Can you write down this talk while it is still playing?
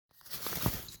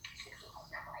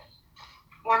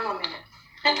One more minute.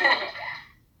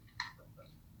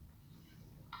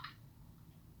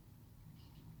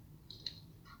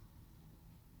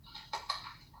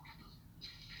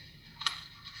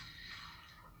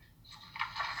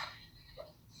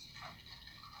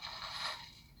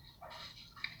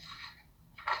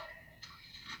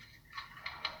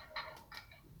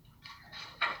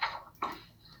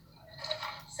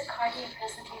 Is the cardio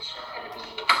presentation going to be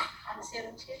on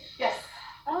Zoom too? Yes.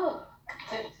 Oh.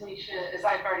 Tanisha, as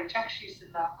I've already checked, she's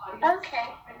in the audience. Okay.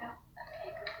 Right now.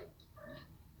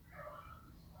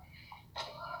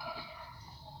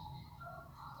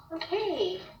 Okay, good.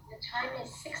 Okay, the time is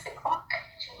 6 o'clock,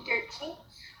 June 13th,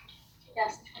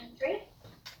 2023.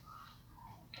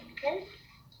 Can we begin?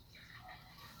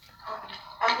 I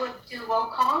would do roll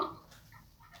call.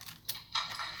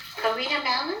 Lorena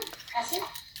Mallon, present.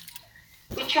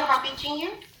 Richard Harvey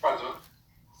Jr. Present.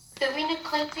 Serena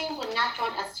Clinton will not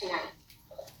join us tonight.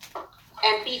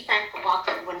 And B. Frank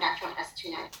Walker will not join us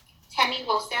tonight. Tammy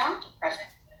Rosell, present.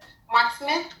 Mark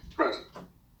Smith, Present.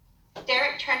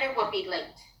 Derek Turner will be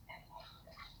late.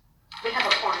 We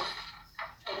have a quorum.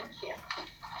 Thank you.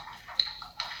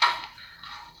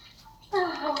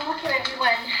 Oh, welcome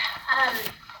everyone. I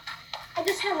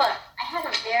had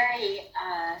a very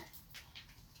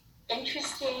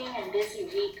interesting and busy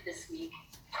week this week.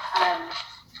 I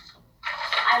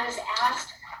was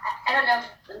asked, I don't know,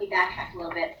 let me backtrack a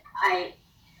little bit. I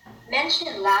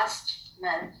mentioned last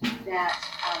month that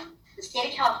the state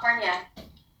of California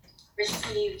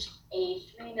received a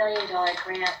 $3 million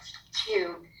grant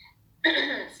to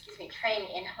train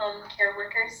in-home care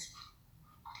workers.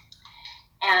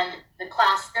 And the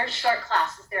class, they're short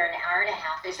classes, they're an hour and a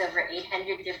half, there's over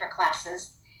 800 different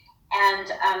classes. And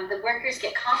the workers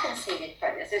get compensated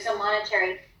for this. There's a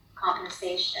monetary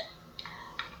compensation.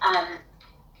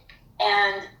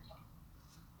 And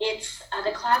it's,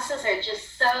 the classes are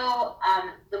just so,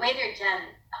 the way they're done,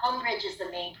 Homebridge is the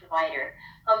main provider.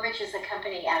 Homebridge is a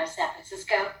company out of San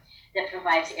Francisco that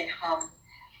provides in-home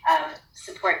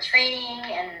support training,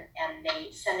 and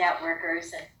they send out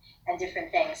workers and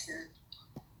different things. And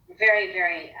very,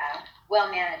 very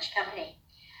well-managed company.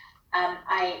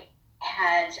 I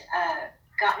had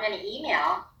gotten an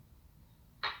email,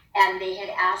 and they had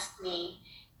asked me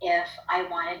if I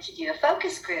wanted to do a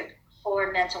focus group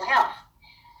for mental health,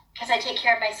 because I take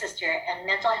care of my sister, and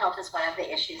mental health is one of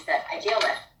the issues that I deal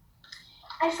with.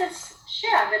 I said,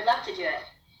 sure, I would love to do it.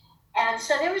 And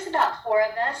so there was about 4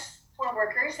 of us, 4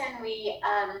 workers, and they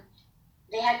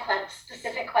had quite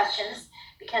specific questions,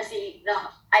 because the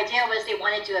idea was they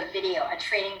wanted to do a video, a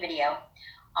training video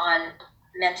on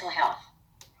mental health.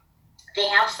 They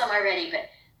have some already, but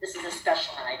this is a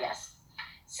special one, I guess.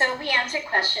 So we answered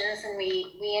questions, and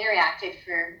we interacted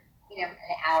for an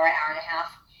hour and a half,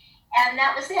 and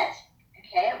that was it.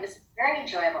 Okay, it was very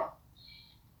enjoyable.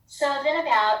 So then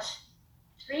about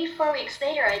 3-4 weeks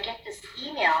later, I get this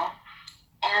email,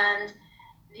 and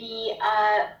the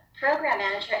program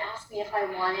manager asked me if I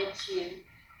wanted to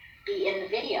be in the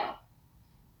video.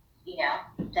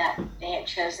 That they had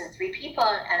chosen 3 people,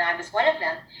 and I was one of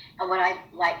them, and would I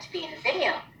like to be in the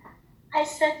video? I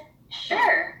said,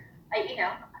 sure.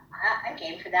 I'm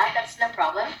game for that. That's no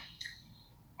problem.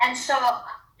 And so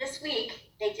this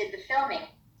week they did the filming,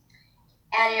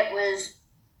 and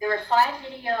there were 5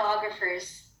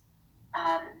 videographers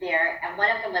there, and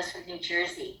one of them was from New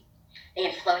Jersey. They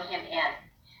had flown him in.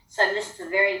 So this is a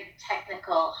very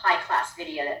technical, high-class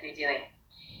video that they're doing.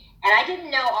 And I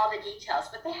didn't know all the details,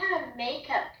 but they had a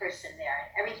makeup person there and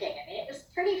everything. I mean, it was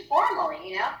pretty formal,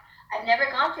 I've never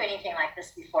gone through anything like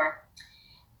this before.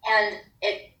 And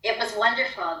it was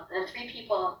wonderful. The 3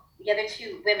 people, the other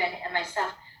 2 women and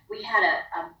myself, we had a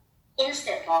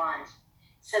instant bond.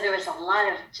 So there was a lot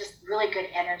of just really good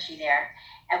energy there.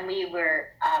 And we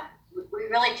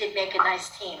really did make a nice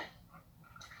team.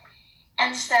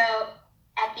 And so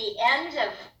at the end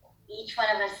of each one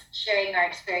of us sharing our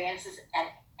experiences and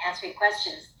answering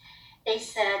questions, they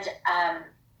said,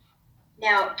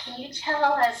 now, can you tell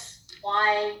us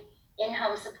why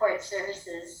in-home support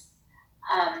services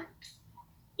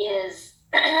is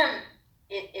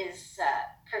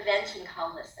preventing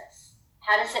homelessness?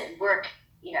 How does it work,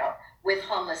 with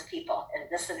homeless people and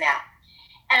this and that?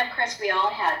 And of course, we all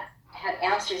had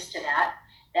answers to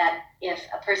that if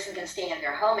a person can stay in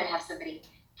their home and have somebody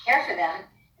care for them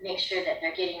and make sure that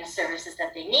they're getting the services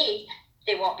that they need,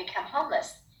 they won't become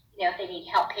homeless. If they need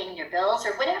help paying their bills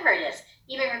or whatever it is,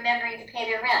 even remembering to pay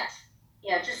their rent,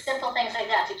 just simple things like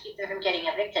that to keep them from getting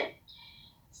evicted.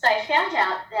 So I found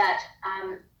out that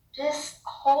this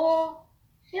whole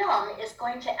film is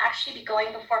going to actually be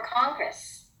going before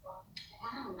Congress.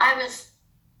 Wow.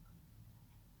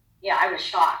 I was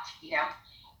shocked,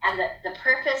 And the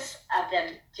purpose of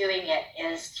them doing it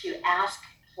is to ask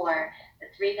for the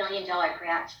 $3 million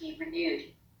grant to be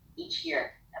renewed each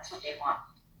year. That's what they want.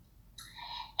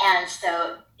 And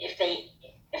so if they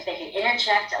could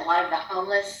interject a lot of the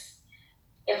homeless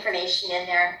information in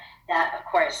there, that of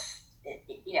course,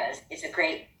 is a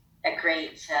great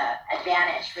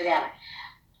advantage for them.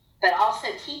 But also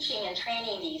teaching and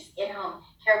training these in-home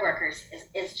care workers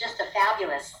is just a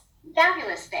fabulous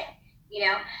thing,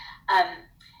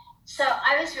 So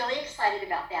I was really excited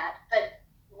about that. But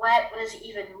what was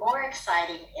even more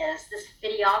exciting is this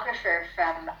videographer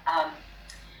from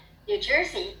New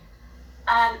Jersey.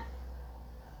 I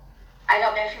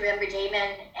don't know if you remember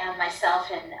Damon and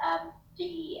myself and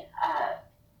the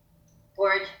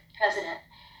board president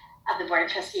of the Board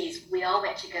of Trustees. We all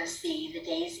went to go see the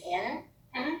Days Inn.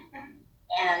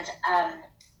 And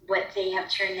what they have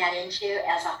turned that into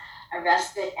as a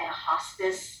respite and a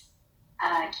hospice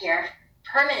care,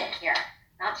 permanent care,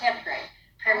 not temporary,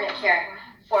 permanent care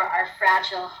for our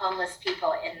fragile homeless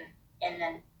people in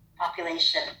the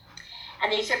population.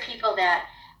 And these are people that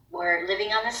were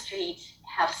living on the street,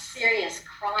 have serious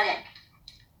chronic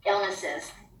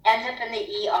illnesses, end up in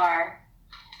the ER,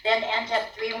 then end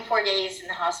up 3 or 4 days in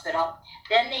the hospital,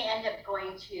 then they end up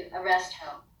going to a rest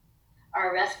home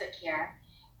or respite care,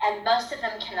 and most of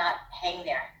them cannot hang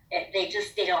there. They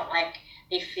feel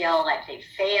like they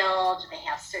failed, they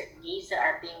have certain needs that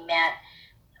aren't being met,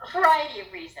 a variety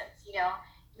of reasons,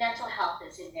 mental health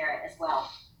is in there as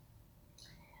well.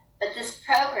 But this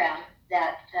program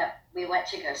that we went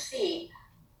to go see,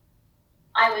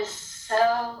 I was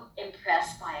so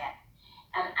impressed by it.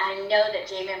 And I know that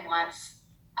Damon wants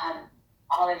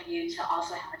all of you to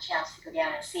also have a chance to go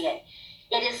down and see it.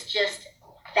 It is just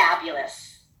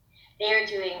fabulous. They are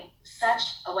doing such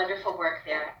a wonderful work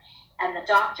there. And the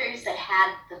doctors that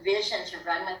had the vision to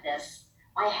run with this,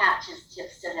 my hat just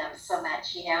tips to them so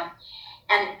much,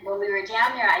 And when we were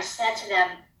down there, I said to them,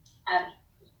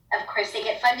 of course, they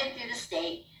get funded through the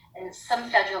state and some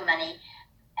federal money,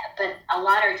 but a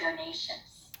lot are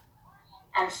donations.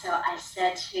 And so I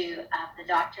said to the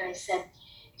doctor, I said,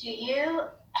 do you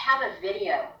have a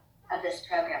video of this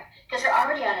program? Because they're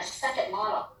already on a second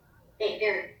model.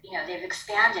 They've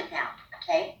expanded now,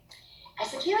 okay? I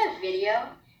said, do you have a video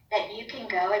that you can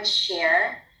go and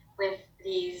share with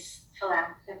these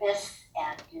philanthropists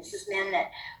and businessmen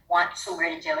that want somewhere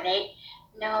to donate?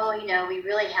 No, we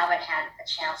really haven't had a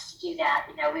chance to do that.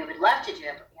 We would love to do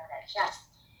it, but we haven't had a chance.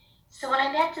 So when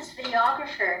I met this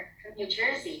videographer from New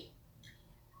Jersey,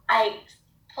 I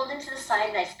pulled him to the side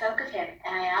and I spoke with him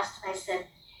and I asked him, I said,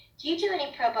 do you do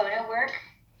any pro bono work?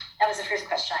 That was the first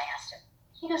question I asked him.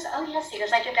 He goes, oh yes. He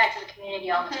goes, I give back to the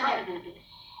community all the time.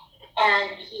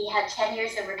 And he had 10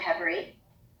 years in recovery,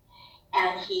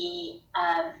 and he's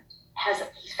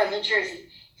from New Jersey.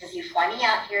 He says, you fly me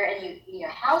out here and you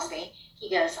house me. He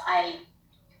goes,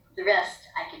 the rest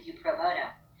I can do pro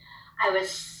bono. I was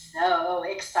so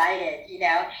excited,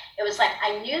 It was like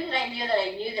I knew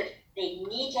that they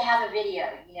need to have a video,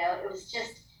 It was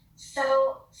just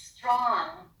so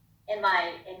strong in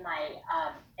my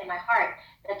heart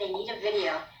that they need a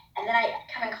video. And then I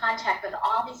come in contact with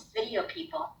all these video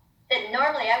people that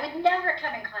normally I would never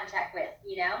come in contact with,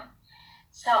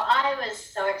 So I was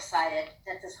so excited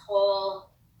that this whole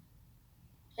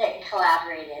thing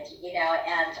collaborated,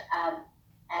 and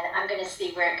I'm going to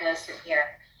see where it goes from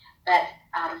here. But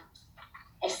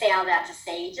I say all that to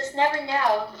say, you just never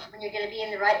know when you're going to be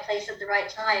in the right place at the right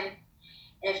time.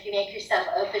 And if you make yourself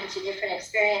open to different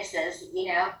experiences,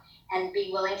 and be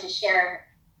willing to share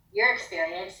your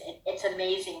experience, it's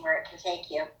amazing where it can take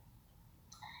you.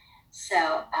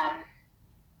 So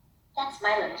that's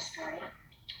my little story.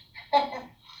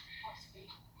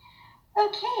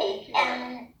 Okay,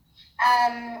 and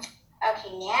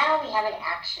okay, now we have an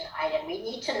action item. We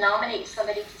need to nominate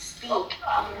somebody to speak.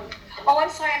 I'm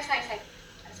sorry.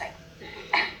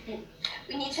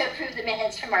 We need to approve the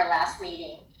minutes from our last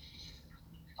meeting.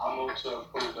 I'll move to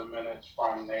approve the minutes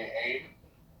from May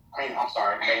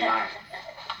 9th.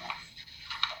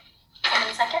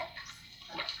 Someone second?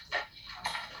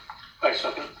 I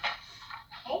second.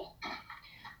 Okay.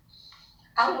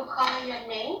 I will call your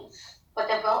names for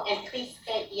the vote and please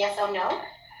state yes or no.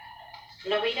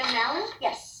 Loretta Mallon,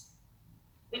 Yes.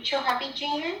 Richard Harvey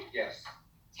Jr., Yes.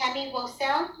 Tammy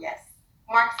Wilson, Yes.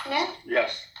 Mark Smith,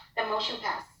 Yes. the motion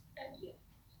passed. Thank you.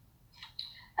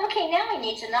 Okay, now we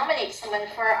need to nominate someone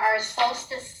for our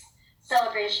solstice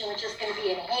celebration, which is going to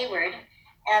be in Hayward.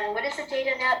 And what is the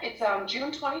date of that? It's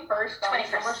June 21st, 21st.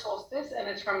 summer solstice, and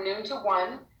it's from noon to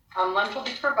 1. Lunch will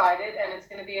be provided, and it's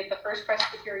gonna be at the First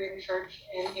Presbyterian Church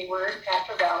in Hayward,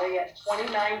 Castro Valley, at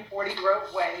 2940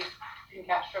 Grove Way in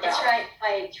Castro Valley. It's right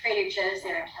by Trader Joe's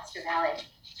there in Castro Valley.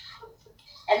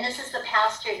 And this is the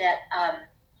pastor that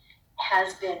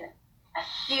has been a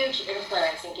huge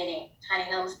influence in getting tiny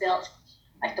homes built,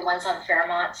 like the ones on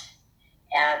Fairmont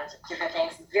and different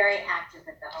things. Very active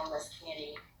in the homeless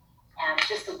community and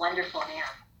just a wonderful man.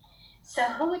 So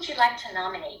who would you like to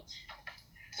nominate?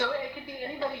 So it could be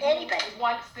anybody Anybody. who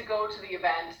wants to go to the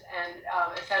event, and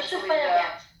It's a essentially fun the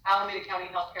event. Alameda County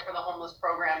Healthcare for the Homeless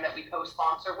program that we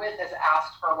co-sponsor with has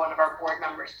asked for one of our board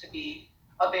members to be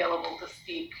available to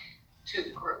speak to the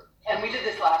group. And we did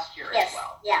this last year as Yes,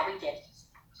 well. yeah, we did.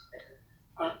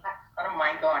 I don't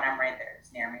mind going, I'm right there,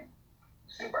 it's near me.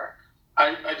 Super.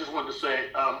 I just wanted to say,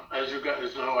 as you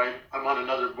guys know, I'm on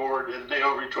another board and they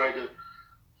already tried to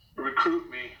recruit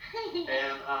me.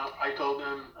 And I told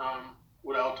them,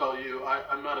 what I'll tell you,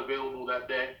 I'm not available that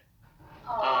day.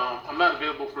 Oh, I'm not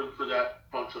available for that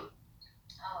function.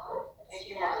 let's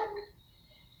do that.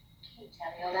 Okay,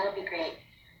 Samuel, that'll be great.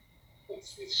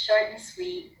 It's short and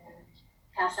sweet, and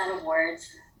pass out awards,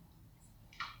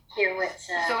 hear what,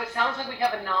 So it sounds like we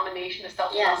have a nomination, a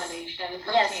self-nomination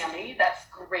from Yes. Tammy. That's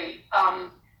great.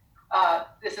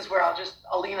 This is where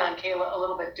I'll lean on Kayla a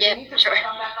little bit. Do Yeah, we need to sure. vote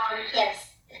on that nomination? yes.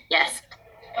 Yes.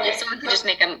 Okay, If someone could just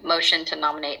make a motion to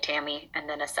nominate Tammy and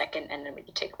then a second, and then we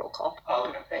can take roll call.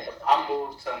 Okay. I'll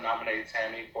move to nominate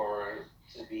Tammy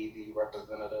to be the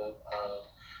representative of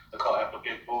the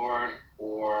co-applicant board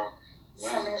for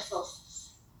Summer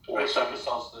solstice. for Summer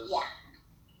Solstice. Yeah.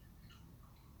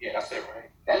 Yeah, that's it, right?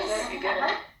 That's Yes, it, you did it.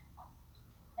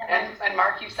 Uh-huh. And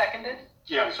Mark, you seconded?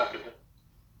 Yeah, I second it.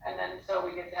 And then, so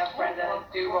we get to have Brenda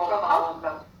do roll call and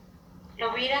vote.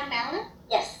 Loretta Mallon,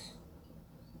 Yes.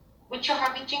 Richard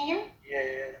Harvey Jr.,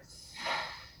 Yes.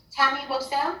 Tammy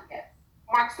Roselle,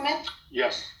 Mark Smith,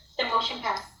 Yes. the motion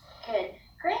passed. Good,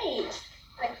 great.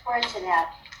 Look forward to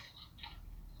that.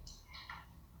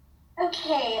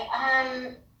 Okay,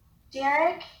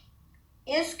 Derek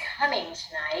is coming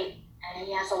tonight, and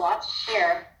he has a lot to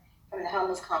share from the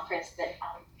homeless conference. But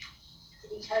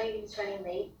did he tell you he's running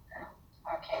late? No.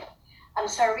 Okay.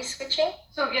 So are we switching?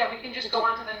 So yeah, we can just go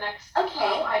on to the next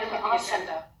Okay, item of the awesome.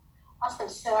 agenda. Awesome.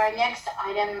 So our next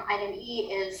item, item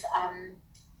E, is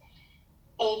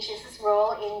AHS's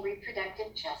role in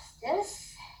reproductive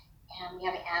justice, and we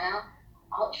have Anna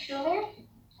Altschuler.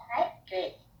 All right,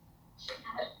 great.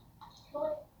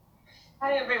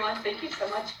 Hi, everyone. Thank you so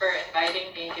much for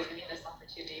inviting me and giving me this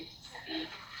opportunity to speak.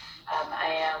 I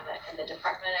am in the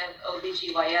Department of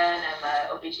OBGYN. I'm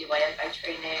a OBGYN by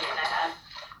training, and I have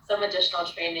some additional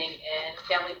training in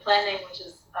family planning, which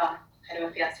is kind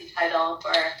of a fancy title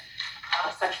for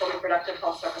sexual reproductive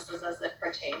health services as it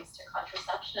pertains to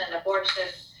contraception and abortion.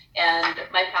 And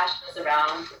my passion is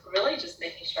around really just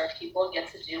making sure people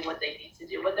get to do what they need to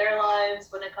do with their lives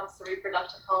when it comes to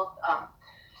reproductive health.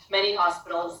 Many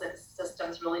hospitals and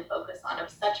systems really focus on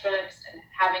obstetrics and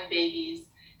having babies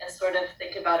and sort of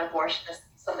think about abortion as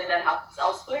something that happens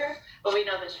elsewhere. But we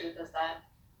know the truth is that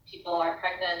people are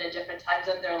pregnant at different times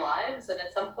in their lives, and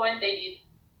at some point they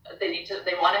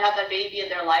want to have that baby,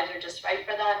 and their lives are just right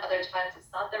for that. Other times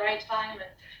it's not the right time, and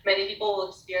many people will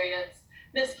experience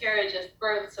miscarriages,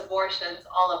 births, abortions,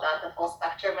 all of that, the full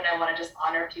spectrum. And I want to just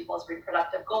honor people's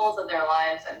reproductive goals in their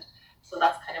lives. And so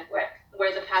that's kind of where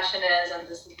the passion is, and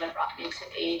this is what brought me to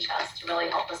AHS to really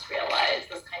help us realize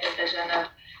this kind of vision of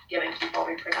giving people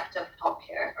reproductive health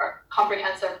care, or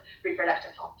comprehensive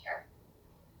reproductive health care.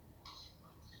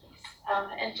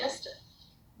 And just,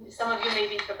 some of you may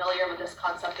be familiar with this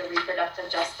concept of reproductive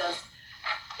justice.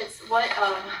 It's what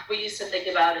we used to think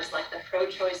about as like the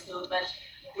pro-choice movement.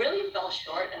 Really fell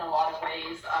short in a lot of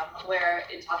ways, where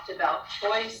it talked about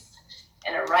choice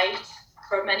and a right.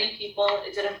 For many people,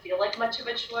 it didn't feel like much of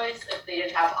a choice if they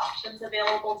didn't have options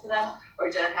available to them or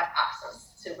didn't have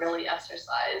access to really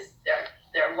exercise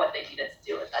their what they needed to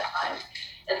do at that time.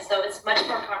 And so it's much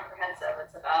more comprehensive.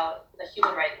 It's about the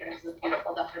human right. There's a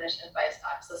beautiful definition by a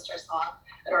Stock Sister Song,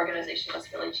 an organization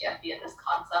that's really championed this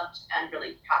concept and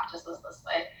really practices this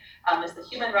way. Is the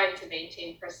human right to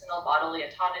maintain personal bodily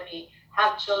autonomy,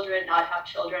 have children, not have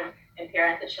children, and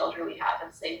parent the children we have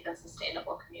in safe and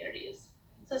sustainable communities.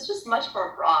 So it's just much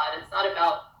more broad. It's not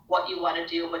about what you want to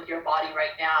do with your body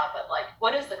right now, but like,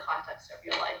 what is the context of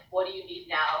your life? What do you need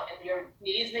now? And your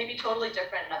needs may be totally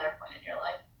different at another point in your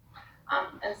life.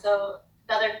 And so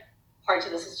another part to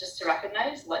this is just to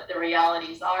recognize what the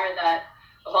realities are, that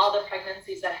of all the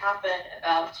pregnancies that happen,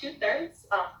 about 2/3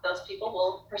 those people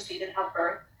will proceed and have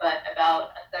birth, but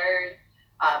about 1/3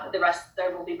 The rest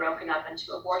there will be broken up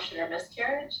into abortion or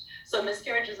miscarriage. So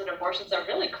miscarriages and abortions are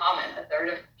really common. A third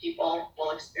of people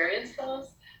will experience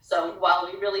those. So while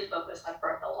we really focus on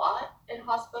birth a lot in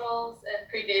hospitals and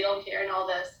prenatal care and all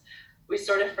this, we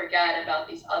sort of forget about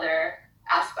these other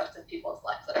aspects of people's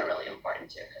lives that are really important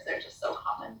too, because they're just so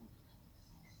common.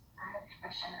 I have a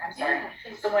question, I'm sorry.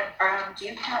 So when, do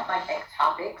you count like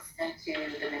ectopics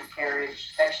into the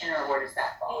miscarriage section, or where does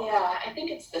that fall? Yeah, I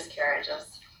think it's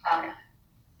miscarriages.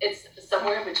 It's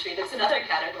somewhere in between. It's another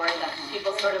category that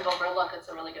people sort of overlook. It's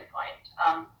a really good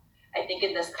point. I think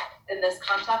in this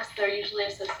context, they're usually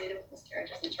associated with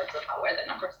miscarriages in terms of where the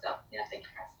numbers go. Yeah, thank you,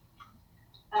 Chris.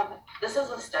 This is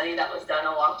a study that was done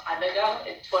a long time ago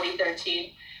in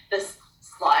 2013. This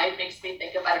slide makes me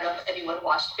think of, I don't know if anyone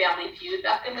watched Family Feud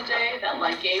back in the day, that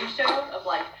like game show of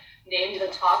like name the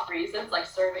top reasons, like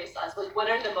survey size. What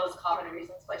are the most common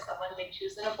reasons why someone may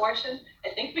choose an abortion?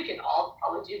 I think we can all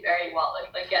probably do very well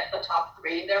and like get the top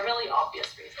 3. They're really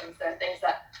obvious reasons. They're things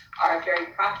that are very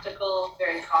practical,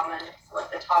 very common. So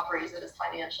like the top reason is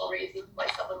financial reasons why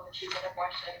someone would choose an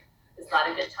abortion. It's not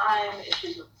a good time,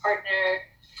 issues with partner,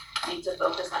 need to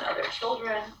focus on other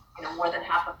children. You know, more than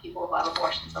half of people who have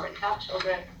abortions already have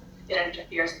children. It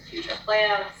interferes with future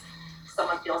plans.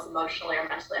 Someone feels emotionally or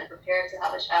mentally unprepared to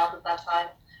have a child at that time.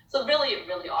 So really,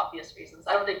 really obvious reasons.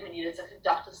 I don't think we needed to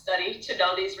conduct a study to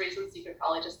know these reasons. You could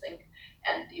probably just think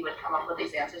and you would come up with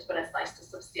these answers, but it's nice to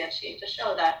substantiate, to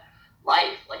show that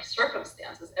life, like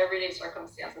circumstances, everyday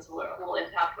circumstances will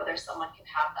impact whether someone can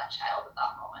have that child at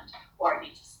that moment or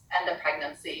need to end the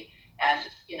pregnancy and,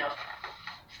 you know,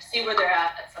 see where they're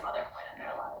at some other point in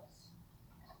their lives.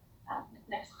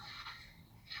 Next.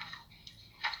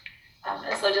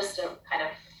 And so just to kind of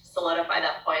solidify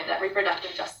that point, that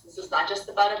reproductive justice is not just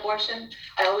about abortion.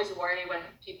 I always worry when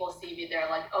people see me, they're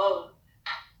like, oh,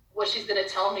 what she's gonna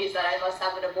tell me is that I must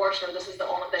have an abortion, or this is the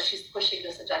only, that she's pushing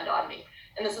this agenda on me.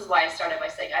 And this is why I started by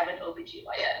saying I'm an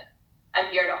OBGYN. I'm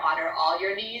here to honor all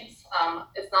your needs.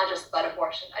 It's not just about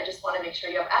abortion. I just wanna make sure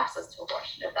you have access to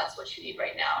abortion if that's what you need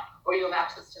right now, or you have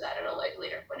access to that at a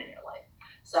later point in your life.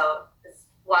 So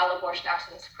while abortion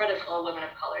access is critical, women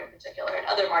of color in particular, and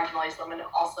other marginalized women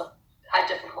also had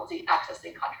difficulty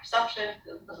accessing contraception.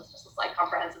 This is just like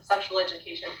comprehensive sexual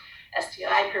education,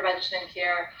 STI prevention and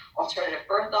care, alternative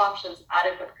birth options,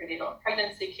 adequate prenatal and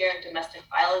pregnancy care, domestic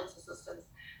violence assistance,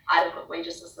 adequate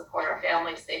wages to support our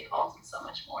families, safe homes, and so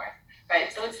much more,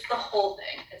 right? So it's the whole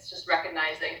thing. It's just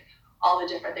recognizing all the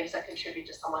different things that contribute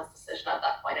to someone's decision at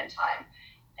that point in time.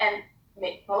 And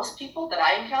most people that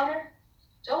I encounter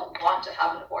don't want to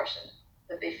have an abortion,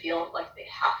 that they feel like they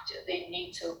have to. They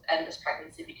need to end this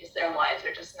pregnancy because their lives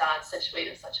are just not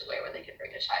situated in such a way where they can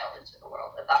bring a child into the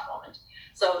world at that moment.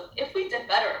 So if we did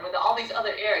better with all these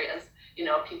other areas, you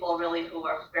know, people really who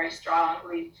are very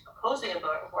strongly opposing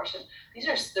abortion,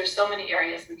 there's so many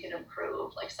areas we can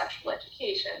improve, like sexual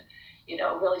education, you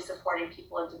know, really supporting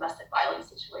people in domestic violence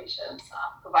situations,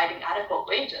 providing adequate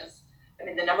wages. I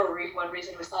mean, the number one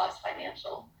reason we saw is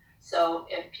financial. So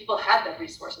if people had the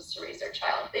resources to raise their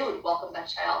child, they would welcome that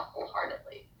child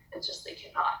wholeheartedly. It's just they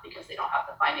cannot because they don't have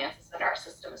the finances, and our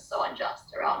system is so unjust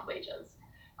around wages.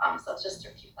 So it's just to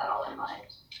keep that all in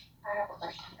mind. I have a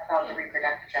question about the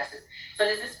reproductive justice. So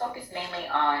does this focus mainly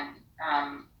on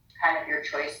kind of your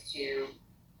choice to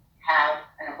have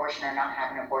an abortion or not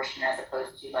have an abortion, as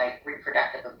opposed to like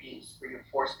reproductive abuse where you're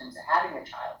forced into having a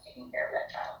child, taking care of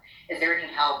that child? Is there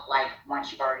any help, like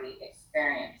once you've already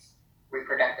experienced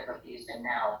reproductive abuse and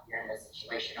now you're in this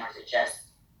situation, or is it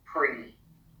just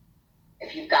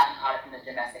if you've gotten caught up in the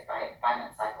domestic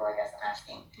violence cycle, I guess I'm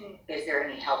asking, is there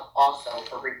any help also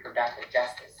for reproductive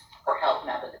justice, for help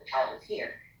now that the child is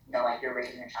here? You know, like you're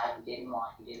raising a child you didn't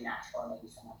want, you didn't ask for, maybe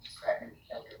someone just threatened to be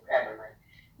killed or whatever, like,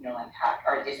 you know, like how,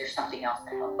 or is there something else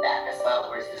to help that as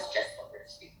well, or is this just what we're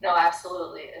speaking? No,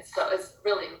 absolutely. It's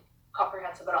really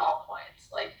comprehensive at all points.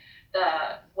 Like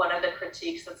one of the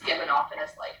critiques that's given often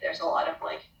is like there's a lot of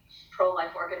like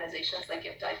pro-life organizations that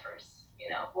give diapers, you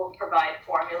know, will provide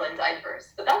formula and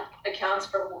diapers, but that accounts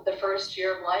for the first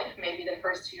year of life, maybe the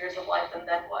first 2 years of life, and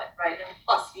then what, right? And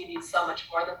plus you need so much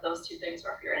more than those two things.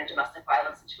 Or if you're in a domestic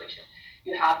violence situation,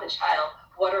 you have the child,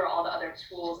 what are all the other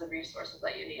tools and resources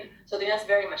that you need? So I think that's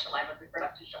very much in line with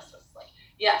reproductive justice. Like,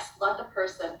 yes, let the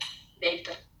person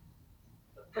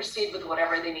proceed with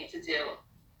whatever they need to do.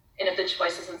 And if the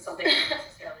choice isn't something they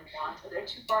necessarily want, or they're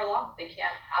too far along, they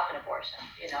can't have an abortion,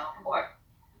 you know,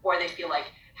 or they feel like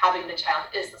having the child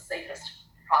is the safest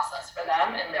process for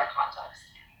them in their context.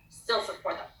 Still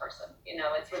support that person, you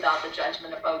know, it's without the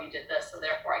judgment of, oh, you did this, so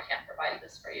therefore I can't provide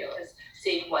this for you, is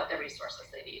seeing what the resources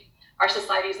they need. Our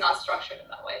society is not structured in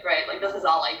that way, right? Like this is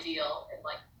all ideal and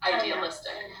like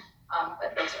idealistic.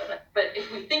 But those are but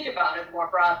if we think about it more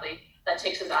broadly, that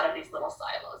takes us out of these little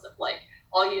silos of like,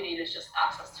 all you need is just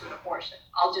access to an abortion.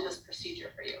 I'll do this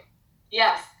procedure for you.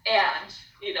 Yes, and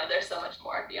there's so much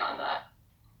more beyond that.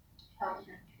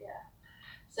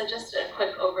 So just a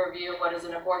quick overview of what is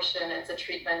an abortion. It's a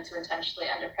treatment to intentionally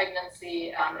end a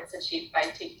pregnancy. It's achieved by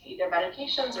taking either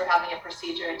medications or having a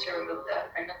procedure to remove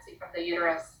the pregnancy from the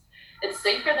uterus. It's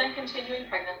safer than continuing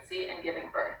pregnancy and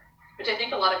giving birth, which I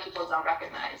think a lot of people don't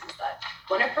recognize is that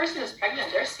when a person is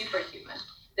pregnant, they're superhuman.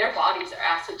 Their bodies are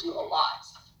asked to do a lot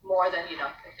more than,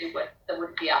 if they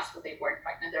would be asked when they weren't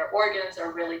pregnant. Their organs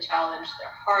are really challenged,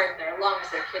 their heart, their lungs,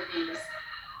 their kidneys.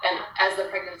 And as the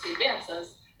pregnancy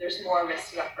advances, there's more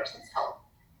risk to that person's health.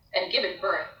 And giving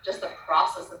birth, just the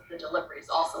process of the delivery is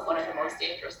also one of the most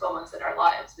dangerous moments in our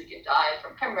lives. We can die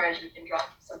from hemorrhage, we can drown.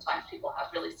 Sometimes people have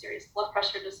really serious blood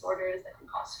pressure disorders that can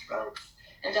cause strokes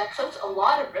and death. So it's a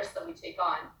lot of risk that we take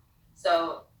on.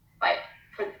 So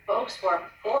for folks who are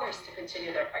forced to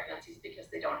continue their pregnancies because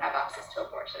they don't have access to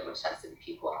abortion, which tends to be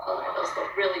people of color, those who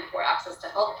have really poor access to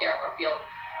healthcare or feel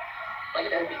like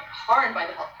they're being harmed by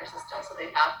the healthcare system, so they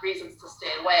have reasons to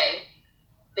stay away,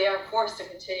 they are forced to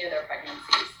continue their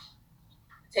pregnancies,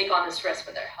 take on this risk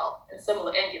for their health, and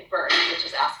give birth, which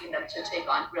is asking them to take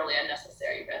on really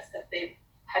unnecessary risk that they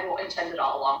had intended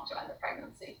all along to end the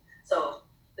pregnancy. So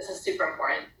this is super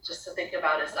important just to think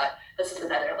about, is that this is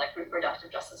another reproductive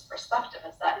justice perspective,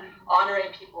 is that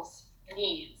honoring people's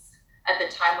needs at the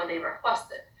time when they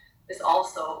request it is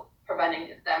also preventing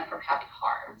them from having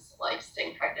harms like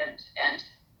staying pregnant and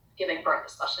giving birth,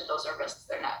 especially those are risks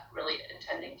they're not really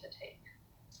intending to take.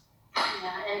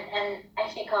 Yeah, and I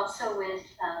think also with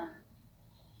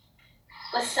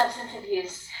substance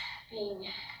abuse being,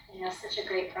 such a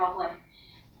great problem,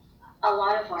 a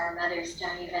lot of our mothers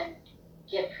don't even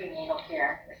get prenatal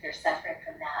care if they're suffering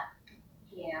from that,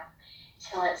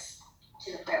 till it's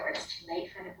to the point where it's too late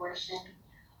for an abortion,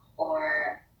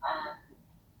 or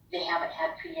they haven't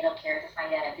had prenatal care to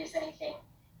find out if there's anything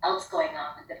else going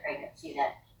on with the pregnancy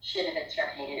that should have been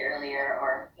terminated earlier,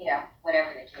 or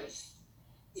whatever the case.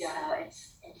 Yeah. So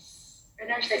it's and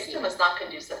our system is not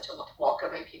conducive to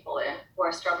welcoming people in who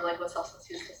are struggling with substance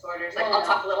use disorders. I'll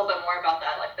talk a little bit more about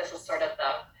that. This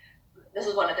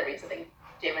is one of the reasons I think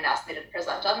Damon asked me to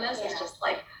present on this. It's just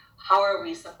how are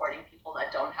we supporting people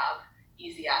that don't have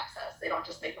easy access? They don't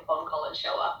just make a phone call and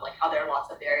show up. How there are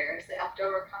lots of barriers they have to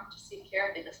overcome to seek care.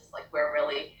 I think this is where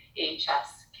really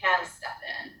AHS can step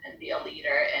in and be a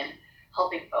leader in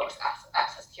helping folks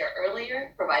access care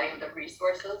earlier, providing the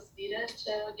resources needed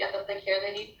to get them the care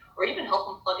they need, or even help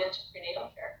them plug into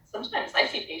prenatal care. Sometimes I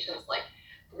see patients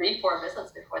 3-4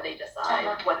 visits before they decide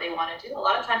what they want to do. A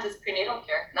lot of times it's prenatal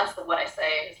care, and that's what I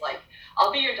say is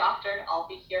I'll be your doctor, I'll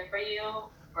be here for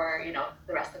you for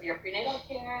the rest of your prenatal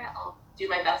care. I'll do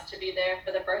my best to be there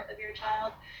for the birth of your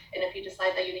child, and if you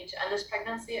decide that you need to end this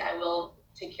pregnancy, I will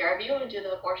take care of you and do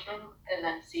the abortion, and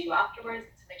then see you afterwards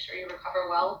to make sure you recover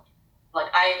well.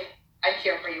 I'm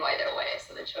here for you either way,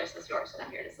 so the choice is yours, and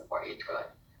I'm here to support you through it,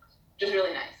 which is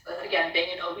really nice. But again, being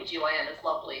an OBGYN is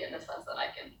lovely in the sense that I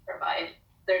can provide.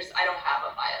 I don't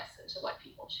have a bias into what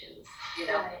people choose,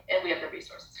 Right. And we have the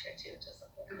resources here too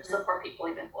to support people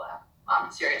even who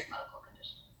have serious medical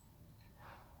conditions.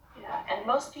 Yeah, and for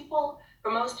most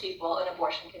people, an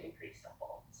abortion can be pretty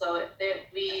simple. So if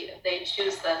they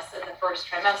choose this in the first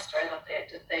trimester that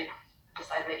they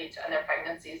decide they need to end their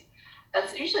pregnancies,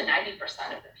 that's usually 90%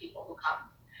 of the people who come.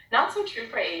 Not so true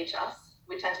for AHS.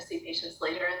 We tend to see patients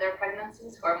later in their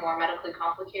pregnancies who are more medically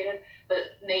complicated, but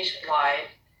nationwide,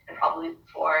 and probably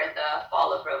before the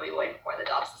fall of Roe v. Wade, before the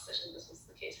Dobbs decision, this was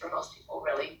the case for most people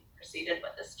really proceeded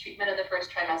with this treatment in the first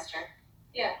trimester.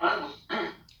 Yeah. I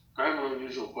have an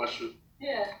unusual question.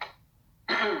 Yeah.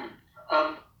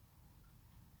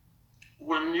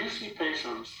 When you see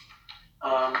patients,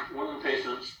 women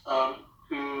patients,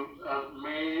 who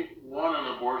may want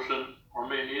an abortion or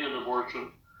may need an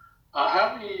abortion,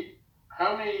 how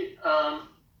many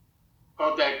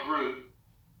of that group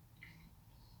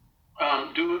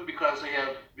do it because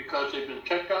they've been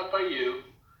checked out by you,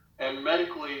 and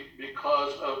medically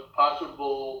because of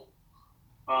possible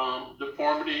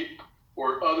deformity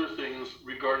or other things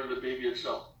regarding the baby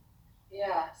itself?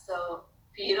 Yeah, so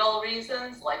fetal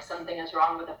reasons, something is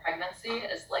wrong with the pregnancy,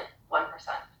 is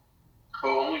 1%.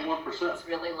 Oh, only 1%. It's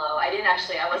really low.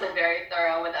 I wasn't very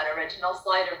thorough with that original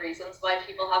slide of reasons why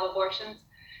people have abortions.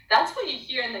 That's what you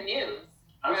hear in the news.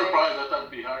 I'm surprised. I thought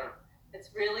it'd be higher. It's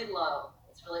really low.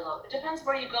 It depends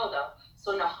where you go though.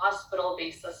 So in a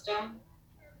hospital-based system,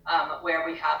 where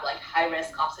we have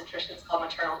high-risk obstetricians called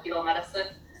maternal fetal medicine,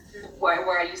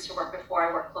 where I used to work before,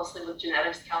 I worked closely with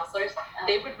genetics counselors,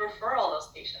 they would refer all those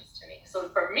patients to me. So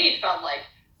for me, it felt like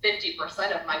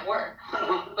 50% of my work,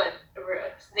 but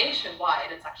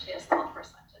nationwide, it's actually a small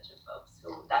percentage of folks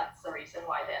who that's the reason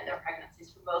why they end their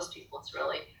pregnancies. For most people, it's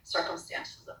really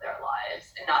circumstances of their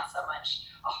lives and not so much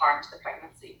a harm to the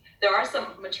pregnancy. There are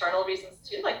some maternal reasons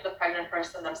too, like the pregnant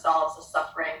person themselves is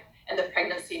suffering and the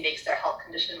pregnancy makes their health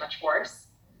condition much worse,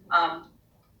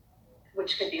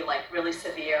 which could be like really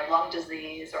severe lung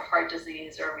disease or heart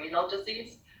disease or renal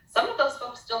disease. Some of those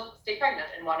folks still stay pregnant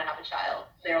and want to have a child.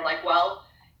 They're like, well,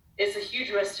 it's a huge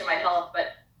risk to my health, but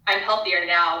I'm healthier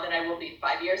now than I will be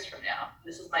 5 years from now.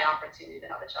 This is my opportunity to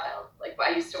have a child. Like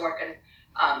I used to work in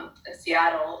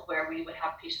Seattle where we would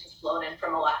have patients flown in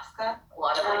from Alaska, a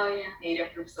lot of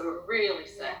native groups that were really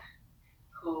sick,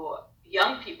 who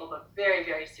young people with very,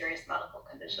 very serious medical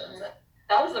conditions. And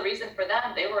that was the reason for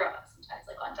them. They were sometimes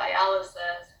like on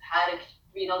dialysis, had a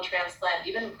renal transplant,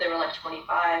 even if they were like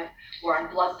 25, were on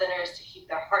blood thinners to keep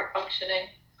their heart functioning,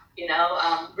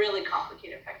 really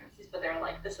complicated pregnancies, but they're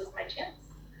like, this is my chance.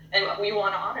 And we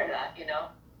want to honor that,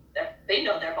 they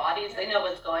know their bodies, they know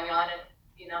what's going on, and,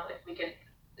 if we could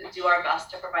do our best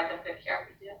to provide them good care,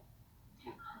 we do.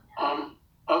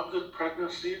 Of the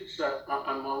pregnancies that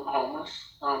among homeless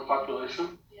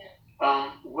population,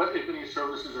 what, if any,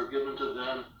 services are given to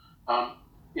them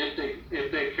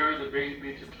if they carry the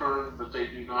baby to term but they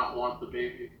do not want the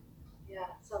baby? Yeah,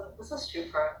 so this is true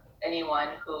for anyone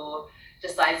who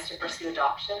decides to pursue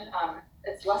adoption.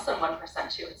 It's less than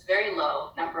 1% too. It's a very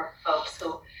low number of folks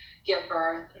who give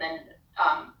birth and then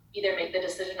either make the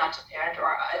decision not to parent or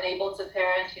are unable to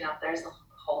parent. There's a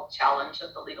whole challenge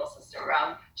of the legal system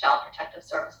around child protective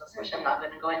services, which I'm not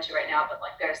going to go into right now, but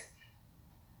like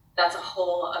that's a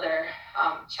whole other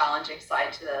challenging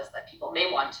side to this, that people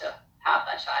may want to have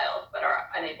that child but are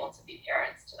unable to be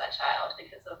parents to that child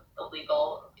because of the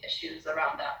legal issues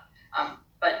around that.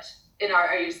 But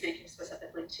are you speaking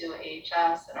specifically to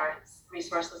AHS and our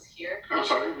resources here? I'm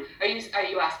sorry? Are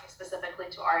you asking specifically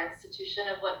to our institution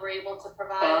of what we're able to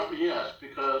provide? Yes,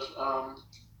 because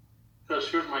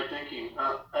here's my thinking.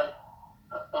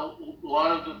 A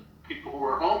lot of the people who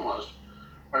are homeless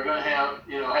are going to have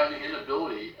the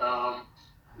inability, I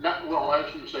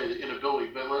shouldn't say the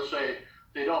inability, but let's say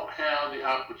they don't have the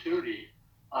opportunity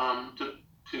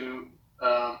to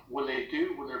when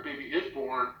their baby is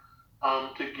born,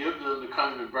 to give them the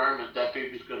kind of environment that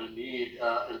baby's going to need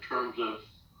in terms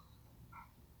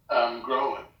of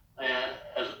growing and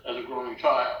as a growing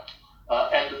child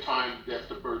at the time that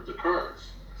the birth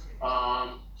occurs.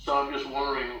 So I'm just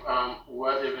wondering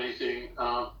what, if anything,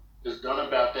 is done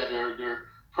about that. There are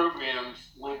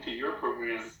programs linked to your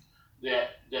program that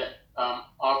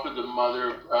offer the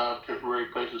mother temporary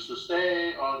places to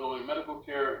stay, ongoing medical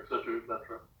care, et cetera, et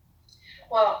cetera.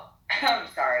 Well, I'm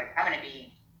sorry, I'm going to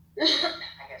be, I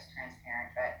guess,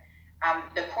 transparent,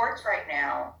 but the courts right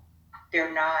now,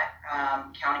 they're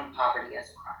not counting poverty as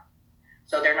a crime.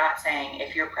 So they're not saying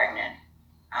if you're pregnant,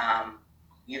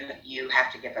 you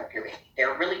have to give up your baby.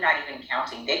 They're really not even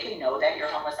counting. They can know that you're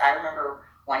homeless. I remember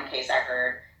one case I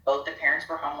heard, both the parents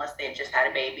were homeless, they had just had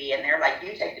a baby, and they're like,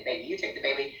 you take the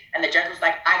baby. And the judge was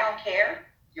like, I don't care.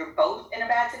 You're both in a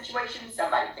bad situation,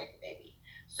 somebody take the baby.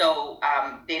 So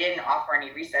they didn't offer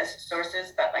any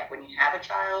resources, but like when you have a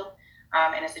child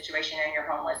in a situation and you're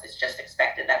homeless, it's just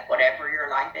expected that whatever your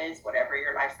life is, whatever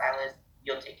your lifestyle is,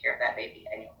 you'll take care of that baby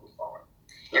and you'll move forward.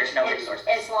 There's no resources.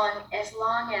 As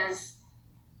long as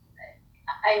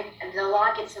the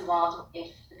law gets involved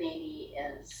if the baby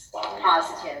is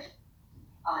positive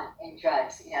in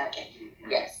drugs,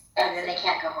 Yes. and then they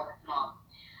can't go home with mom.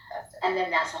 And then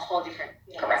that's a whole different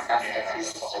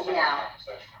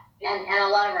And a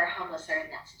lot of our homeless are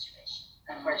in that situation,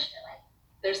 unfortunately.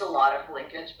 There's a lot of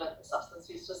linkage with the substance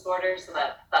use disorder, so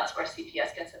that's where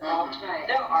CPS gets involved. Right.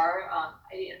 There are,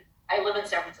 I live in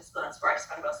San Francisco, that's where I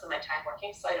spend most of my time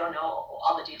working, so I don't know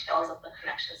all the details of the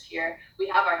connections here. We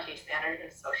have our case managers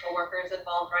and social workers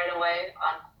involved right away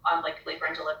on like labor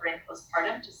and delivery and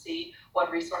postpartum to see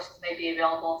what resources may be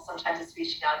available. Sometimes it's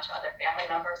reaching out to other family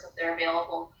members if they're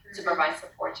available to provide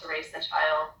support to raise the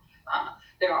child.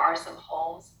 There are some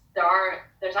homes.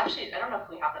 There's actually, I don't know if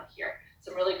we have them here,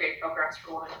 some really great programs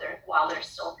for women while they're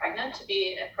still pregnant to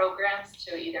be in programs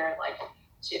to either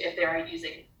if they're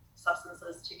using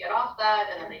substances to get off that,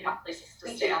 and then they have places to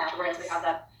stay afterwards. We have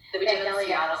that we did in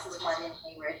Seattle. This is one in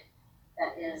Hayward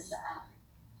that is.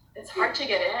 It's hard to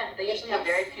get in. They usually have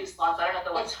very few slots. I don't know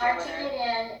the ones. It's hard to get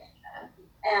in.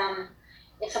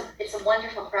 It's a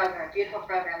wonderful program, beautiful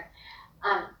program.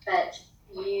 But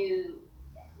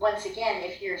once again,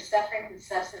 if you're suffering from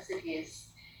substance abuse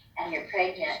and you're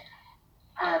pregnant,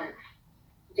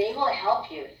 they will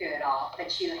help you through it all,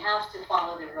 but you have to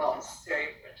follow the rules.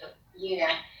 Very rigid. You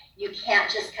know, you can't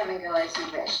just come and go as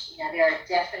you wish. You know, there are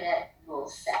definite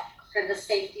rules set for the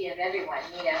safety of everyone,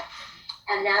 you know.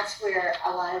 And that's where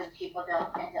a lot of the people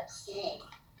don't end up staying.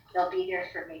 They'll be there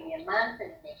for maybe a month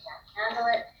and then they can't handle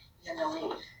it, and then they'll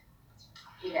leave.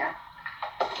 You know,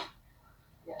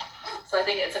 So I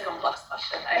think it's a complex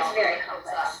question. I it's don't very think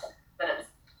complex. but it's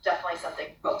definitely something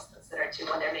folks consider too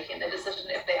when they're making the decision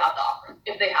if they have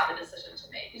if they have a decision to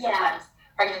make. Yeah. Sometimes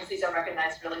pregnancies are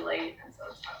recognized really late, and so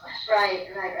it's not much. Right.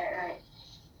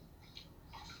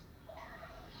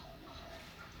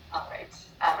 All right.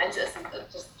 And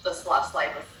just this last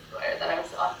slide was that I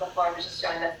was on before, I was just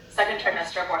showing that second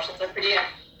trimester abortions are pretty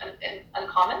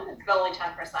uncommon. It's about only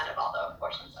 10% of all the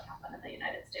abortions that happen in the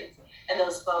United States. And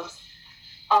those folks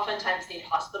oftentimes need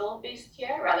hospital-based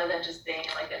care rather than just being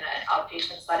like in an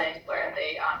outpatient setting where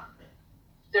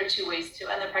there are two ways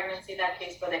to end the pregnancy in that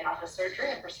case, where they have the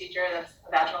surgery, a procedure that's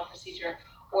a vaginal procedure,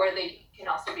 or they can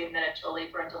also be admitted to a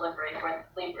labor and delivery where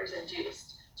labor is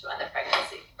induced to end the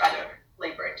pregnancy, rather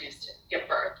labor induced to give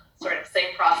birth. Sort of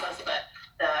same process, but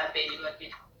the baby would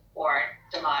be born,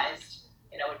 demised,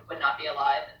 would not be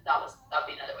alive, and that would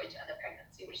be another way to end the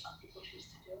pregnancy, which some people choose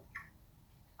to do.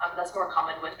 That's more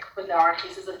common with our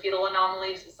cases of fetal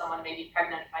anomalies. So someone may be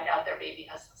pregnant, find out their baby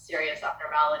has some serious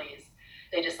abnormalities.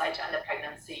 They decide to end the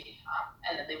pregnancy,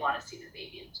 and then they want to see the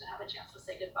baby and to have a chance to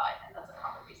say goodbye. And that's a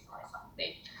common reason why some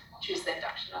may choose the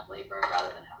induction of labor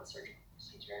rather than have a surgical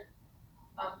procedure.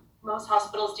 Most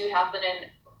hospitals do happen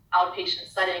in outpatient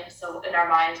settings. So in our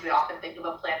minds, we often think of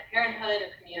a Planned Parenthood,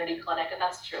 a community clinic, and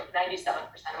that's true. 97%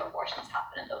 of abortions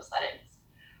happen in those settings.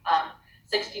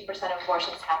 60% of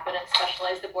abortions happen in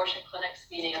specialized abortion clinics,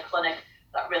 meaning a clinic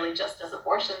that really just does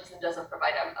abortions and doesn't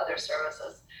provide other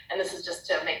services. And this is just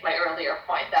to make my earlier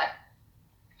point that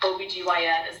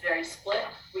OBGYN is very split.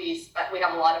 We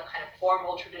have a lot of kind of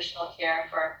formal traditional care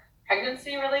for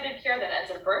pregnancy-related care that ends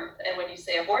in birth. And when you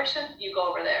say abortion, you go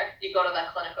over there. You go to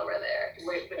that clinic over there.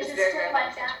 Is it still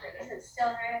like that? Is it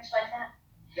still very much like that?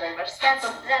 Very much.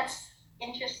 That's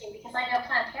interesting because I know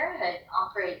Planned Parenthood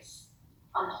operates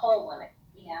on the whole limit.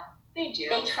 They do.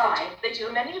 They try. They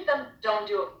do. Many of them don't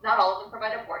do. Not all of them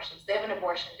provide abortions. They have an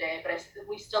abortion day, but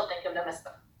we still think of them as.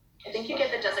 I think you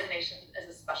get the designation as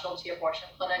a specialty abortion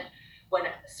clinic when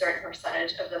a certain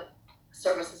percentage of the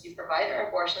services you provide are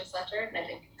abortion centered, and I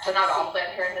think so. Not all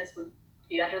Planned Parenthoods would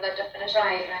be under that definition,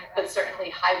 Right. but certainly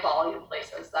high volume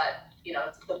places that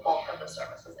it's the bulk of the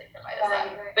services they provide is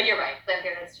that. Right. But you're right. Planned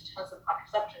Parenthoods do tons of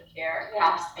contraception care,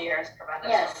 Yeah. pap smears, preventive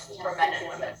Yes, services yes, for men yes, and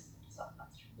yes, women. yes. So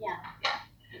that's true. Yeah.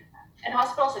 And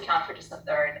hospitals account for just a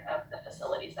third of the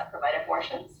facilities that provide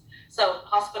abortions. So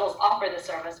hospitals offer the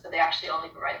service, but they actually only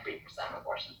provide 3% of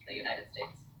abortions in the United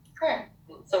States. Good.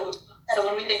 So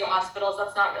when we think of hospitals,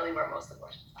 that's not really where most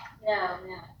abortions happen.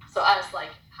 No. So us, like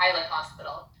Highland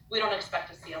Hospital, we don't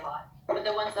expect to see a lot. But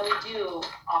the ones that we do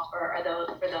offer are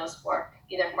those who are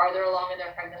either farther along in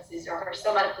their pregnancies or are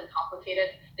so medically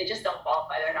complicated, they just don't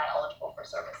qualify. They're not eligible for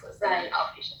services in an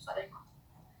outpatient setting.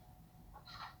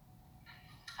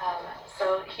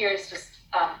 So here's just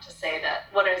to say that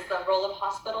what is the role of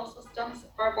hospital systems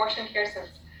for abortion care, since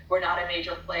we're not a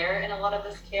major player in a lot of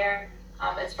this care.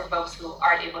 It's for folks who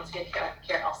aren't able to get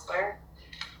care elsewhere.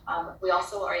 We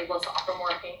also are able to offer more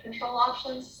pain control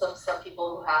options. So some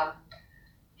people who have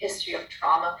history of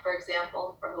trauma, for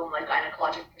example, for whom like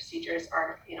gynecologic procedures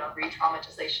are,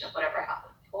 re-traumatization of whatever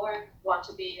happened before, want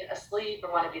to be asleep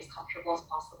or want to be as comfortable as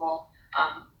possible.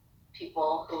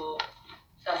 People who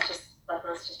that's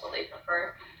just what they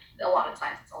prefer. A lot of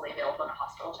times it's only available in a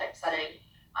hospital type setting.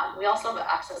 We also have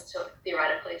access to,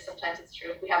 theoretically, sometimes it's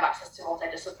true, we have access to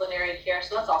multidisciplinary care,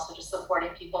 so that's also just supporting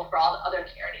people for all the other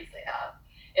care needs they have.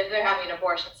 If they're having an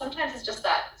abortion, sometimes it's just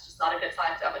that, it's just not a good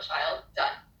time to have a child,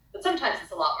 done. But sometimes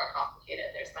it's a lot more complicated.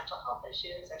 There's mental health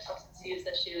issues, there's substance use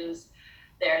issues,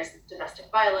 there's domestic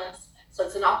violence. So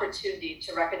it's an opportunity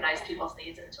to recognize people's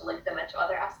needs and to link them into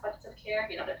other aspects of care.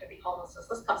 There could be homelessness.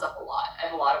 This comes up a lot. I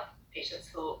have a lot of patients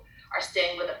who are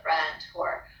staying with a friend, who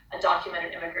are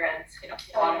undocumented immigrants, from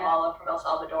Guatemala, from El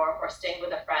Salvador, who are staying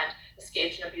with a friend,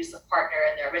 escaped an abusive partner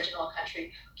in their original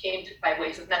country, came by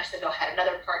ways of Mexico, had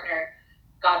another partner,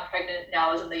 got pregnant,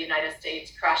 now is in the United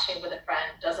States, crashing with a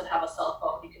friend, doesn't have a cell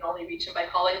phone. You can only reach him by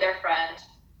calling their friend,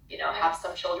 have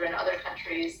some children in other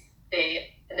countries.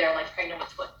 They're like pregnant with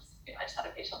twins. I just had a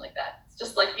patient like that. It's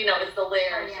just like, it's the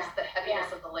layers, just the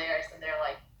heaviness of the layers. And they're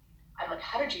like, I'm like,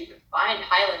 how did you even find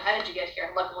Highland? How did you get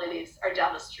here? Luckily, these are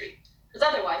down the street. Because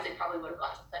otherwise, they probably would have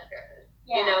gone to Planned Parenthood.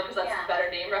 Because that's better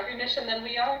name recognition than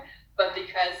we are. But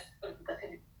because for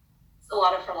a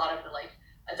lot of the like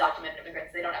undocumented immigrants,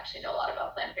 actually know a lot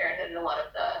about Planned Parenthood and a lot of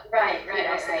the, Right, you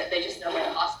know, so that they just know where the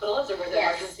hospital is or where the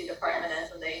Yes, emergency department yes.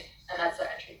 is, and that's their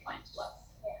entry point to us.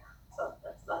 Yeah. So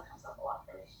that comes up a lot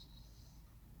for me.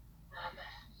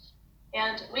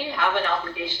 And we have an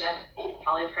obligation, you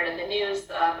probably have heard in the news,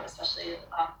 especially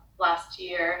last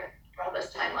year, around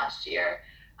this time last year,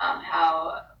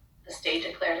 how the state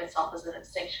declared itself as a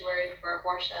sanctuary for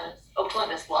abortions.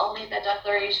 Oakland as well made that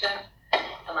declaration.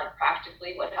 And like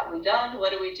practically, what have we done?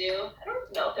 What do we do? I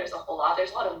don't know if there's a whole lot.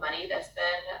 There's a lot of money that's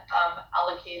been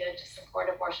allocated to support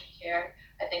abortion care.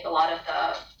 I think a lot of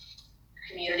the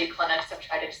community clinics have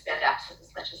tried to expand access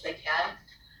as much as they can.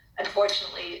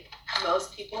 Unfortunately,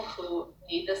 most people who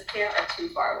need this care are too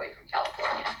far away from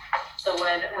California. So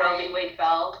when Roe v. Wade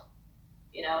fell,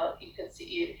 you know, you could see,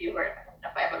 if you were, I don't know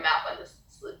if I have a map on this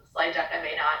slide deck, I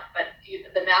may not, but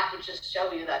the map would just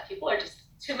show you that people are just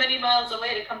too many miles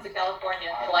away to come to California.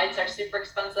 Flights are super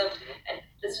expensive, and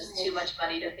it's just too much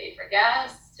money to pay for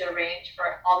gas, to arrange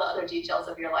for all the other details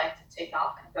of your life to take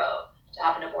off and go to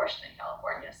have an abortion in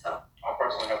California. So I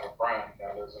personally have a friend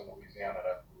that lives in Louisiana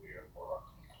that flew here for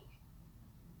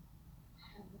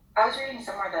I was reading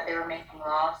somewhere that they were making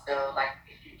laws, so like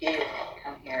if you did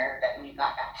come here, that when you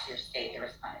got back to your state, there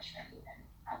was punishment even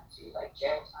up to like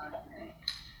jail time and.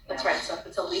 that's right. So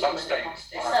it's illegal Some in most states.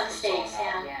 states. Some states,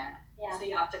 yeah. Yeah. Yeah. So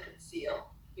you have to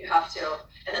conceal. You have to,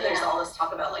 and then there's all this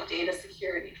talk about like data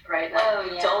security, right? Like, Oh,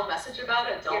 yeah. don't message about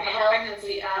it. Don't Your have a health,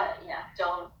 pregnancy app. yeah.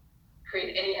 Don't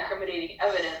create any Yeah. incriminating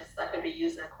evidence that could be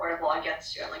used in a court of law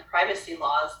against you. And like privacy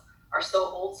laws are so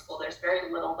old school. There's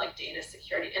very little like data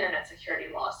security, internet security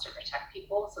laws to protect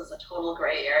people. So it's a total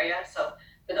gray area. So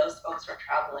for those folks who are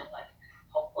traveling, like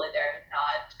hopefully they're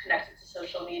not connected to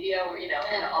social media or, you know,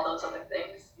 and all those other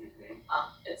things.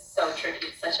 It's so tricky.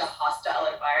 It's such a hostile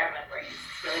environment where it's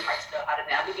really hard to know how to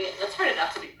navigate. And it's hard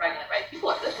enough to be pregnant, right? People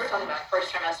are, we're talking about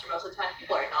first trimester most of the time.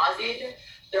 People are nauseated,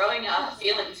 throwing up,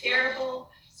 feeling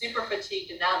terrible, super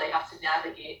fatigued, and now they have to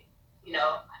navigate, you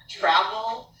know,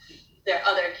 travel, their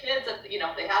other kids, you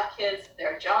know, if they have kids,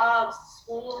 their jobs,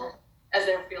 school, as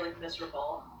they're feeling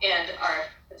miserable and are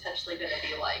potentially going to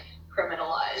be like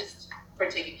criminalized for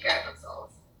taking care of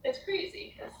themselves. It's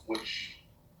crazy. which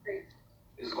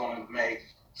is going to make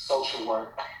social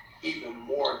work even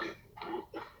more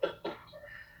difficult.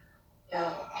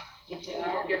 Yeah.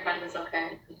 Your friend is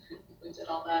okay. We did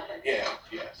all that. Yeah,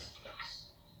 yes.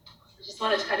 I just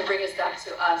wanted to kind of bring us back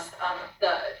to us,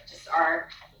 our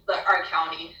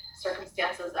county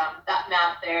circumstances. That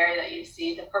map there that you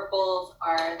see, the purples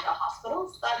are the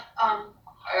hospitals that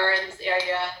are in this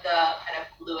area. The kind of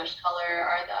bluish color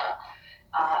are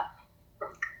the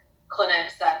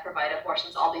clinics that provide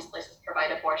abortions. All these places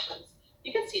provide abortions.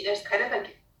 You can see there's kind of an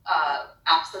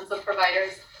absence of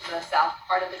providers in the south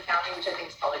part of the county, which I think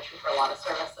is probably true for a lot of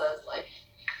services. Like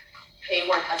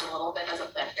Hayward has a little bit as a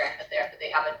Planned Parenthood there, but they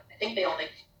haven't. I think they only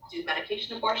do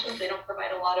medication abortions. They don't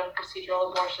provide a lot of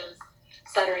procedural abortions.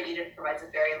 Sutter Eden provides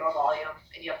a very low volume,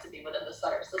 and you have to be within the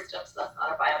Sutter system, so that's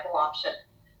not a viable option.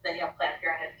 Then you have Planned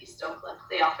Parenthood East Oakland.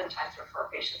 They oftentimes refer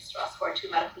patients to us who are too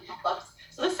medically complex.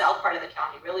 So the south part of the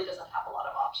county really doesn't have a lot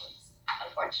of options,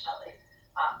 unfortunately.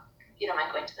 You don't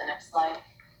mind going to the next slide.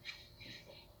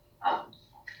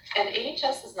 And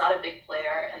AHS is not a big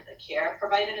player in the care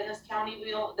provided in this county.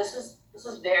 This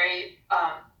is very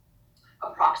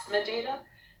approximate data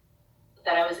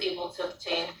that I was able to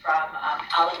obtain from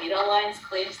Alameda Alliance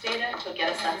claims data to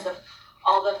get a sense of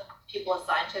all the people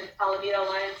assigned to Alameda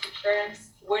Alliance insurance.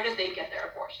 Where did they get their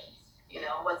abortions? You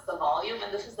know, what's the volume?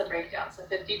 And this is the breakdown. So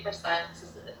 50%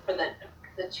 for the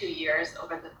 2 years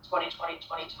over the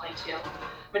 2020-2022.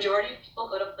 Majority of people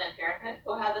go to Planned Parenthood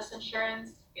who have this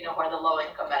insurance, you know, who are the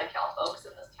low-income Medi-Cal folks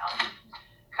in this county.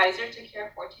 Kaiser took care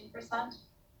of 14%.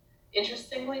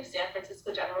 Interestingly, San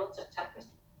Francisco General took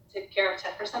care of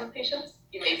 10% of patients.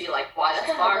 You may be like, why,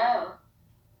 that's far. Low.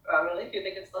 Oh, really? Do you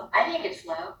think it's low? I think it's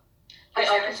low. I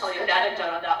can tell you an anecdote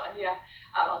on that one, yeah.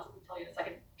 I'll tell you in a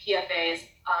second. PFA's,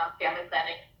 Family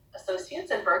Planning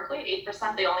Associates in Berkeley,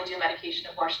 8%, they only do medication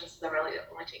abortions, so they're really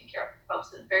only taking care of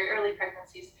folks in very early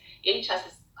pregnancies. AHS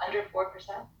is under 4%,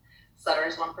 Sutter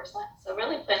is 1%. So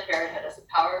really Planned Parenthood is a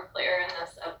power player in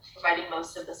this, of providing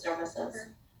most of the services.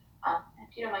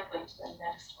 If you don't mind going to the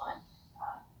next one.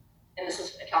 And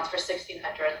this accounts for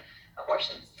 1,600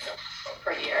 abortions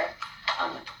per year.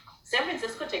 San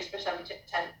Francisco takes for 7 to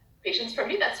 10 patients. For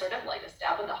me, that's sort of like a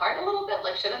stab in the heart a little bit.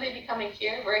 Like, shouldn't they be coming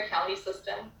here? We're a county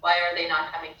system. Why are they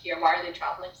not coming here? Why are they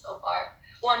traveling so far?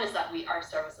 One is that our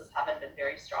services haven't been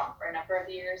very strong for a number of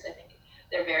years. I think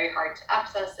they're very hard to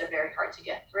access. They're very hard to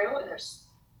get through. And there's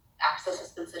access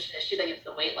has been such an issue that you have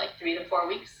to wait like 3 to 4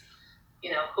 weeks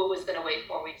who was gonna wait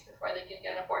 4 weeks before they can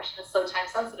get an abortion. It's so time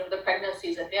sensitive, the pregnancy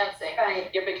is advancing,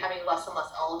 Right. you're becoming less and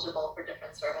less eligible for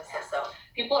different services. So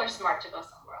people are smart to go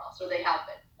somewhere else, or they have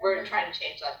been. We're trying to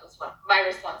change that. That's one my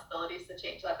responsibility is to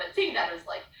change that. But seeing that is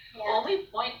like only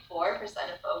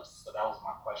 0.4% of folks. So that was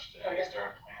my question. Is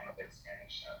there a plan of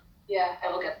expansion? Yeah,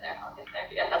 I will get there. I'll get there.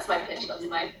 Yeah, that's my pitch. That's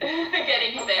my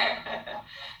getting there.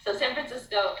 So San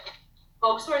Francisco,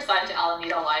 folks who are assigned to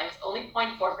Alameda Alliance, only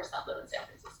 0.4% live in San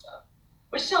Francisco,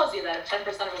 which tells you that if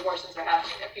 10% of abortions are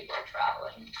happening, that people are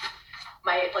traveling.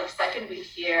 My second week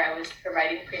here, I was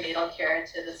providing prenatal care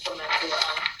to this woman who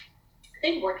I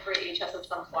think worked for AHS at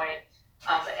some point,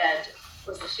 and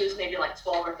she was maybe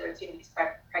 12 or 13 weeks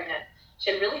pregnant.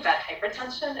 She had really bad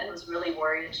hypertension and was really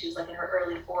worried, and she was in her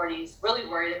early 40s, really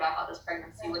worried about how this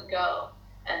pregnancy would go.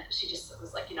 And she just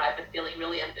was I've been feeling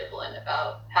really ambivalent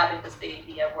about having this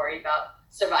baby. I'm worried about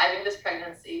surviving this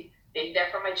pregnancy, being there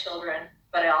for my children,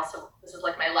 but this is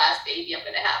my last baby I'm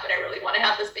gonna have, and I really wanna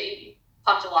have this baby.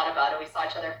 Talked a lot about it, we saw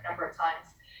each other a number of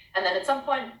times. And then at some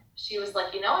point, she was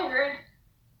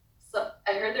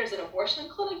I heard there's an abortion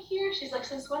clinic here. She's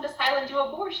since when does Highland do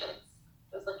abortions?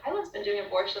 I was Highland's been doing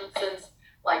abortions since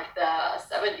the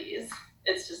 70s.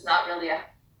 It's just not really a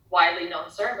widely known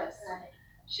service. Right.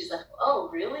 She's oh,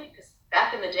 really? Because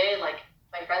back in the day,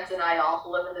 my friends and I all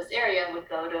who live in this area would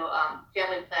go to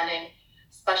family planning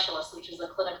specialists, which is a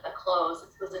clinic that closed.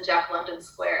 It was in Jack London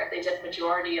Square. They did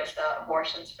majority of the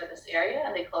abortions for this area,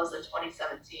 and they closed in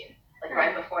 2017,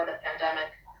 right before the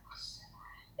pandemic.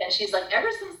 And she's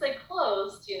ever since they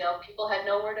closed, people had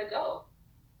nowhere to go.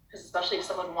 Because especially if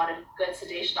someone wanted good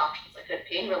sedation options, good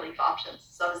pain relief options.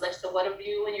 So I was so what have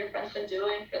you and your friends been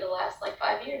doing for the last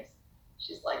 5 years?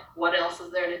 She's what else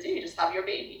is there to do? You just have your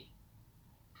baby.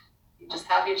 You just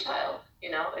have your child,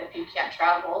 if you can't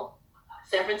travel.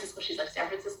 San Francisco, she's San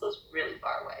Francisco's really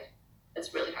far away.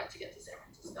 It's really hard to get to San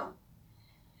Francisco.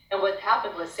 And what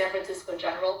happened was San Francisco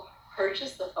General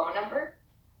purchased the phone number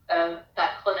of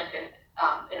that clinic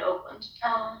in Oakland.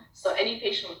 So any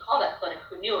patient would call that clinic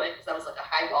who knew it, because that was a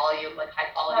high volume,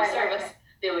 high quality service,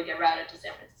 they would get routed to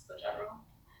San Francisco General.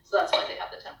 So that's why they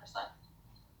have the 10%.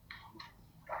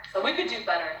 So we could do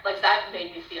better. That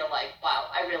made me feel wow,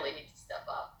 I really need to step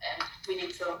up, and we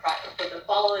need to improve the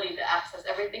quality, the access,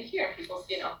 everything here in people's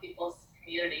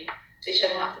community. They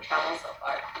shouldn't have to travel so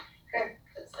far.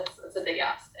 It's a big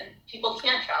ask, and people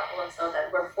can't travel, and so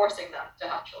that we're forcing them to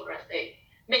have children. They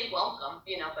may welcome,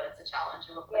 but it's a challenge,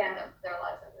 and we're putting their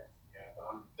lives at risk. Yeah, but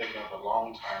I'm thinking of the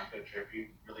long-term picture. If you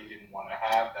really didn't want to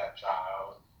have that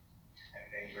child, and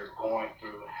then you're going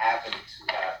through having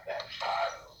to have that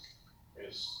child,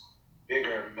 there's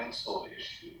bigger mental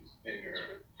issues,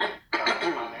 bigger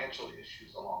financial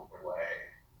issues along the way,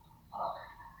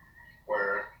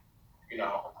 where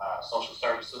social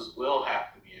services will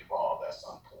have to be involved at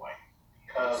some point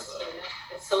because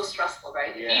it's so stressful,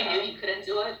 right? Yeah. If you knew you couldn't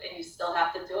do it and you still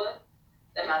have to do it,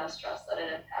 the amount of stress that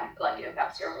it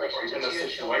impacts your relationship. In a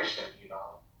situation,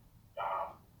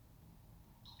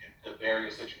 the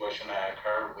various situation that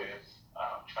occur with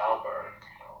childbirth,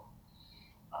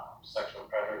 sexual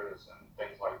predators and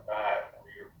things like that,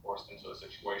 where you're forced into a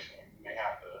situation where you may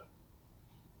have to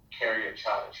carry a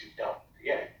child that you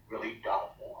really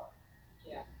don't want.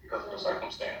 Yeah. Because of the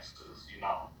circumstances, and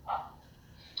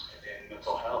then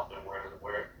mental health and where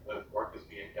the work is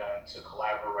being done to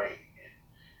collaborate. And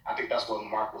I think that's what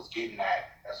Mark was getting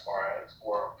at as far as,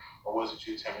 or was it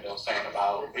you, Timmy, that was saying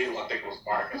about, I think it was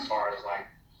Mark, as far as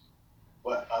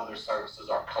what other services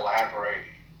are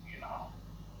collaborating,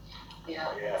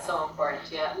 Yeah, Yeah. it's so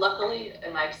important. Yeah, luckily,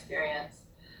 in my experience,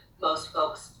 most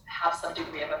folks have some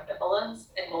degree of ambivalence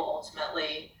and will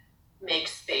ultimately make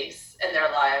space in their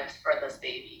lives for this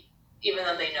baby, even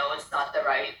though they know it's not the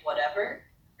right whatever.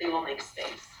 They will make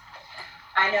space.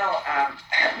 I know,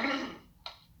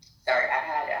 sorry, I've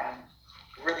had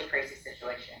a really crazy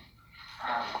situation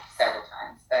several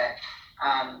times, but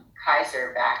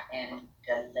Kaiser back in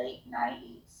the late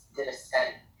 90s did a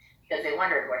study because they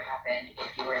wondered what happened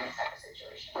if you were in this type of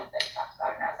situation that they talked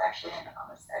about, and I was actually in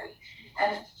on the study.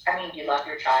 And I mean, you love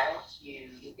your child,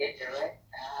 you get through it,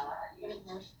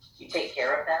 you take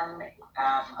care of them.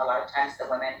 A lot of times the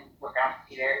women were found to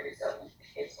be very resilient, the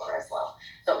kids were as well.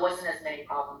 So it wasn't as many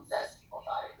problems as people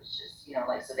thought. It was just,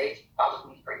 so they followed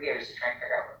me for years to try and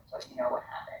figure out what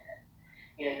happened. And,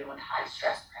 you're with high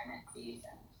stress pregnancies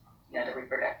and, the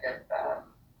reproductive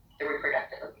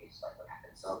abuse, what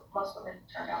happened. So most women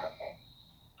turned out okay.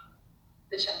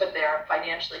 but they are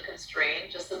financially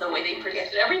constrained, just in the way they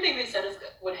predicted everything they said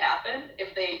would happen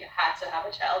if they had to have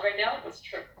a child right now was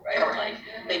true, right? Like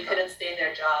they couldn't stay in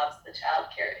their jobs, the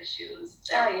childcare issues,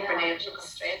 their financial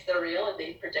constraints, they're real, and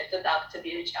they predicted that to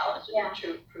be a challenge, and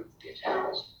it proved to be a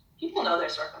challenge. People know their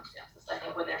circumstances, I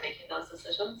think, when they're making those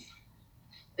decisions.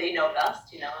 They know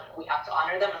best, and we have to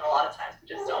honor them, and a lot of times we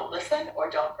just don't listen or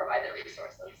don't provide the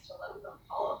resources to let them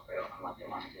follow through on what they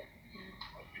want to do.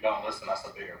 If you don't listen, that's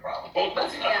a bigger problem.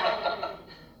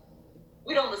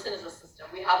 We don't listen as a system.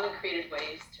 We haven't created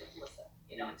ways to listen,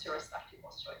 and to respect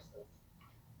people's choices.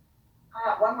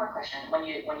 One more question. When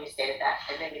you stated that,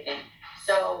 it made me think.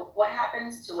 So, what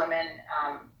happens to women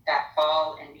that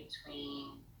fall in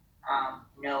between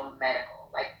no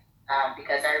medical?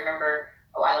 Because I remember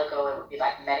a while ago it would be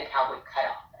like Medi-Cal would cut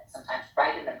off, and sometimes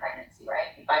right in the pregnancy,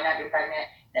 right? You find out you're pregnant,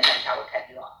 then Medi-Cal would cut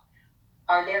you off.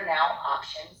 Are there now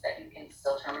options that you can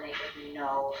still terminate if you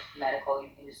know medical?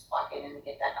 You can just walk in and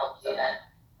get that help, so that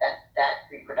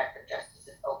reproductive justice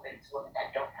is open to women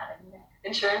that don't have any medical.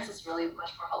 Insurance is really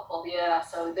much more helpful. Yeah,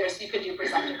 so you could do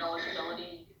presumptive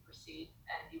eligibility, you could proceed,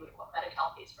 and you would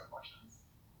Medi-Cal pays for abortions.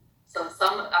 So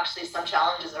some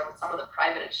challenges are with some of the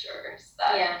private insurers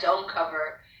that don't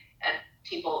cover, and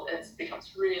it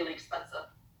becomes really expensive.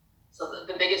 So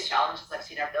the biggest challenges I've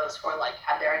seen are those who are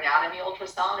have their anatomy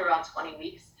ultrasound around 20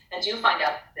 weeks and do find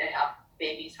out they have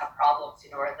babies have problems,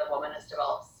 where the woman has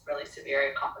developed really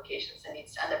severe complications and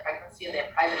needs to end their pregnancy, and they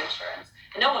have private insurance.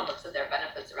 And no one looks at their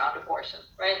benefits around abortion,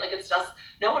 right? It's just,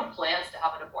 no one plans to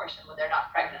have an abortion when they're not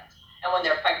pregnant. And when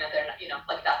they're pregnant, they're not,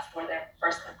 that's where they're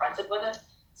first confronted with it.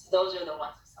 So those are the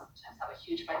ones who sometimes have a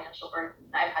huge financial burden.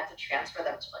 And I've had to transfer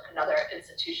them to another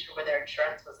institution where their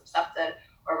insurance was accepted,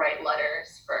 or write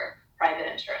letters for private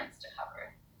insurance to cover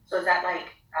it. So is that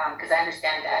because I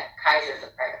understand that Kaiser is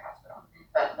a private hospital,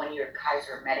 but when you're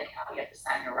Kaiser Medi-Cal, you have to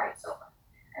sign your rights over.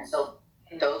 And so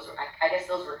those were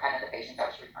kind of the patients I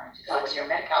was referring to. So when you're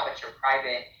Medi-Cal, but you're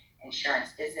private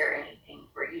insurance, is there anything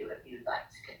for you if you'd like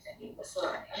to continue with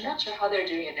termination? I'm not sure how they're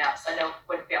doing it now. So I know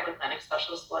when family planning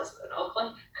specialist was in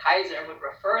Oakland, Kaiser would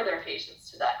refer their patients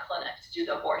to that clinic to do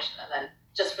the abortion, and then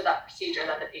just for that procedure,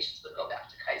 then the patients would go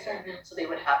back to Kaiser. So they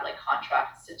would have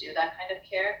contracts to do that kind of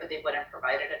care, but they wouldn't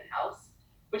provide it in-house,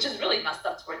 which is really messed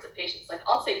up towards the patients.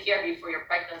 I'll take care of you for your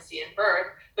pregnancy and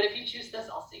birth, but if you choose this,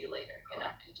 I'll see you later, and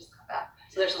just come back.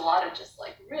 So there's a lot of just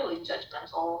really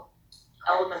judgmental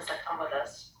elements that come with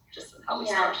this, just in how we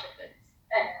structure things.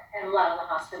 And a lot of the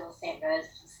hospitals, St. Rose,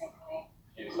 is the same way.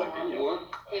 It's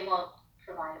They won't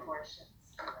provide abortions.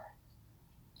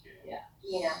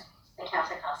 The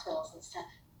Catholic hospitals and stuff.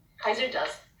 Kaiser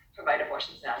does provide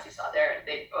abortions now, as you saw there.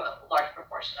 They a large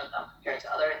proportion of them compared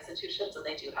to other institutions, and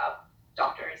they do have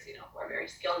doctors, who are very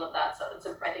skilled at that. So it's,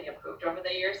 I think, improved over the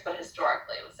years, but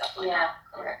historically it was definitely not.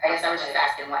 Okay. I guess I was just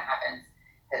asking what happens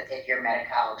if your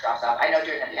Medi-Cal drops off. I know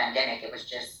during the pandemic it was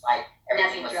just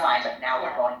everything was fine, but now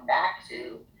we're going back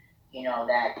to,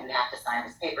 that you have to sign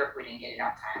this paper if we didn't get it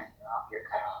on time, you're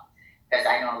cut off. Because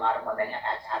I know a lot of women have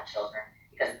had to have children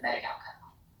because of Medi-Cal cut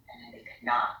off, and then they could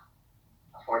not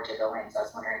afford to go in. So I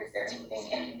was wondering, is there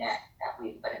anything in that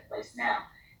we've put in place now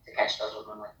to catch those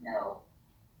women with no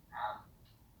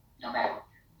medical?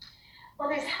 Well,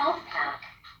 there's Health Pack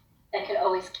that could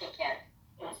always kick in.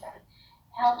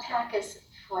 Health Pack is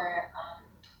for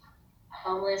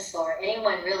homeless or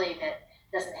anyone really that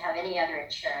doesn't have any other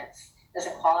insurance,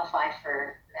 doesn't qualify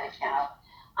for Medi-Cal.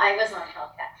 I was on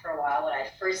Health Pack for a while when I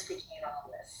first became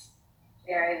homeless,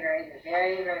 the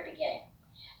very beginning,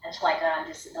 until I got on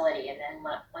disability. And then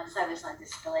once I was on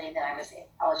disability, then I was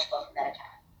eligible for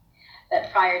Medi-Cal.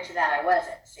 But prior to that, I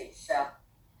wasn't. See, so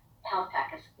Health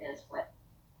Pack is what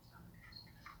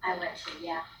I went to.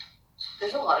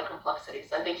 There's a lot of complexities.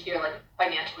 I think here,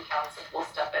 financial counsel will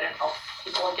step in and help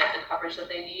people get the coverage that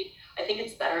they need. I think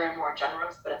it's better and more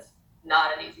generous, but it's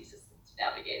not an easy system to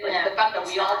navigate. The fact that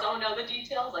we all don't know the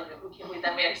details,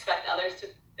 then we expect others to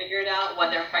figure it out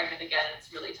when they're pregnant again, and it's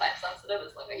really time sensitive,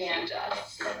 is a huge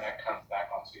ask. And that comes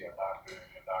back onto your doctor, and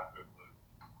your doctor would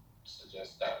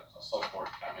suggest that a social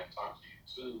worker come and talk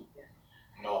to you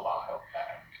to know about Health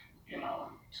Pack,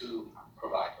 to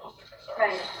provide those different services.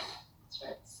 Right. That's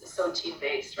right. It's so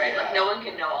team-based, right? No one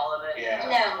can know all of it. Yeah.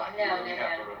 No.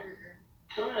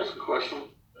 Can I ask a question?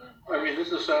 I mean,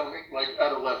 this is sound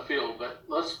out of left field, but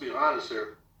let's be honest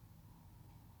here.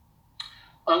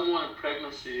 Unwanted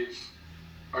pregnancies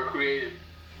are created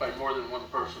by more than one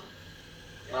person,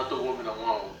 not the woman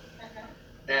alone.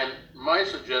 And my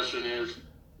suggestion is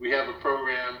we have a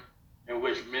program in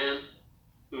which men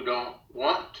who don't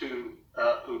want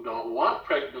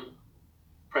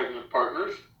pregnant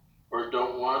partners or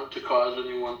don't want to cause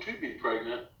anyone to be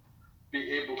pregnant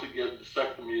be able to get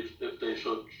vasectomies if they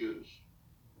so choose.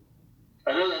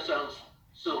 I know that sounds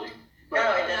silly, but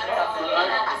No, it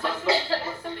doesn't sound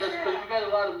silly. because you got a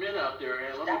lot of men out there,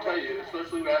 and let me tell you,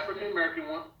 especially African American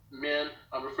men,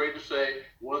 I'm afraid to say,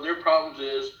 one of their problems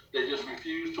is they just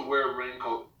refuse to wear a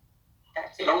raincoat.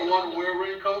 They don't want to wear a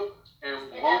raincoat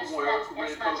and won't wear a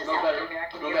raincoat no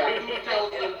matter who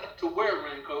tells them to wear a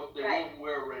raincoat, they won't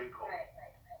wear a raincoat.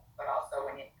 But also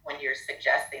when you're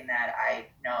suggesting that, I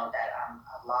know that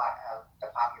a lot of the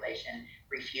population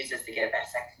refuses to get a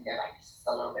vasectomy. They're like, this is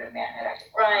a little bit of manhood I can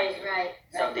hold on to. Right.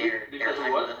 So they're Because of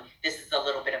what? this is a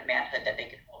little bit of manhood that they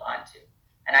can hold on to.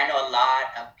 And I know a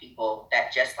lot of people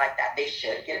that just like that, they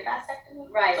should get a vasectomy.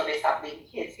 Right. So they stop leaving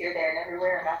kids here, there, and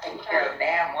everywhere, and not taking care of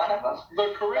damn one of them.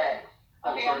 But correct.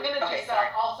 Okay, I'm gonna Okay, just sorry.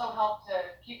 also help to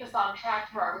keep us on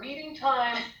track for our meeting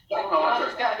time. Yeah. I've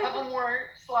got a couple more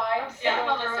slides. to Yeah,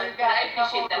 go no, through. listen, We've got I a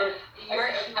couple- appreciate that.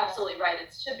 You're absolutely right. It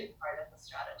should be part of the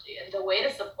strategy. And the way to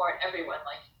support everyone,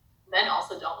 like men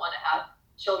also don't want to have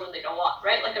children they don't want,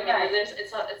 right? Like, I mean, Right.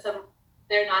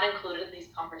 they're not included in these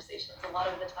conversations a lot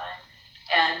of the time.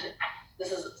 And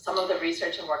this is some of the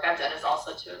research and work I've done is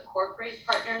also to incorporate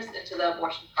partners into the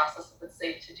abortion process if it's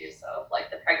safe to do so. If, like,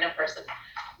 the pregnant person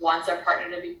wants their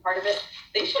partner to be part of it,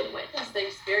 they should witness the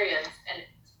experience and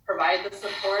provide the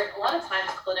support. A lot of times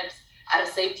clinics out of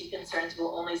safety concerns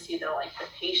will only see the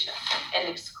patient and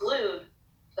exclude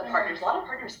the partners. A lot of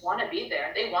partners want to be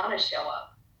there. They want to show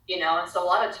up, and so a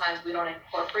lot of times we don't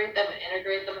incorporate them and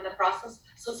integrate them in the process.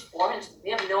 So it's foreign to them.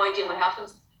 They have no idea what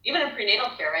happens. Even in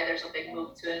prenatal care, right, there's a big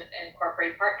move to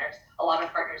incorporate partners. A lot of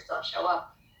partners don't show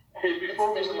up. Hey, before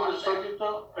we There's a leave lot the there. subject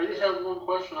though, I just have one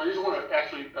question. I just want to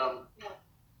actually,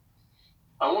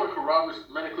 I want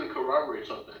to medically corroborate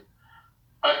something.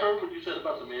 I heard what you said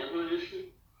about the manhood issue,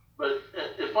 but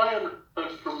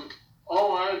from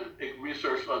all I've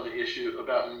researched on the issue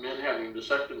about men having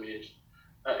vasectomies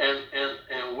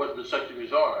and what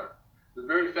vasectomies are, the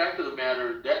very fact of the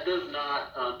matter, that does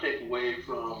not take away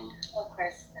from. Of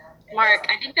course not. Mark,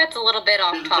 I think that's a little bit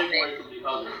off Doesn't take topic. away from the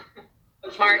other.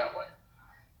 Let's put it Mark. that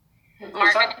way.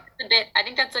 Mark, I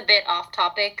think that's a bit off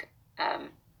topic.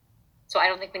 So I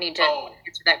don't think we need to Oh.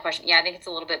 answer that question. Yeah, I think it's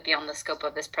a little bit beyond the scope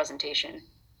of this presentation.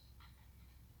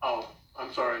 Oh,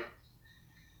 I'm sorry.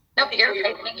 Nope, you're Your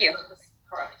okay. Thank you.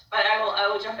 Correct. But I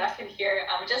will jump back in here.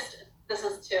 This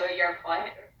is to your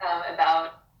point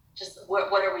about just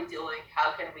what are we doing?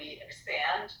 How can we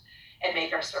expand and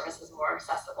make our services more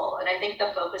accessible? And I think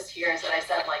the focus here is that I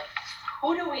said,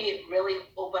 who do we really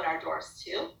open our doors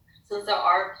to? Since there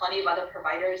are plenty of other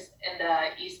providers in the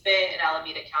East Bay and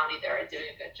Alameda County that are doing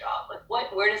a good job.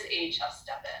 Where does AHS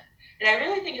step in? And I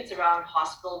really think it's around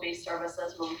hospital-based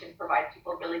services where we can provide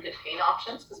people really good pain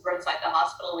options, because we're inside the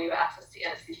hospital, we have access to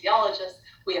anesthesiologists,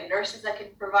 we have nurses that can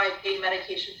provide pain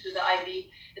medication through the IV.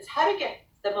 It's how to get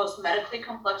the most medically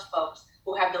complex folks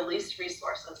who have the least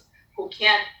resources, who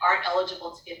aren't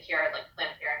eligible to get care at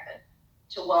Planned Parenthood,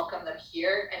 to welcome them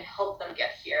here and help them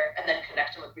get here, and then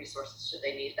connect them with resources should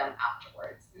they need them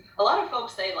afterwards. A lot of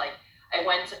folks say, I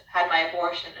had my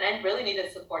abortion and I really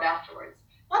needed support afterwards.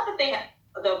 Not that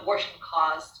the abortion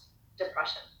caused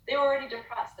depression. They were already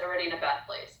depressed. They're already in a bad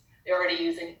place. They're already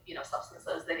using,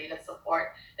 substances. They needed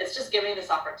support. It's just giving this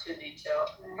opportunity to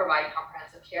provide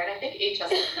comprehensive care. And I think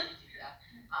HS is going to do that.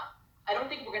 I don't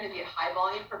think we're going to be a high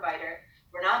volume provider.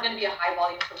 We're not going to be a high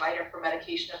volume provider for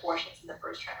medication abortions in the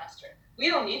first trimester. We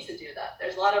don't need to do that.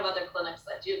 There's a lot of other clinics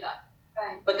that do that.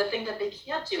 Right. But the thing that they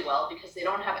can't do well, because they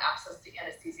don't have access to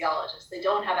anesthesiologists, they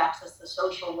don't have access to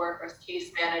social workers,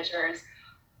 case managers,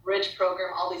 Bridge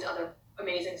program, all these other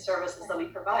amazing services that we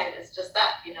provide, is just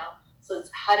that, So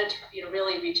it's how to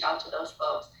really reach out to those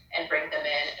folks and bring them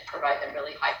in and provide them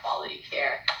really high quality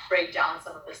care, break down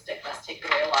some of the stigmas, take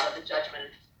away a lot of the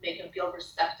judgment, make them feel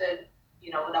respected,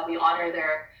 that we honor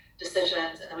their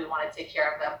decisions and that we want to take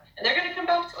care of them. And they're going to come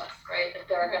back to us, right? If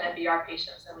they're going to be our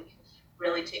patients, and we can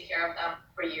really take care of them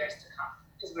for years to come,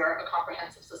 because we're a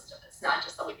comprehensive system. It's not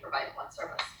just that we provide one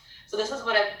service. So this is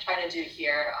what I've been trying to do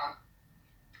here,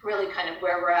 really kind of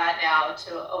where we're at now,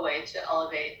 to a way to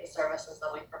elevate the services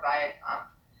that we provide.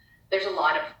 There's a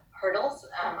lot of hurdles.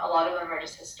 A lot of them are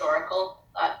just historical.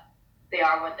 They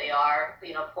are what they are,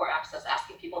 poor access,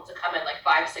 asking people to come in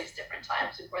 5-6 different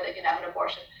times before they can have an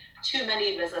abortion. Too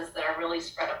many visits that are really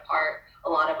spread apart, a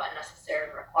lot of unnecessary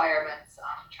requirements,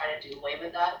 trying to do away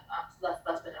with that. So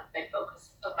that's been a big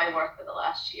focus of my work for the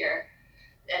last year.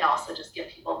 And also just give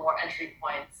people more entry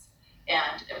points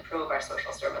and improve our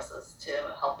social services to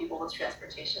help people with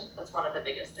transportation. That's one of the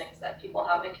biggest things that people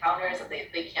have encountered, is that they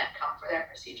can't come for their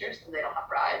procedures because they don't have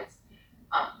rides.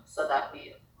 So that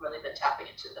we really been tapping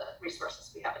into the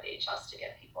resources we have at HS to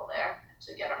get people there,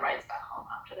 to get them rides back home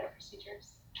after their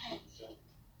procedures.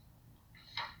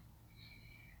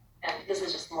 And this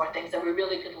is just more things that we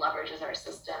really could leverage as our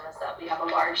system, is that we have a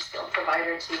large skilled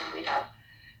provider team. We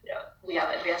have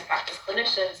advanced practice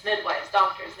clinicians, midwives,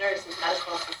 doctors, nurses,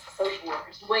 medical assistants, social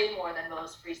workers, way more than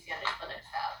most freestanding clinics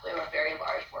have. We have a very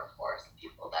large workforce of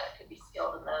people that could be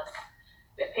skilled in this.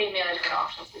 We have pain management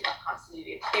options, we have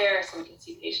continuity of care, so we can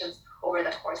see patients over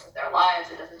the course of their lives.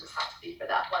 It doesn't just have to be for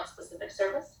that one specific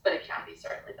service, but it can be,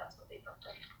 certainly that's what they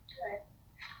prefer.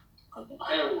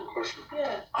 I have a question.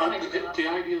 Yeah. The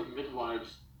idea of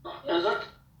midwives,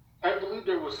 I believe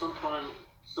there was sometime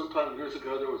years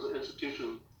ago, there was an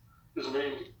institution whose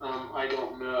name I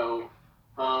don't know,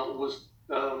 was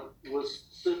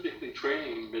specifically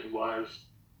training midwives.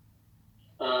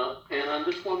 And I'm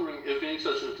just wondering if any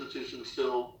such institution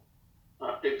still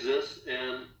exists,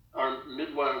 and are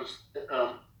midwives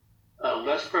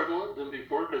less prevalent than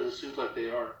before? Because it seems like they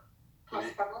are.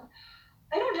 Less prevalent?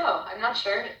 I don't know. I'm not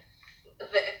sure.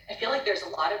 I feel like there's a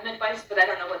lot of midwives, but I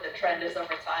don't know what the trend is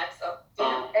over time. So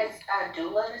Is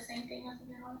doula the same thing as a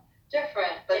midwife?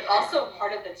 different, but also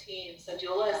part of the team. So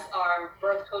doulas are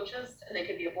birth coaches, and they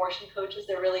could be abortion coaches.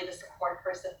 They're really the support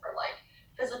person for like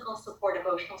physical support,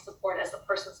 emotional support as the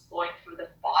person's going through the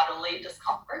bodily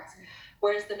discomforts.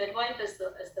 Whereas the midwife is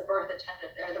the birth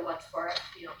attendant. They're the ones who are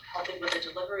helping with the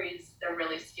deliveries. They're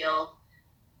really skilled.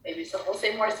 Maybe some will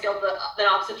say more skilled than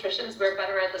obstetricians. We're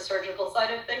better at the surgical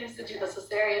side of things to do the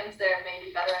cesareans. They're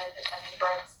maybe better at attending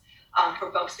births.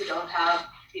 For folks who don't have,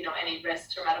 any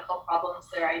risks or medical problems,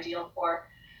 they're ideal for.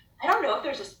 I don't know if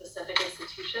there's a specific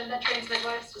institution that trains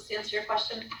midwives, just to answer your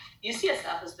question.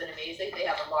 UCSF has been amazing. They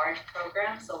have a large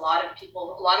program. So a lot of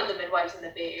the midwives in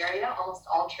the Bay Area, almost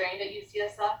all trained at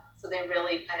UCSF. So they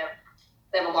really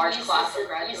they have a large class of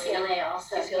graduates. UCLA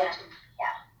also, UCLA too.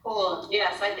 Cool.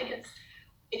 Yeah, so I think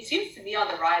it seems to be on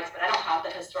the rise, but I don't have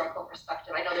the historical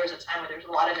perspective. I know there was a time when there was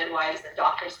a lot of midwives and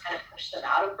doctors kind of pushed them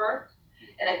out of birth.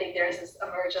 And I think there's this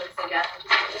emergence again, which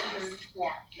is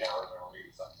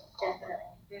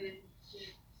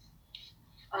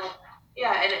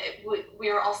Definitely. we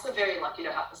are also very lucky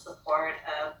to have the support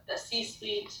of the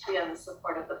C-suite. We have the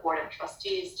support of the board of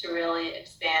trustees to really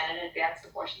expand and advance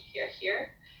abortion care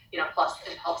here. Plus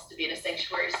it helps to be in a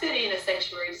sanctuary city, in a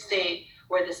sanctuary state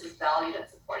where this is valued and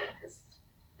supported. Because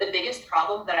the biggest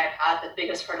problem that I've had, the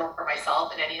biggest hurdle for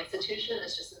myself in any institution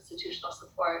is just institutional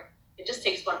support. It just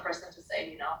takes one person to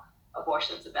say,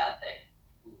 abortion's a bad thing,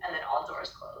 and then all doors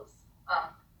close.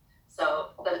 So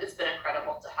it's been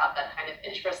incredible to have that kind of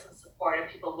interest and support and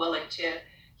people willing to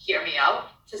hear me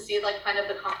out, to see the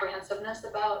comprehensiveness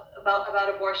about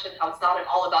abortion, how it's not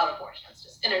all about abortion, it's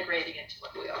just integrating into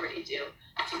what we already do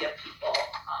to give people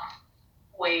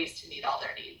ways to meet all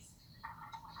their needs.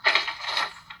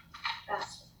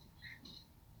 Yes.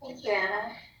 Thank you,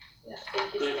 Anna. Yeah,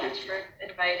 thank you so much for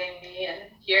inviting me and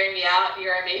hearing me out,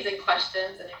 your amazing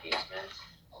questions and engagement.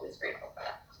 Always grateful for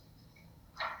that.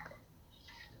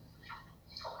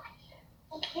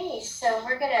 Okay, so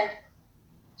we're gonna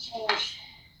change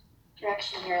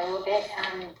direction here a little bit.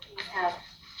 We have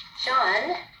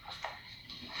John.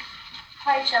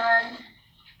 Hi, John.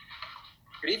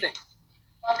 Good evening.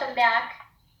 Welcome back.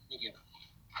 Thank you.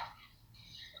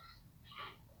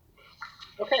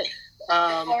 Okay.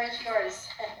 The floor is yours.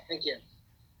 Thank you.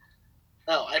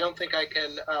 No, I don't think I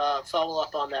can follow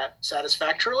up on that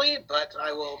satisfactorily, but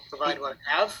I will provide what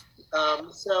I have.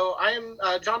 So I am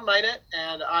John Minot,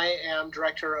 and I am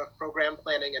Director of Program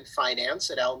Planning and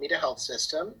Finance at Alameda Health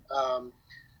System.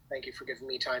 Thank you for giving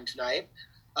me time tonight.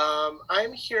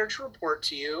 I'm here to report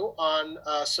to you on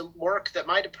some work that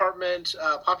my department,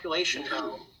 Population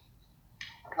Health,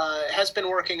 has been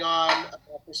working on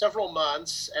for several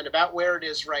months, and about where it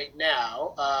is right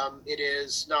now. It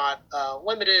is not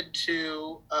limited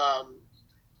to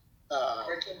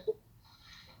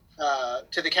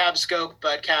the CAB scope,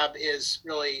 but CAB is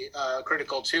really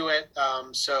critical to it.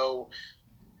 So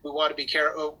we want to be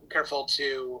careful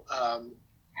to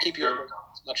keep you informed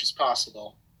as much as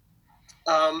possible.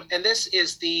 And this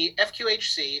is the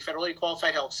FQHC, Federally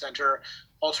Qualified Health Center,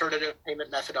 Alternative Payment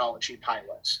Methodology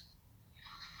Pilot.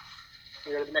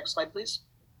 Can we go to the next slide, please?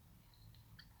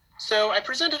 So I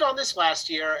presented on this last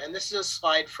year, and this is a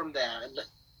slide from then.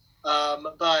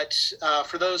 But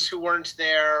for those who weren't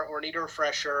there or need a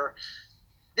refresher,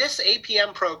 this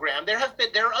APM program, there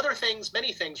are other things,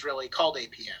 many things really, called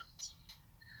APMs.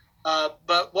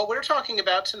 But what we're talking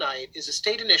about tonight is a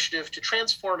state initiative to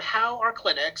transform how our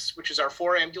clinics, which is our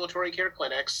 4 ambulatory care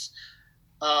clinics,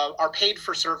 are paid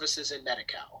for services in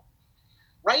Medi-Cal.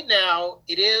 Right now,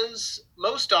 it is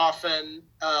most often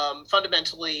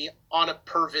fundamentally on a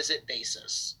per visit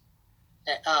basis.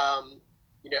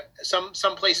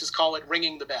 Some places call it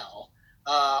ringing the bell.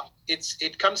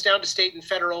 It comes down to state and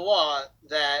federal law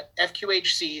that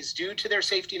FQHCs, due to their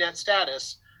safety net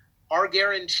status, are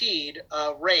guaranteed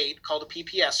a rate called a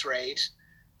PPS rate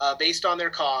based on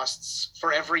their costs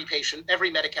for every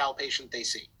Medi-Cal patient they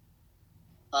see,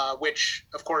 which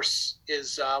of course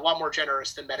is a lot more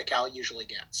generous than Medi-Cal usually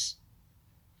gets.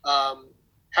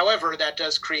 However, that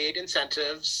does create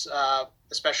incentives,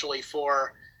 especially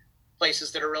for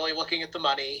places that are really looking at the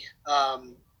money,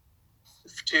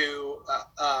 to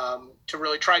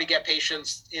really try to get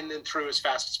patients in and through as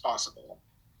fast as possible,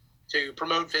 to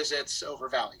promote visits over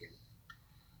value.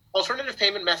 Alternative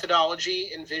payment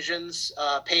methodology envisions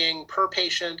paying per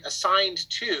patient assigned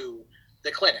to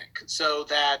the clinic, so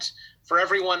that for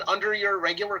everyone under your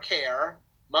regular care,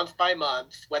 month by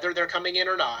month, whether they're coming in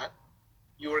or not,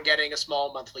 you are getting a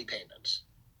small monthly payment.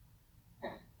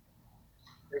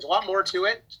 There's a lot more to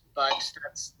it, but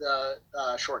that's the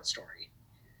short story.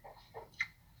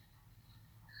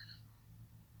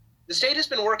 The state has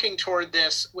been working toward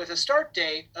this with a start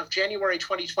date of January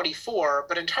 2024,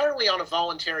 but entirely on a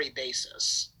voluntary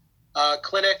basis.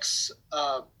 Clinics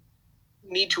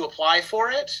need to apply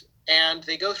for it, and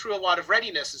they go through a lot of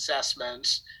readiness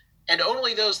assessments, and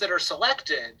only those that are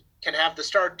selected can have the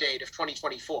start date of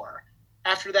 2024.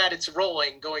 After that, it's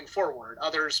rolling going forward.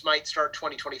 Others might start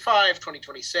 2025,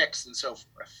 2026, and so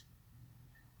forth.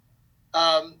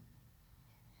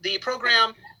 The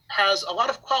program has a lot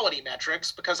of quality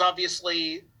metrics because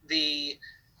obviously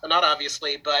not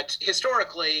obviously, but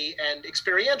historically and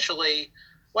experientially,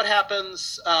 what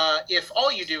happens if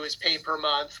all you do is pay per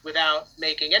month without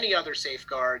making any other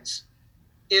safeguards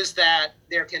is that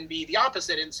there can be the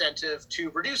opposite incentive to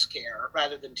reduce care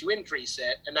rather than to increase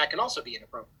it, and that can also be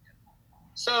inappropriate.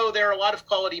 So there are a lot of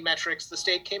quality metrics the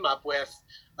state came up with,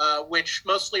 which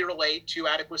mostly relate to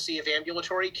adequacy of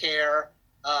ambulatory care,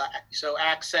 so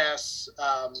access,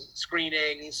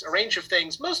 screenings, a range of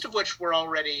things, most of which we're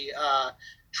already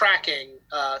tracking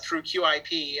through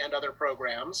QIP and other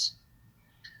programs.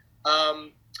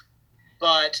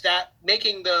 But that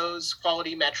making those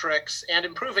quality metrics and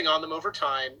improving on them over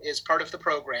time is part of the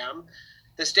program.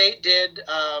 The state did,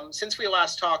 since we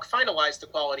last talked, finalize the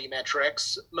quality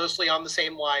metrics, mostly on the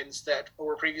same lines that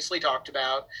were previously talked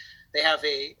about. They have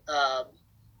a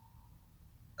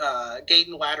gate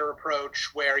and ladder approach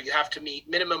where you have to meet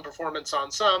minimum performance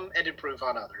on some and improve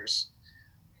on others.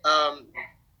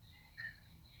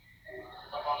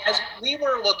 As we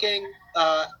were looking,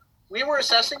 we were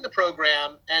assessing the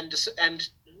program and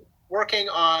working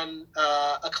on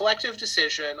a collective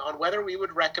decision on whether we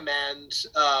would recommend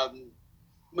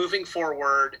moving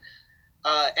forward.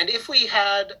 And if we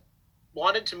had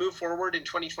wanted to move forward in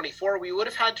 2024, we would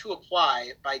have had to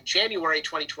apply by January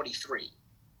 2023.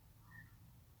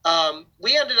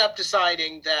 We ended up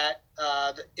deciding that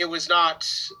it was not,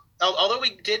 although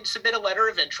we did submit a letter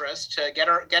of interest to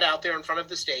get out there in front of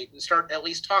the state and start at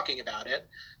least talking about it,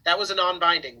 that was a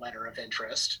non-binding letter of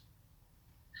interest.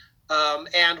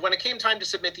 And when it came time to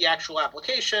submit the actual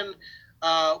application,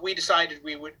 we decided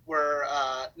were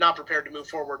not prepared to move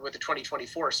forward with the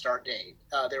 2024 start date.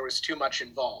 There was too much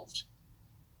involved.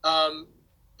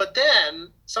 But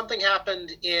then something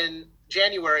happened in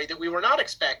January that we were not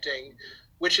expecting,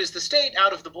 which is the state,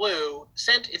 out of the blue,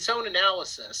 sent its own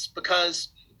analysis, because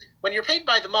when you're paid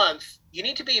by the month, you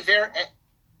need to be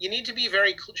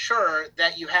very sure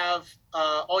that you have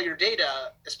all your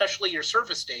data, especially your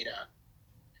service data,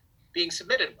 being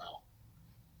submitted well.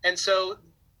 And so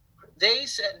they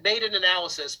made an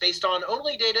analysis based on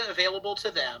only data available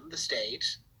to them, the state,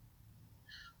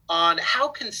 on how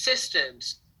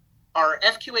consistent our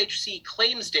FQHC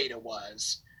claims data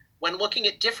was when looking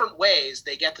at different ways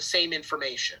they get the same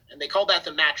information. And they call that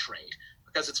the match rate,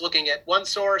 because it's looking at one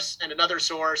source and another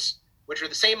source, which are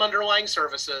the same underlying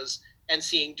services, and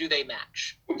seeing, do they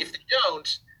match? If they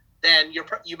don't, then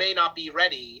you may not be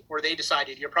ready, or they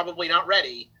decided you're probably not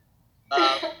ready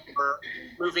for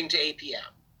moving to APM.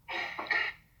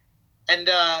 And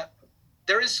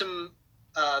there is some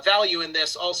value in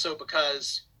this also,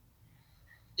 because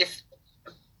if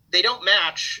they don't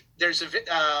match, there's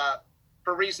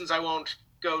for reasons I won't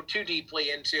go too deeply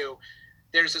into,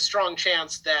 there's a strong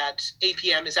chance that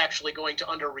APM is actually going to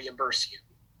under-reimburse you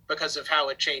because of how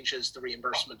it changes the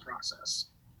reimbursement process.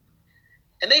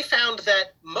 And they found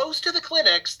that most of the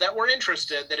clinics that were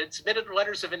interested, that had submitted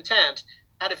letters of intent,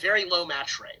 had a very low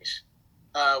match rate,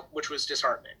 which was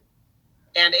disheartening.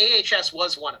 And AHS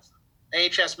was one of them.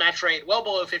 AHS match rate well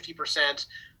below 50%,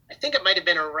 I think it might have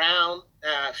been around,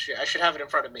 I should have it in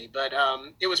front of me, but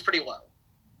it was pretty low.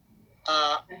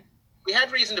 We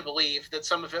had reason to believe that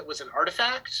some of it was an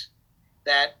artifact,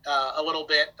 that a little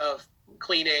bit of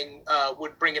cleaning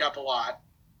would bring it up a lot.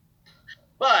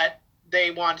 But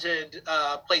they wanted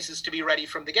places to be ready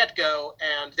from the get-go,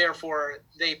 and therefore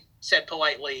they said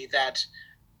politely that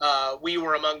we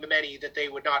were among the many that they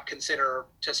would not consider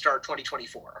to start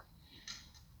 2024.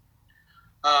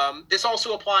 This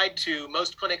also applied to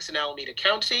most clinics in Alameda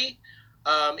County,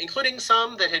 including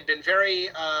some that had been very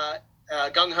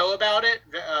gung-ho about it,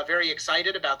 very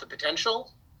excited about the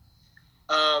potential.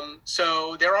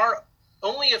 So there are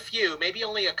only a few, maybe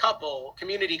only a couple,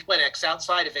 community clinics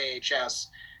outside of AHS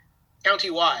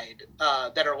countywide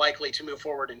that are likely to move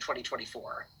forward in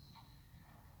 2024.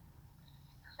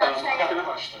 I have a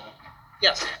question.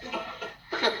 Yes.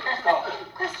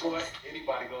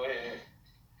 Anybody go ahead.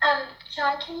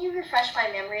 John, can you refresh my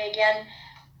memory again?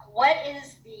 What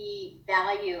is the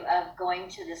value of going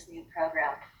to this new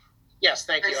program? Yes,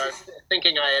 thank you. I was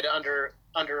thinking I had under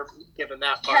given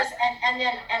that part. Because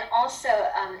and also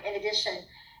in addition,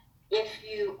 if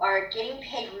you are getting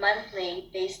paid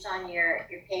monthly based on your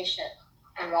patient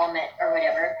enrollment or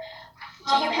whatever,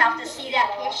 do you have to see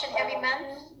that patient every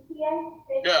month?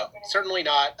 No, certainly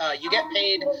not. You get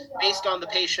paid based on the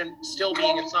patient still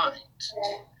being assigned.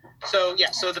 So yeah,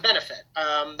 so the benefit,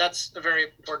 that's a very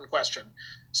important question.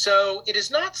 So it is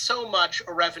not so much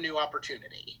a revenue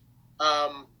opportunity.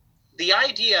 The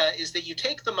idea is that you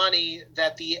take the money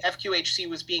that the FQHC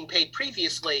was being paid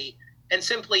previously and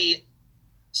simply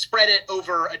spread it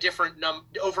over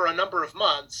over a number of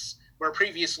months, where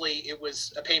previously it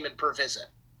was a payment per visit,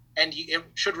 and it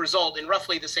should result in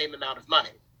roughly the same amount of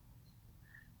money.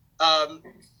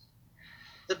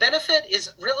 The benefit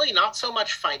is really not so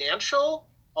much financial,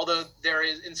 although there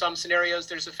is, in some scenarios,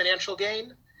 there's a financial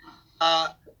gain,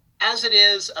 as it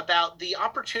is about the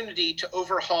opportunity to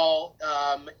overhaul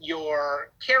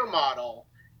your care model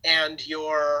and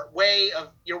your way of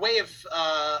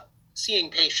seeing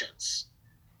patients.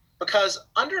 Because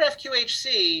under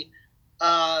FQHC,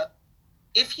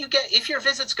 if your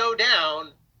visits go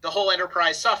down, the whole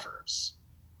enterprise suffers.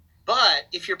 But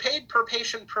if you're paid per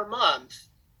patient per month,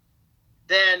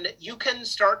 then you can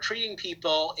start treating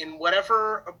people in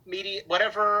whatever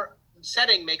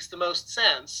setting makes the most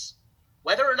sense,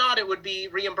 whether or not it would be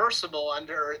reimbursable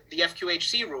under the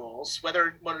FQHC rules,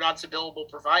 whether or not it's a billable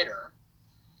provider,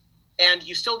 and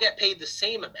you still get paid the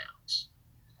same amount.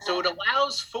 So it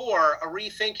allows for a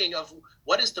rethinking of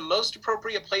what is the most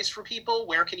appropriate place for people,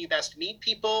 where can you best meet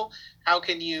people, how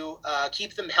can you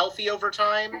keep them healthy over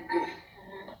time.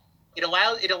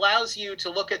 It allows you to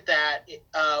look at that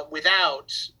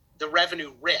without the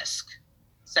revenue risk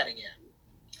setting in,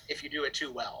 if you do it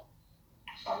too well.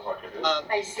 Sounds like it is.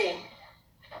 I see.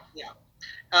 Yeah.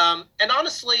 And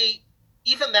honestly,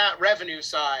 even that revenue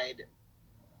side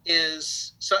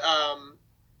is,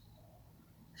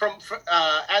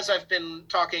 as I've been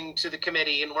talking to the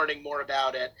committee and learning more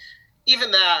about it, even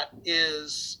that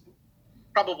is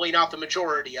probably not the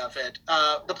majority of it.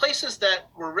 The places that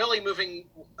were really moving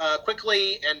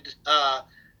quickly and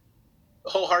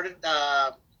wholehearted,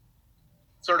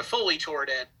 sort of fully toward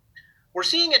it, we're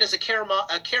seeing it as a care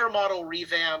model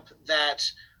revamp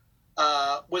that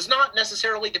was not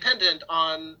necessarily dependent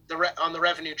on the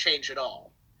revenue change at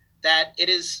all. That it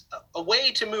is a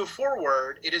way to move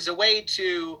forward. It is a way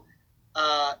to,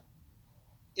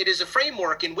 it is a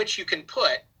framework in which you can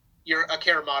put a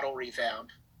care model revamp.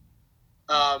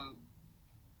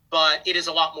 But it is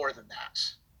a lot more than that.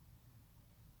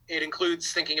 It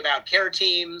includes thinking about care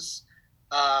teams.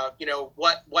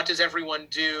 What does everyone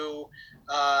do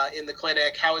in the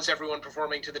clinic? How is everyone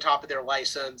performing to the top of their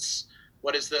license?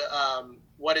 What is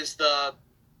the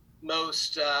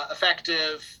most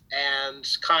effective and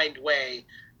kind way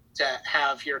to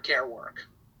have your care work?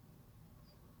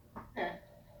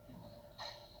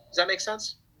 Does that make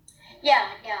sense? Yeah,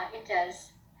 it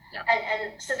does. Yeah.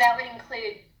 And so that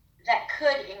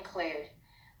could include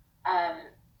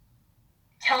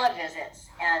televisits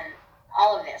and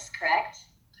all of this, correct?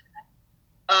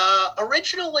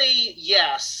 Originally,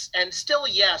 yes, and still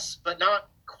yes, but not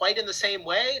quite in the same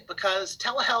way, because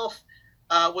telehealth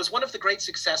was one of the great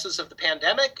successes of the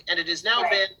pandemic, and it has now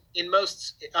been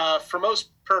for most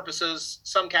purposes,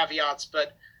 some caveats,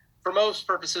 but for most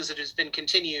purposes, it has been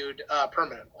continued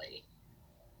permanently.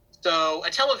 So a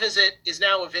televisit is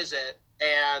now a visit,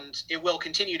 and it will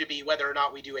continue to be whether or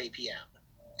not we do APM.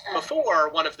 Before,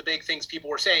 one of the big things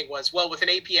people were saying was, well, with an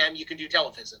APM, you can do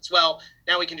televisits. Well,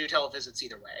 now we can do televisits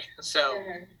either way. So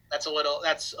that's a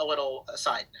little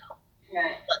aside now.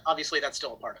 Right. But obviously, that's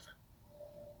still a part of it.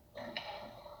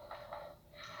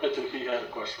 I think he had a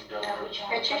question down there. Richard?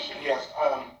 Yes,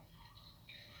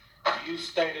 you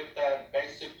stated that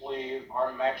basically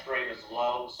our match rate is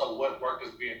low, so what work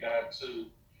is being done to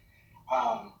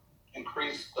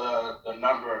increase the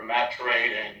number of match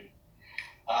rate, and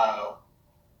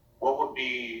what would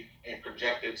be a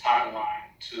projected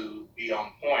timeline to be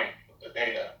on point with the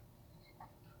data?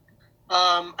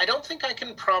 I don't think I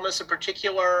can promise a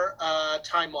particular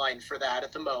timeline for that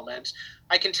at the moment.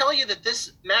 I can tell you that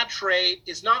this match rate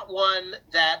is not one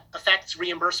that affects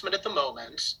reimbursement at the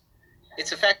moment.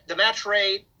 The match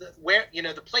rate where,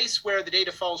 the place where the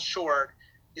data falls short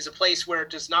is a place where it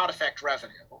does not affect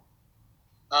revenue.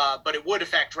 But it would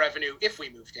affect revenue if we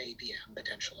move to APM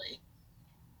potentially.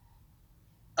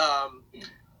 I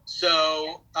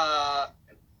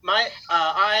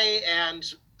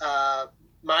and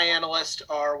my analyst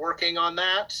are working on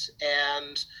that,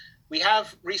 and we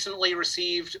have recently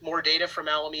received more data from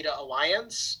Alameda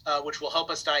Alliance, which will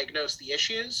help us diagnose the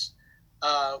issues.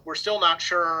 We're still not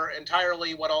sure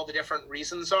entirely what all the different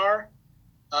reasons are.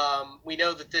 We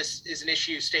know that this is an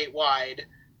issue statewide,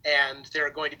 and there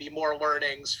are going to be more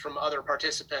learnings from other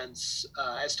participants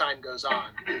as time goes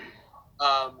on.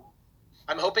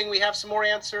 I'm hoping we have some more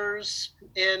answers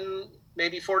in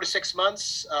maybe 4 to 6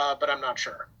 months, but I'm not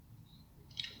sure.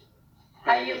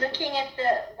 Are you looking at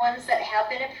the ones that have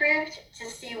been approved to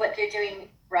see what they're doing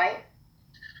right?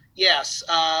 Yes,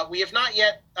 we have not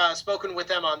yet spoken with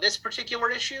them on this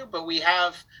particular issue, but we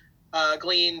have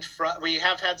we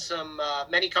have had some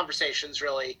many conversations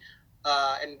really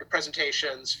and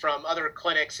presentations from other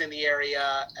clinics in the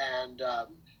area and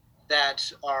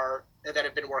that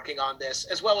have been working on this,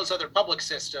 as well as other public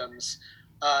systems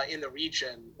in the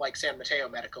region, like San Mateo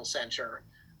Medical Center,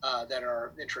 that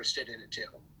are interested in it too.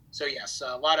 So yes,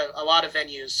 a lot of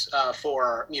venues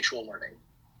for mutual learning.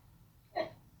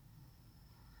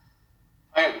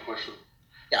 I have a question.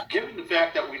 Yeah. Given the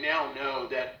fact that we now know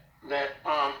that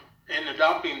in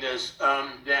adopting this,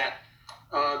 that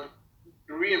the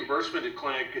reimbursement to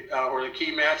clinic or the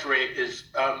key match rate is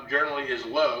generally is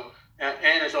low,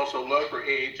 and is also low for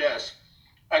AHS.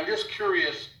 I'm just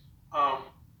curious,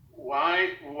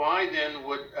 why then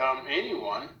would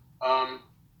anyone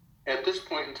at this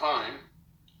point in time,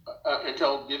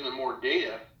 until given more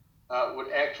data,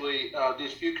 would actually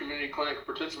these few community clinic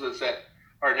participants that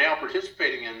are now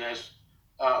participating in this,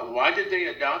 why did they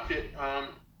adopt it?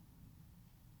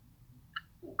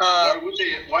 Why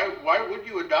would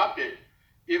you adopt it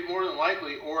if more than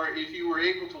likely, or if you were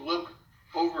able to look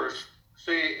over,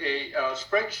 say, a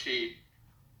spreadsheet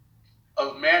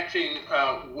of matching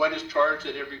what is charged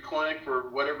at every clinic for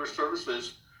whatever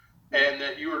services, and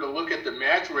that you were to look at the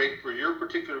match rate for your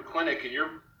particular clinic in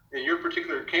your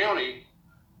particular county,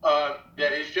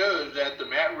 that it shows that the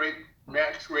match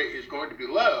rate is going to be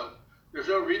low. There's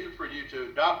no reason for you to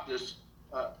adopt this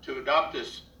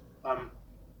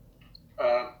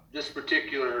this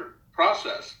particular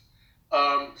process.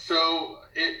 So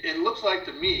it looks like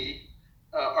to me,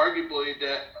 arguably,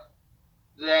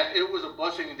 that it was a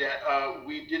blessing that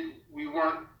we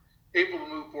weren't able to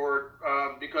move forward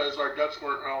because our ducks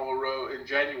weren't all in a row in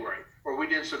January, or we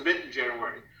didn't submit in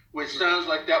January, which sounds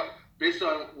like that, based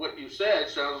on what you said,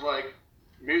 sounds like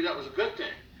maybe that was a good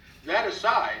thing. That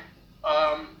aside,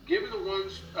 given the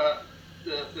ones,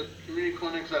 the community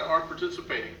clinics that are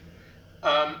participating,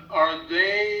 are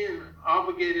they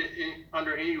obligated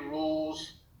under any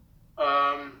rules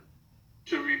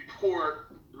to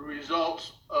report the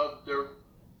results of the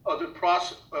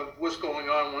process of what's going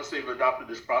on once they've adopted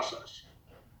this process?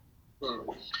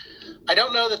 I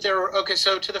don't know that there were. Okay,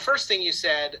 so to the first thing you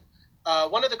said,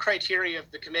 one of the criteria of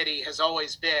the committee has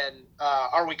always been,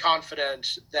 are we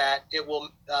confident that it will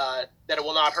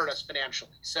not hurt us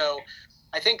financially? So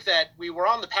I think that we were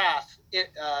on the path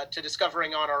to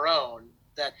discovering on our own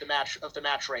that the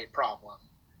match rate problem,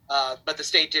 but the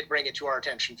state did bring it to our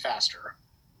attention faster.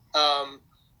 And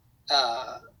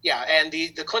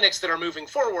the clinics that are moving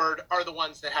forward are the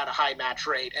ones that had a high match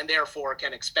rate and therefore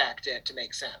can expect it to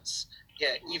make sense,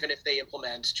 even if they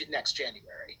implement next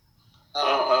January.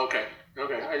 Okay.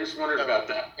 I just wondered about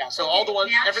that. Yeah. So all the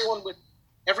ones,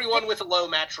 everyone with a low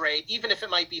match rate, even if it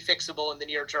might be fixable in the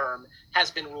near term, has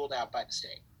been ruled out by the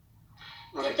state.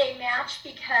 Did they match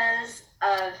because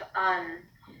of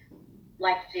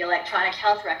like the electronic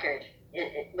health record?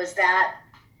 Was that,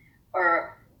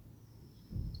 or?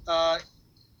 I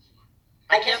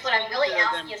guess what I'm really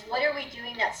asking is, what are we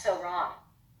doing that's so wrong?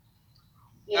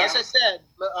 As I said,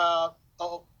 a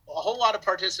whole lot of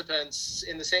participants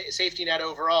in the safety net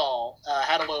overall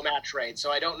had a low match rate,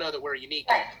 so I don't know that we're unique.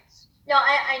 Right. No,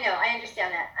 I know, I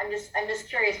understand that. I'm just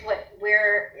curious,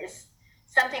 where is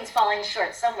something's falling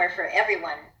short somewhere for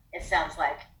everyone it sounds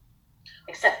like,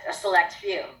 except a select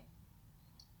few.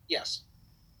 Yes.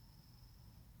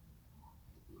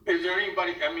 Is there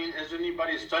anybody, I mean, is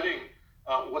anybody studying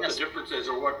what Yes. the difference is,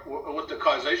 or what the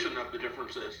causation of the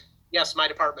difference is? Yes, my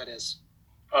department is.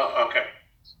 Okay.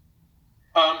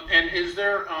 And is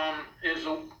there,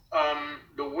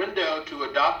 the window to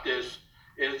adopt this,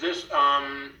 is this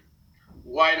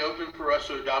wide open for us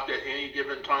to adopt at any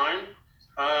given time?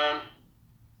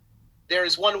 There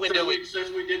is one window. Since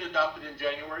we did adopt it in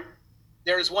January?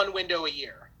 There is one window a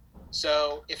year.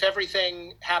 So if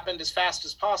everything happened as fast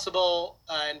as possible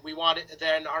and we want it,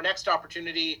 then our next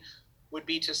opportunity would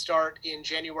be to start in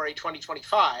January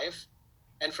 2025.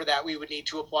 And for that, we would need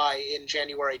to apply in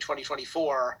January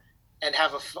 2024 and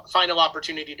have a final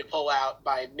opportunity to pull out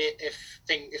by if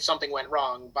something went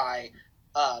wrong by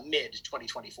mid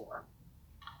 2024.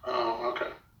 Oh,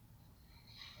 okay.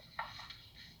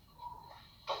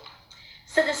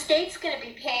 So the state's going to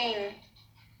be paying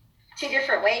 2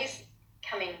 different ways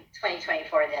coming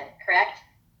 2024 then, correct?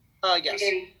 Yes.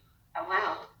 Oh,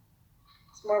 wow.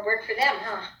 It's more work for them,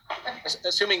 huh?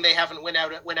 Assuming they haven't went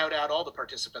out all the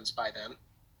participants by then.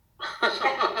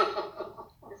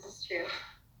 This is true.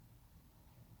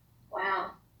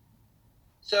 Wow.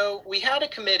 So we had a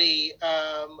committee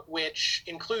which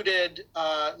included,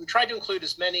 we tried to include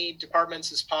as many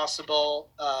departments as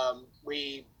possible.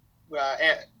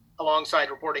 Alongside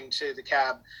reporting to the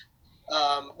CAB,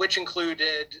 which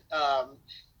included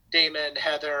Damon,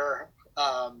 Heather,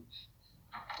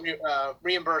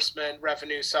 reimbursement,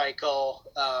 revenue cycle,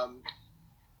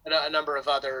 and a number of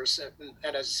others,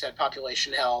 and as I said,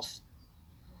 population health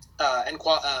and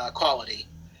quality.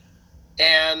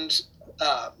 And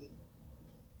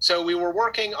so we were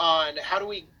working on how do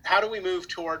we move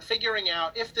toward figuring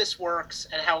out if this works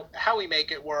and how we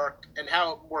make it work and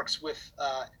how it works with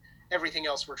everything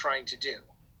else we're trying to do.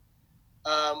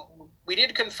 We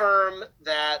did confirm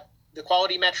that the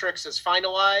quality metrics as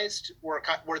finalized were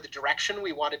the direction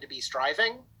we wanted to be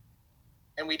striving.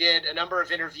 And we did a number of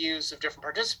interviews of different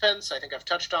participants. I think I've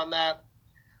touched on that.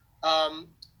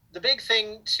 The big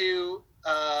thing to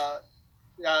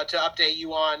update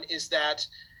you on is that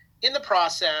in the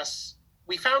process,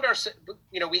 we found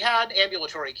we had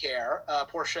ambulatory care,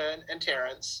 Portia and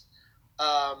Terrence,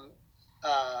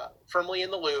 firmly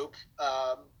in the loop.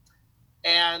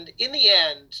 And in the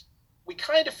end, we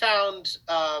kind of found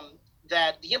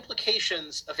that the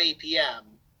implications of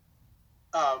APM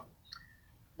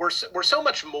were so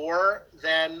much more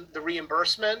than the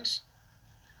reimbursement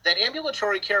that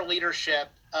ambulatory care leadership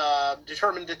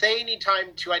determined that they need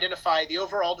time to identify the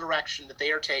overall direction that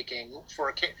they are taking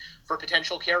for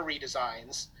potential care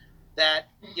redesigns. That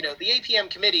the APM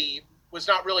committee was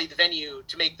not really the venue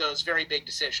to make those very big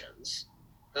decisions.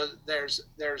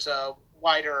 There's a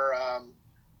wider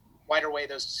way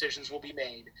those decisions will be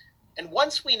made. And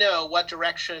once we know what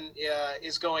direction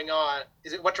is going on,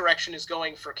 what direction is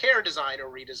going for care design or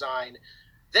redesign,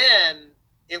 then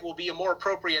it will be a more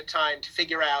appropriate time to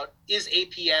figure out, is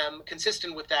APM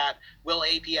consistent with that? Will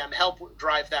APM help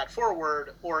drive that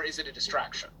forward, or is it a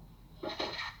distraction?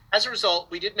 As a result,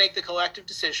 we did make the collective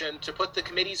decision to put the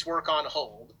committee's work on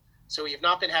hold. So we have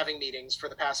not been having meetings for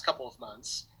the past couple of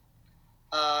months.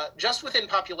 Just within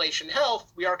population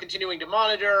health, we are continuing to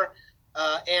monitor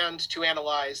and to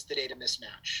analyze the data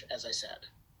mismatch, as I said.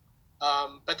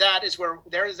 But that is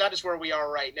where we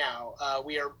are right now.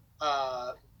 We are,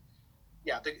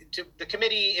 the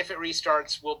committee, if it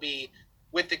restarts, will be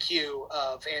with the queue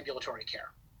of ambulatory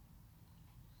care.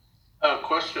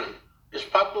 Question: is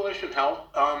population health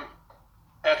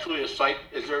actually a site?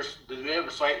 Do they have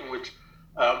a site in which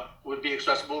would be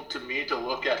accessible to me to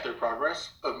look at their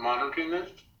progress of monitoring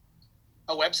this?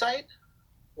 A website?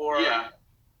 Or yeah.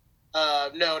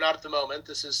 No, not at the moment.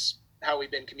 This is how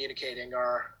we've been communicating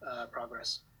our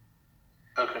progress.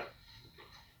 Okay.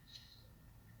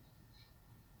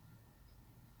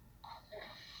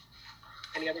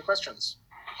 Any other questions?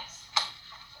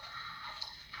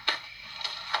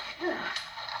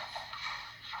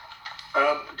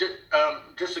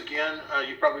 Just again,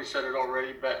 you probably said it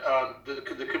already, but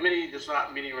the committee is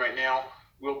not meeting right now.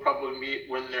 We'll probably meet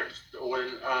when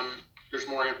there's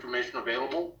more information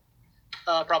available.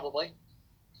 Probably.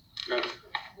 No.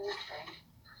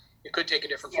 It could take a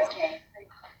different form. Okay.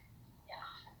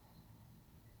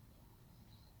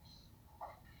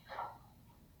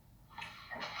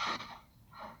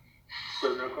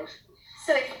 So no question?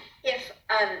 So if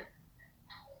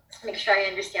let's make sure I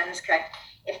understand this correct.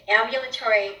 If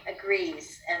ambulatory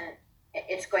agrees and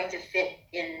it's going to fit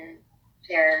in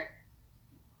their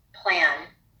plan,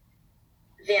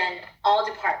 then all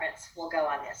departments will go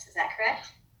on this. Is that correct?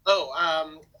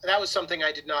 That was something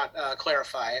I did not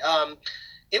clarify.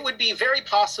 It would be very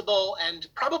possible and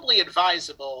probably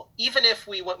advisable, even if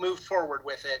we moved forward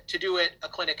with it, to do it a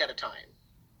clinic at a time.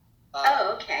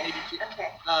 Okay.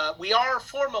 We are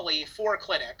formally 4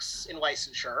 clinics in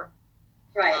licensure.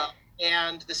 Right.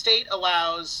 And the state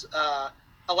allows the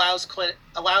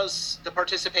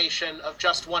participation of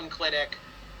just 1 clinic,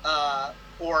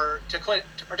 or to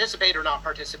participate or not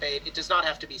participate. It does not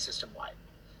have to be system-wide.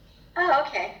 Oh,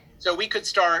 okay. So we could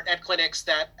start at clinics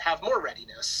that have more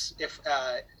readiness if.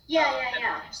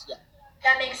 Yeah.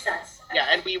 That makes sense. Yeah,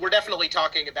 and we were definitely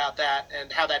talking about that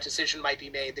and how that decision might be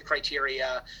made, the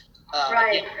criteria.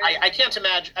 Right. I can't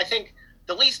imagine. I think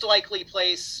the least likely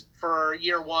place for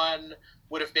year 1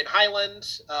 would have been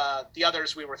Highland. The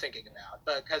others we were thinking about,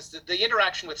 because the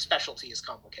interaction with specialty is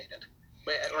complicated,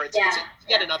 or it's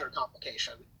yet another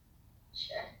complication.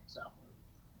 Sure. So.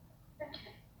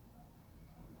 Okay.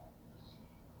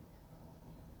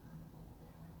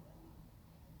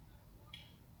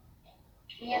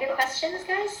 Any other questions,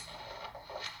 guys?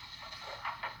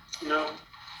 No,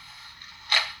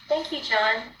 Thank you,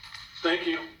 John. thank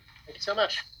you. Thank you so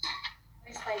much. I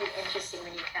always find it interesting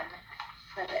when you come.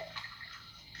 Love it.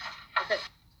 Okay.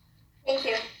 Thank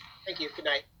you. Thank you. Good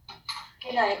night.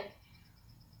 Good night.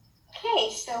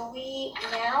 Okay, so we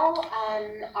now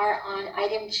are on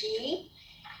item G.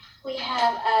 We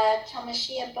have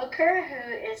Tomashia Booker,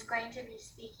 who is going to be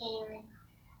speaking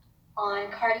on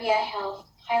cardiac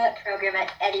health pilot program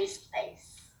at Eddie's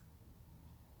Place.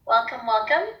 Welcome.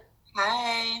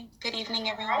 Hi, good evening,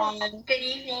 everyone. Good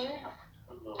evening.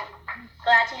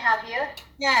 Glad to have you.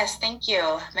 Yes, thank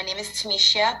you. My name is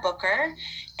Tamishia Booker,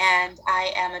 and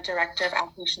I am a director of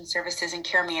outpatient services and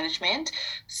care management.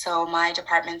 So my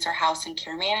departments are house and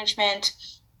care management,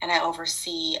 and I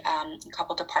oversee a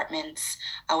couple departments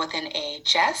within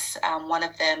AHS. One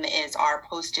of them is our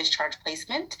post-discharge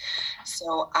placement.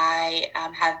 So I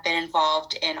have been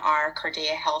involved in our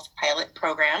cardiac health pilot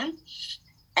program.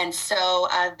 And so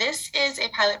this is a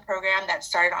pilot program that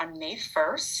started on May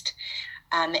 1st.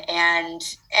 And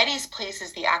Eddie's Place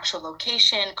is the actual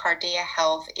location. Cardiac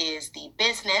Health is the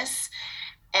business.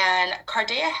 And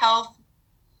Cardiac Health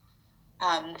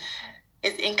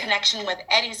is in connection with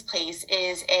Eddie's Place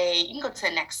you can go to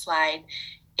the next slide,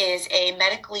 is a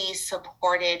medically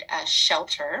supported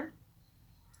shelter.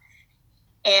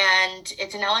 And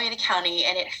it's in Alameda County,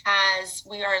 and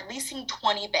we are leasing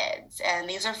 20 beds, and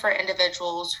these are for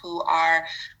individuals who are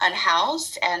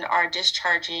unhoused and are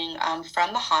discharging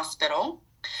from the hospital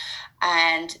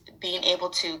and being able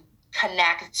to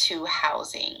connect to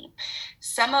housing.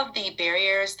 Some of the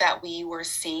barriers that we were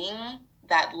seeing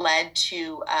that led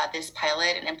to this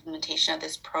pilot and implementation of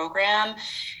this program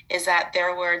is that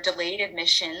there were delayed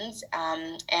admissions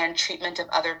and treatment of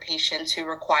other patients who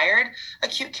required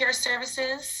acute care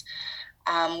services.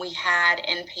 We had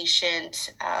inpatient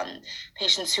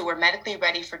patients who were medically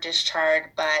ready for discharge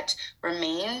but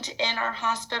remained in our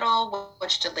hospital,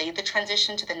 which delayed the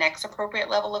transition to the next appropriate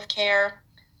level of care.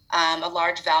 A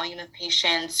large volume of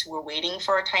patients who were waiting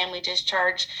for a timely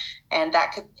discharge, and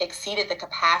that exceeded the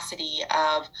capacity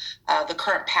of the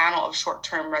current panel of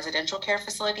short-term residential care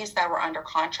facilities that we're under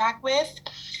contract with.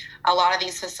 A lot of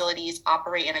these facilities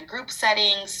operate in a group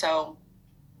setting, so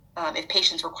if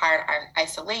patients required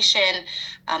isolation,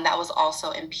 that was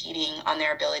also impeding on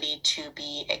their ability to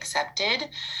be accepted.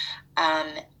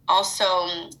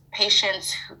 Also,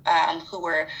 patients who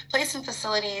were placed in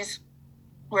facilities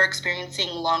were experiencing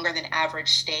longer than average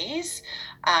stays,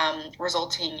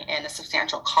 resulting in a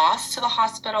substantial cost to the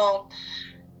hospital,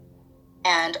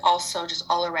 and also just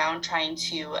all around trying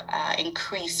to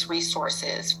increase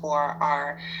resources for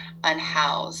our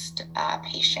unhoused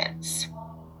patients.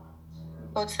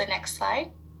 Go to the next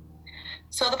slide.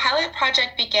 So the pilot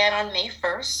project began on May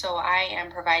 1st, so I am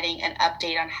providing an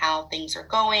update on how things are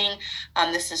going.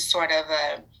 This is sort of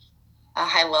a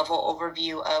high-level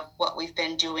overview of what we've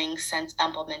been doing since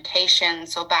implementation.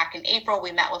 So back in April,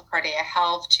 we met with Cardiac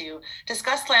Health to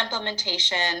discuss the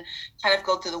implementation, kind of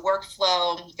go through the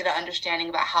workflow, get an understanding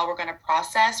about how we're going to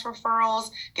process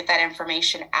referrals, get that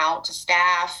information out to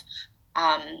staff,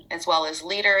 as well as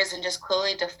leaders, and just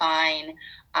clearly define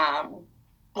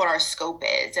what our scope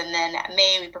is. And then at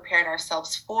May, we prepared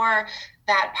ourselves for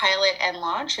that pilot and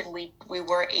launch, and we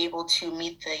were able to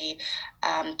meet the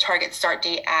target start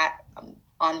date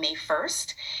on May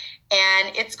 1st.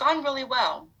 And it's gone really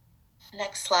well.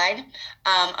 Next slide.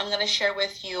 I'm going to share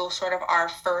with you sort of our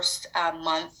first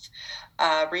month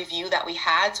review that we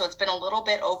had. So it's been a little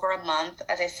bit over a month.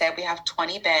 As I said, we have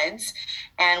 20 beds,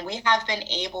 and we have been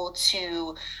able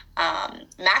to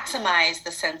maximize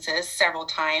the census several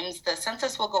times. The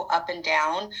census will go up and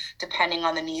down depending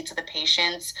on the needs of the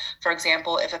patients. For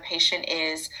example, if a patient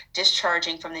is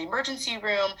discharging from the emergency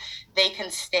room, they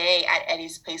can stay at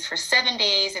Eddie's Place for 7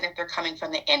 days. And if they're coming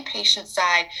from the inpatient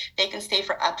side, they can stay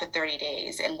for up to 30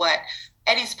 days. And what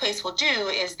Eddie's Place will do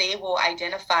is they will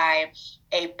identify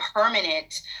a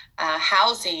permanent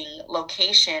housing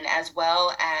location as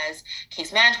well as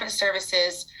case management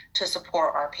services to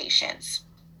support our patients.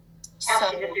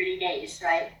 After the 30 days,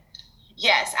 right?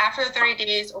 Yes, after the 30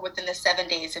 days or within the 7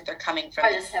 days if they're coming from.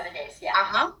 Or the 7 days,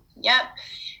 yeah. Yep.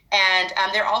 And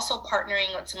they're also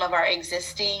partnering with some of our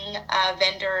existing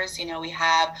vendors. You know, we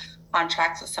have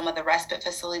contracts with some of the respite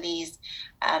facilities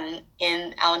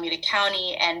in Alameda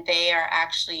County, and they are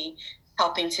actually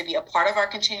helping to be a part of our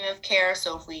continuum of care.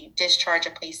 So if we discharge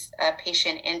a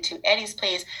patient into Eddie's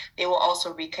Place, they will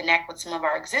also reconnect with some of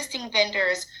our existing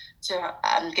vendors to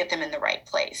get them in the right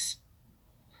place.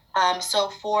 So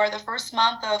for the first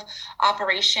month of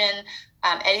operation,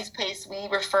 Eddie's Place, we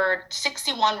referred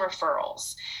 61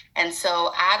 referrals. And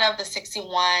so out of the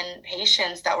 61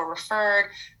 patients that were referred,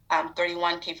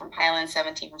 31 came from Highland,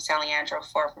 17 from San Leandro,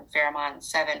 4 from Fairmont,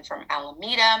 7 from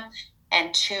Alameda,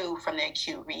 and 2 from the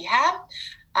acute rehab.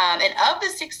 And of the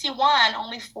 61,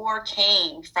 only 4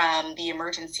 came from the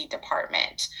emergency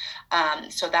department.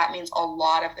 So that means a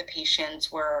lot of the patients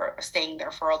were staying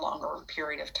there for a longer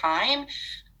period of time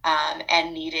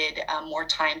and needed more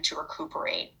time to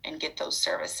recuperate and get those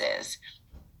services.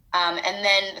 And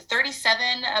then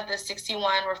 37 of the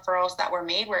 61 referrals that were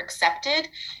made were accepted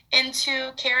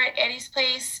into care at Eddie's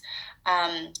Place.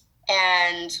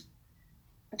 And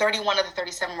 31 of the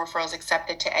 37 referrals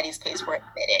accepted to Eddie's Place were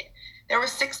admitted. There were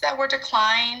 6 that were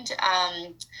declined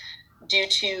due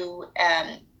to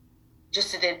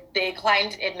just the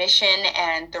declined admission,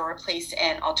 and they were placed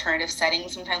in alternative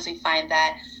settings. Sometimes we find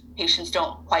that patients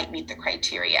don't quite meet the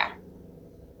criteria.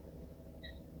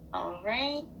 All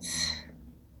right.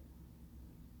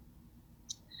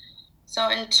 So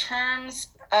in terms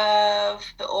of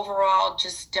the overall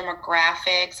just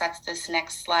demographics, that's this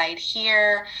next slide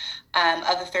here.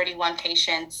 Of the 31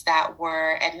 patients that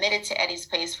were admitted to Eddie's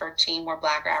Place, 14 were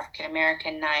Black or African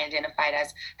American, 9 identified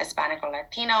as Hispanic or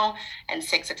Latino, and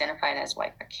 6 identified as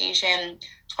White Caucasian,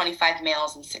 25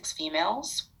 males and 6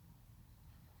 females.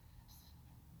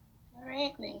 All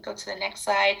right, then go to the next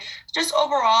slide. Just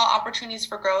overall opportunities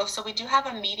for growth. So we do have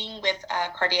a meeting with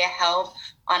Cardia Health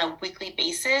on a weekly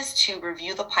basis to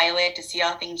review the pilot, to see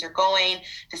how things are going,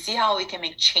 to see how we can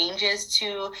make changes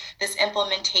to this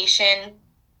implementation.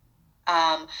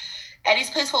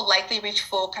 Eddie's Place will likely reach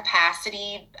full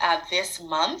capacity this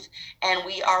month, and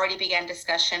we already began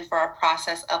discussion for a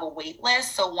process of a wait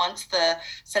list. So once the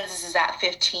census is at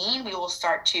 15, we will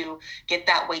start to get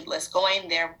that wait list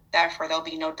going. Therefore, there'll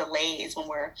be no delays when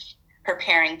we're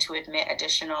preparing to admit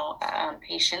additional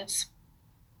patients.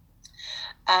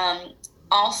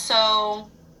 Also,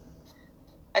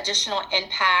 additional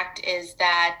impact is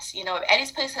that, you know,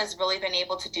 Eddie's Place has really been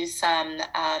able to do some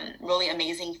really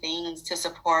amazing things to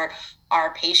support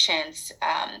our patients.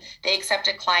 They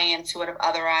accepted clients who would have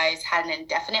otherwise had an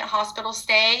indefinite hospital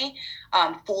stay,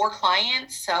 4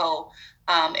 clients. So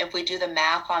if we do the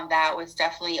math on that, it's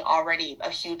definitely already a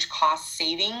huge cost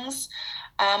savings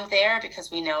there, because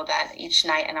we know that each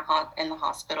night in the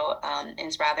hospital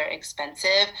is rather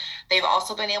expensive. They've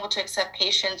also been able to accept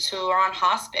patients who are on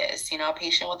hospice, you know, a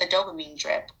patient with a dopamine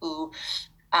drip who,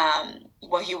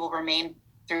 he will remain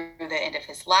through the end of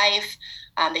his life.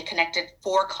 They connected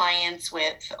 4 clients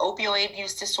with opioid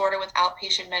use disorder with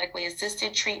outpatient medically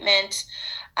assisted treatment.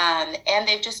 And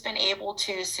they've just been able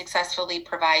to successfully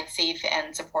provide safe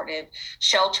and supportive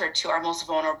shelter to our most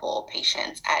vulnerable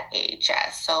patients at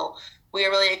AHS. So we are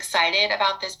really excited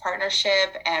about this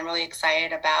partnership and really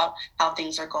excited about how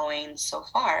things are going so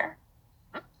far.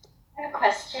 I have a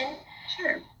question.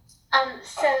 Sure.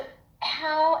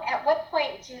 So at what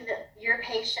point do your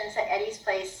patients at Eddie's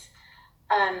Place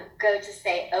go to,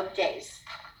 say, OAP days?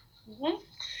 Mm-hmm.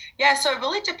 Yeah, so it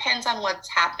really depends on what's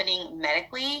happening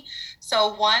medically.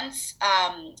 So once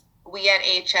we at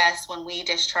AHS, when we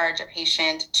discharge a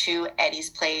patient to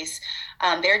Eddie's Place,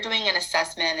 they're doing an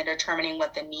assessment and determining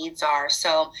what the needs are.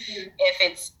 So if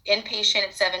it's inpatient,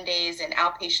 it's 7 days, and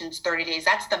outpatient's 30 days,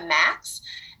 that's the max.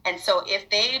 And so if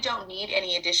they don't need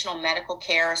any additional medical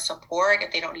care or support,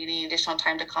 if they don't need any additional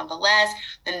time to convalesce,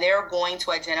 then they're going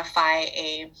to identify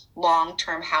a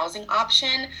long-term housing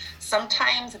option.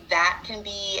 Sometimes that can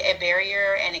be a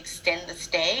barrier and extend the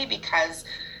stay, because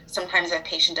sometimes a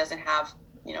patient doesn't have,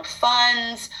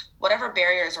 funds, whatever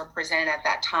barriers are presented at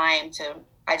that time to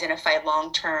identify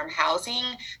long-term housing,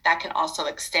 that can also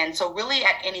extend. So really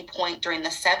at any point during the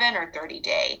 7 or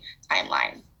 30-day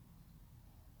timeline.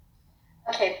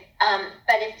 Okay,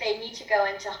 but if they need to go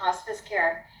into hospice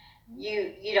care,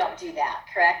 you don't do that,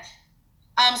 correct?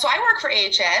 So I work for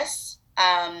AHS,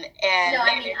 and no,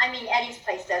 I mean Eddie's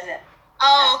Place doesn't.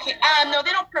 Oh, okay. No,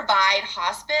 they don't provide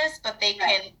hospice, but they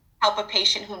can help a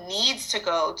patient who needs to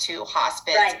go to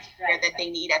hospice that they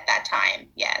need at that time.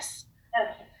 Yes.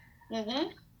 Okay. Mm-hmm.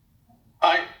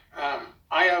 I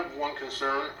have one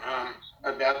concern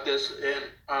about this, and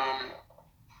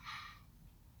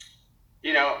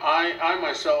I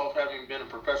myself, having been a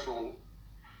professional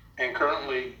and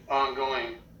currently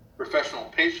ongoing professional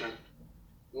patient,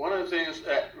 one of the things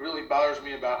that really bothers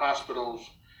me about hospitals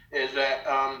is that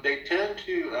they tend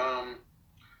to,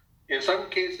 in some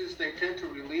cases, they tend to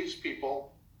release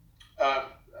people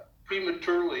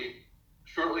prematurely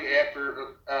shortly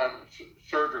after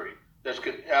surgery. That's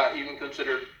even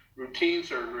considered routine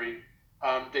surgery.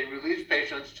 They release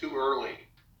patients too early,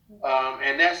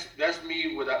 and that's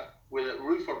me with a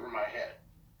roof over my head.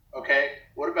 Okay,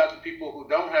 what about the people who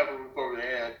don't have a roof over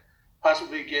their head,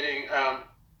 possibly getting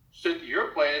sent to your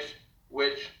place,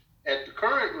 which at the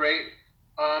current rate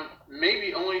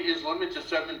maybe only is limited to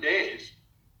 7 days.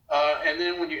 And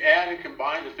then when you add and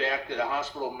combine the fact that a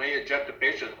hospital may eject a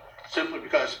patient simply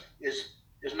because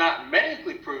it's not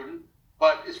medically prudent,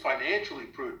 but it's financially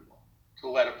prudent to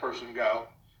let a person go,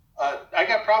 I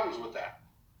got problems with that.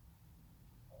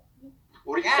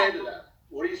 What do you say to that?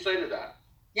 What do you say to that?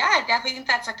 Yeah, I definitely think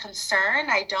that's a concern.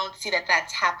 I don't see that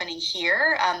that's happening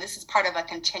here. This is part of a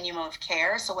continuum of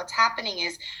care. So what's happening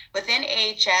is within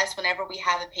AHS, whenever we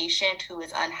have a patient who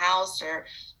is unhoused or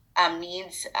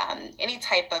needs any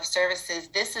type of services,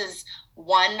 this is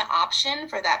one option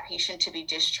for that patient to be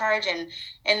discharged. And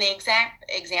in the exact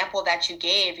example that you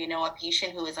gave, a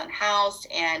patient who is unhoused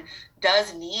and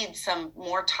does need some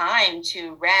more time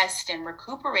to rest and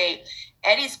recuperate,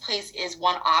 Eddie's Place is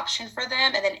one option for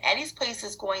them. And then Eddie's Place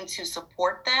is going to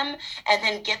support them and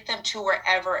then get them to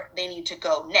wherever they need to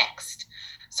go next.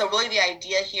 So really the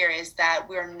idea here is that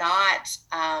we're not,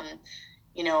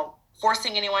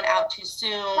 forcing anyone out too soon,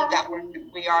 that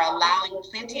we are allowing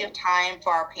plenty of time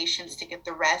for our patients to get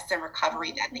the rest and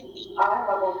recovery that they need.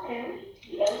 Okay.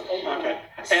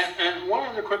 And one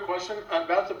other quick question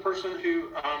about the person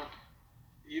who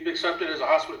you've accepted as a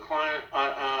hospital client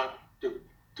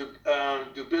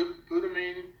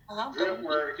butamine drip,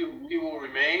 where he will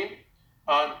remain.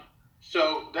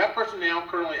 So that person now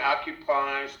currently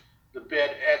occupies the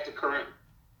bed at the current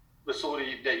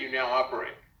facility that you now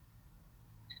operate.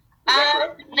 I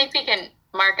think we can,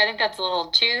 Mark, I think that's a little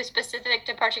too specific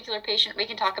to a particular patient. We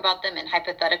can talk about them in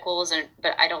hypotheticals,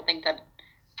 but I don't think that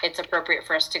it's appropriate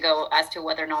for us to go as to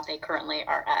whether or not they currently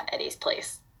are at Eddie's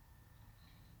Place.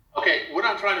 Okay, what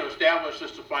I'm trying to establish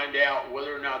is to find out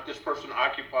whether or not this person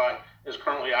is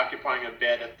currently occupying a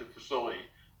bed at the facility.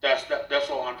 That's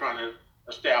all I'm trying to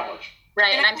establish.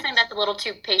 Right, and I'm saying that's a little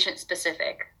too patient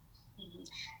specific.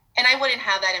 And I wouldn't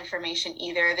have that information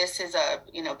either. This is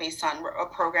based on a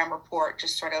program report,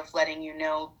 just sort of letting you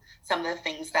know some of the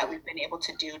things that we've been able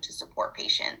to do to support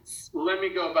patients. Let me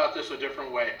go about this a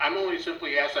different way. I'm only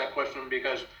simply asked that question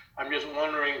because I'm just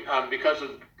wondering, because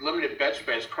of limited bed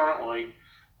space currently,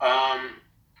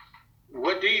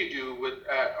 what do you do with,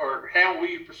 or how will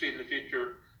you proceed in the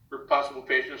future for possible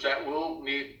patients that will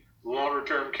need longer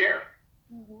term care?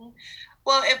 Mm-hmm.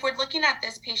 Well, if we're looking at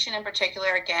this patient in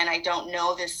particular, again, I don't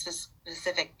know this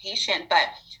specific patient, but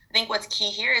I think what's key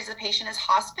here is the patient is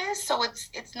hospice, so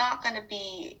it's not going to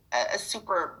be a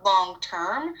super long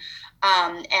term.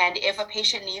 And if a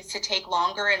patient needs to take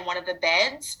longer in one of the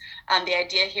beds, the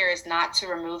idea here is not to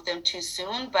remove them too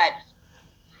soon, but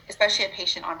especially a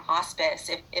patient on hospice,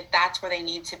 if that's where they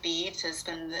need to be to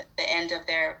spend the end of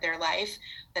their life,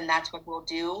 then that's what we'll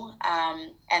do.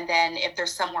 And then if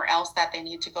there's somewhere else that they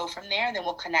need to go from there, then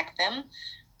we'll connect them.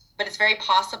 But it's very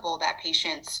possible that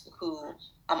patients who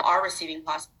are receiving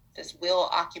hospice will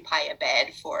occupy a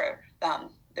bed for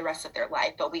the rest of their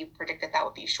life. But we predict that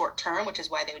would be short term, which is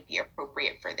why they would be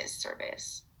appropriate for this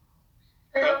service.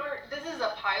 Remember, this is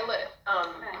a pilot,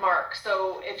 Mark.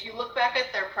 So if you look back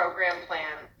at their program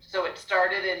plan, so it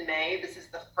started in May. This is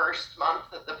the first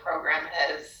month that the program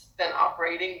has been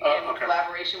operating in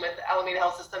collaboration with Alameda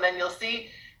Health System, and you'll see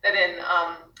that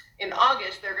in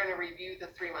August, they're gonna review the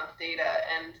 3-month data,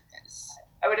 and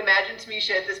I would imagine,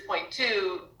 Tamisha, at this point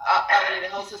too, Alameda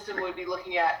Health System would be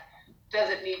looking at, does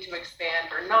it need to expand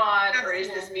or not, or is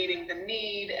this meeting the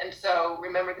need? And so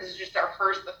remember, this is just the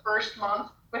first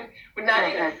month, we're not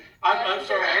even. I'm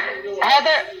sorry, I didn't realize. Heather,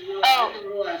 I didn't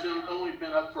realize it's only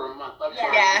been up for a month. I'm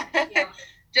sorry. Yeah.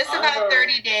 Just I'm about sorry.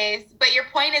 30 days. But your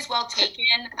point is well taken.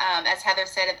 As Heather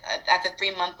said, at the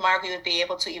 3-month mark, we would be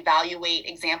able to evaluate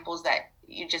examples that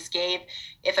you just gave.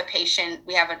 If a patient,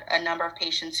 we have a number of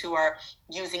patients who are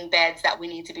using beds that we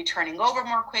need to be turning over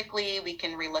more quickly, we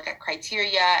can relook at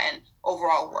criteria and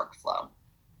overall workflow.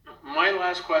 My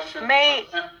last question.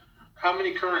 How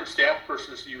many current staff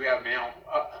persons do you have now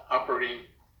operating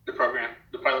the program,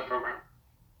 the pilot program?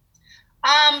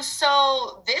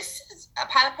 So this is a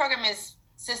pilot program is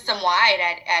system-wide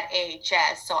at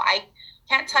AHS. So I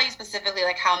can't tell you specifically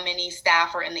like how many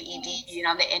staff are in the ED,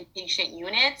 the inpatient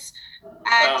units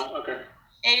at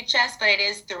AHS, but it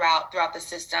is throughout the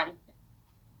system.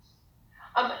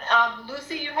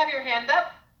 Lucy, you have your hand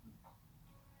up.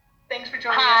 Thanks for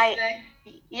joining Hi. us today.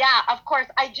 Yeah, of course.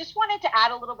 I just wanted to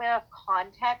add a little bit of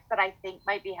context that I think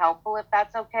might be helpful, if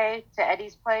that's okay, to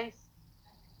Eddie's place.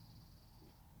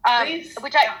 Please.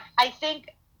 Which I think,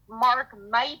 Mark,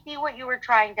 might be what you were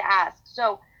trying to ask.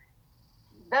 So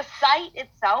the site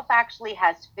itself actually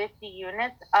has 50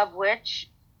 units, of which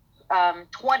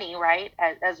 20, right,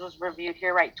 as was reviewed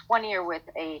here, right, 20 are with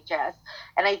AHS.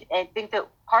 And I think that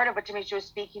part of what Tamisha was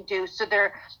speaking to,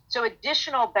 so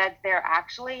additional beds there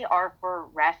actually are for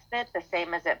respite, the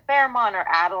same as at Fairmont or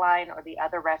Adeline or the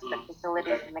other respite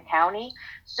facilities in the county.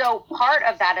 So part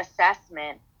of that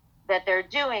assessment that they're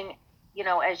doing,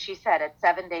 as she said, at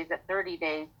 7 days, at 30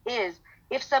 days, is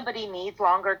if somebody needs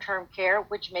longer term care,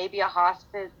 which may be a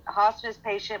hospice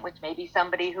patient, which may be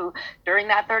somebody who during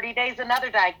that 30 days, another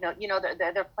diagnosis,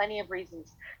 there are plenty of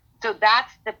reasons. So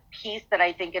that's the piece that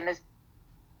I think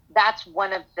that's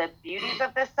one of the beauties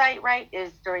of this site, right?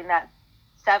 Is during that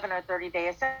 7 or 30-day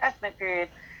assessment period,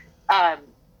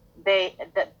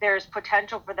 there's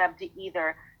potential for them to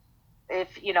either,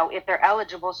 if they're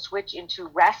eligible, switch into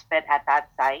respite at that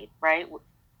site, right?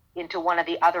 Into one of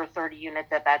the other 30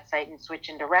 units at that site and switch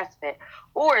into respite.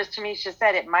 Or as Tamisha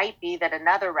said, it might be that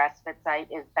another respite site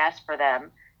is best for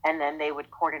them, and then they would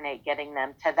coordinate getting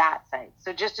them to that site.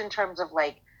 So just in terms of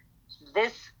like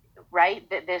this, right,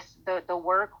 the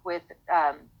work with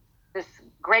this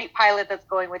great pilot that's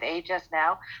going with AHS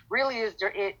now really is,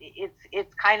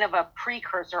 it's kind of a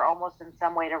precursor almost in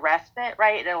some way to respite,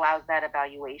 right? It allows that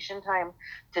evaluation time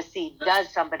to see,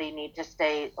 does somebody need to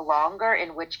stay longer,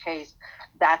 in which case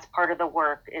that's part of the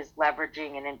work is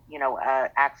leveraging and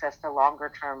access to longer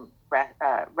term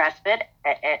respite,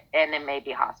 and it may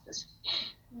be hospice.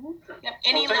 Yep,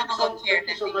 any level of care.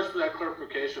 Thank you so much for that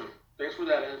clarification. Thanks for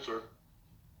that answer.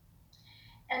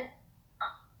 And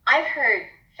I've heard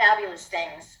fabulous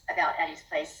things about Eddie's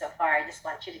place so far. I just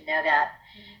want you to know that.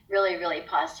 Really, really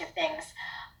positive things.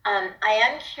 I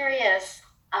am curious,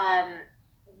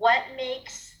 what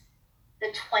makes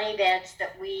the 20 beds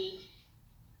that we,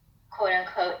 quote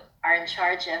unquote, are in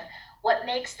charge of, what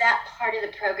makes that part of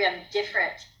the program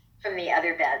different from the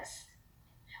other beds?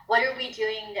 What are we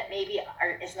doing that maybe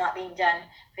is not being done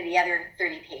for the other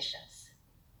 30 patients?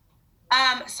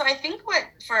 So I think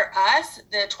for us,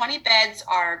 the 20 beds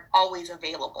are always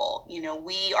available.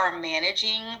 We are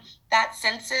managing that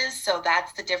census, so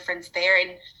that's the difference there.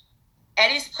 And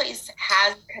Eddie's place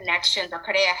has connections, or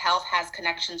Cordea Health has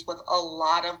connections with a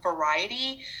lot of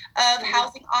variety of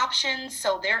housing options,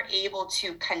 so they're able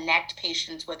to connect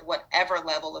patients with whatever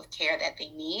level of care that they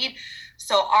need.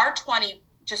 So our 20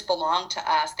 just belong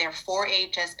to us. They're for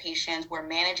AHS patients. We're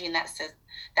managing that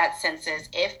census.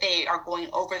 If they are going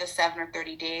over the 7 or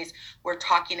 30 days, we're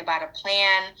talking about a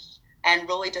plan and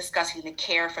really discussing the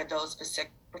care for those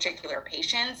particular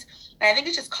patients. And I think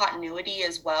it's just continuity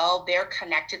as well. They're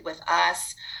connected with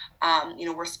us.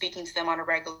 We're speaking to them on a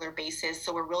regular basis,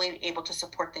 so we're really able to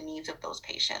support the needs of those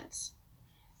patients.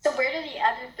 So where do the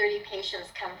other 30 patients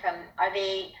come from? Are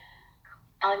they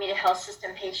Alameda Health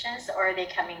System patients, or are they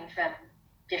coming from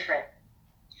different?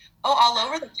 Oh, all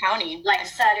over the county. Like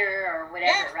Sutter or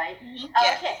whatever, yeah. right? Mm-hmm. Oh,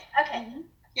 yeah. Okay. Mm-hmm.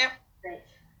 Yep. Great.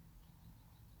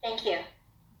 Thank you.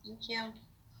 Thank you.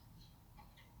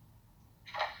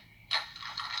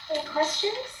 Any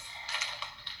questions?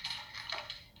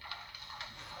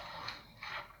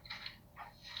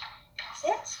 That's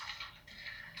it.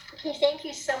 Okay, thank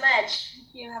you so much.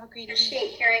 Thank you. Have a great evening.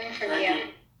 Appreciate hearing from Thank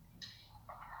you.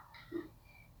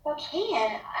 Okay,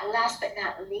 and last but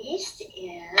not least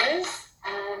is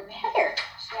Heather.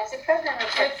 She has a program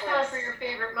report It's for time us. for your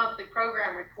favorite monthly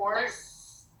program report.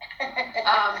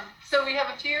 So we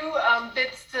have a few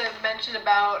bits to mention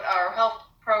about our health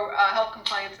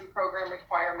compliance and program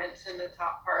requirements in the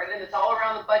top part, and it's all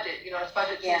around the budget. You know, it's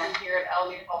budget season here at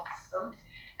Alameda Health System.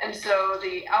 And so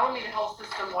the Alameda Health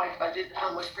System-wide budget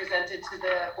was presented to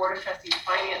the Board of Trustees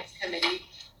Finance Committee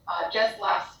just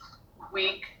last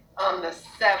week on the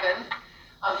 7th.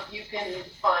 You can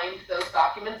find those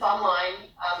documents online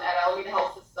at Alameda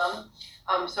Health System.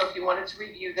 So if you wanted to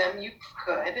review them, you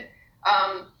could.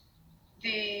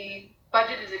 The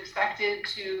budget is expected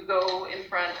to go in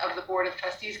front of the Board of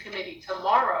Trustees Committee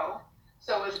tomorrow.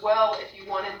 So as well, if you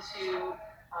wanted to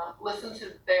listen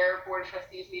to their Board of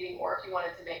Trustees meeting, or if you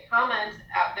wanted to make comments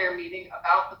at their meeting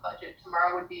about the budget,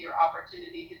 tomorrow would be your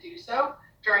opportunity to do so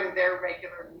during their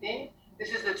regular meeting. This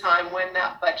is the time when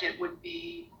that budget would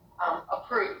be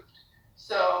approved.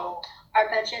 So Our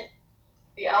budget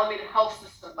the Alameda Health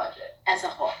System budget. as a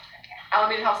whole.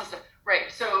 Alameda Health System,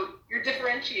 right. So you're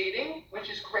differentiating, which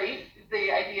is great.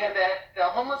 The idea that the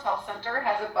Homeless Health Center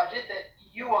has a budget that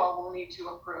you all will need to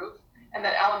approve, and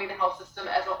that Alameda Health System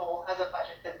as a whole has a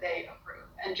budget that they approve.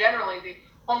 And generally, the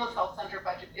Homeless Health Center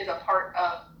budget is a part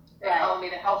of the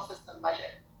Alameda Health System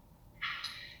budget.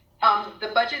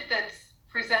 The budget that's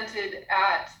presented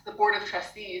at the Board of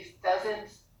Trustees doesn't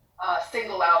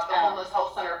single out the Homeless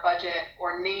Health Center budget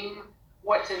or name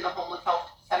what's in the Homeless Health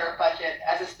Center budget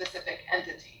as a specific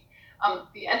entity.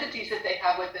 The entities that they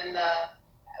have within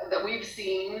that we've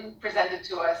seen presented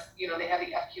to us, you know, they have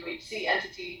the FQHC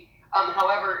entity.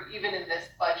 However, even in this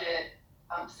budget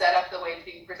set up the way it's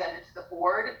being presented to the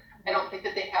board, I don't think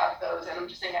that they have those, and I'm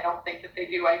just saying I don't think that they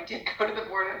do. I did go to the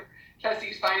Board of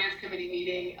Trustees Finance Committee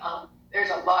meeting. There's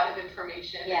a lot of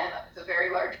information, and it's a very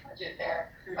large budget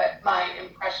there, but my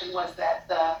impression was that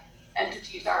the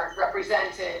entities aren't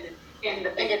represented in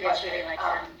the big budget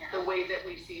the way that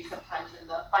we see sometimes in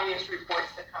the finance reports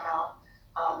that come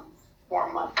out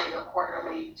more monthly or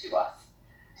quarterly to us.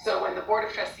 So when the Board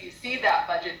of Trustees see that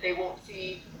budget, they won't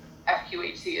see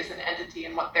FQHC as an entity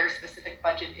and what their specific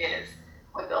budget is.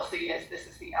 What they'll see is this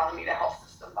is the Alameda Health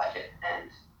System budget, and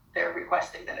they're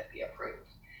requesting that it be approved.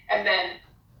 And then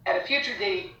at a future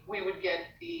date, we would get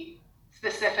the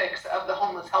specifics of the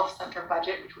Homeless Health Center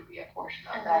budget, which would be a portion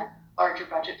of that larger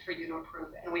budget for you to approve.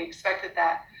 And we expect that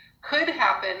that could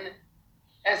happen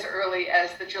as early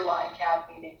as the July CAB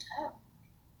meeting.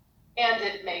 And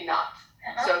it may not.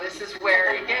 So this is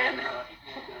where, again,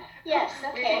 Yes,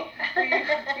 okay.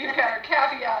 we've got our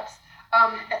caveats.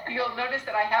 You'll notice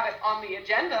that I have it on the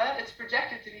agenda. It's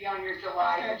projected to be on your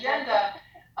July agenda.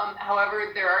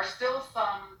 However, there are still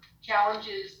some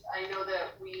challenges. I know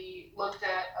that we looked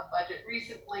at a budget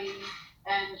recently,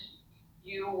 and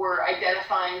you were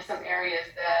identifying some areas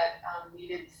that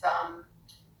needed some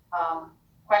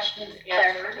questions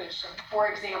answered. For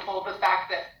example, the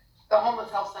fact that the Homeless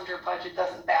Health Center budget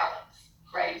doesn't balance,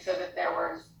 right? So that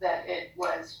it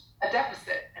was a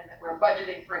deficit, and that we're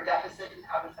budgeting for a deficit, and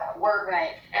how does that work?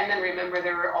 Right. And then remember,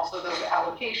 there were also those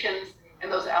allocations,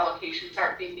 and those allocations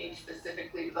aren't being made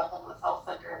specifically to the Homeless Health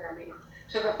Center, they're made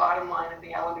to the bottom line of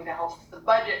the Alameda Health System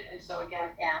budget. And so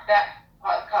again, that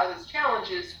causes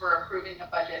challenges for approving a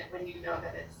budget when you know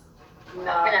that it's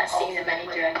not. We're not seeing the money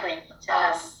directly to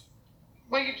us.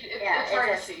 Well, it's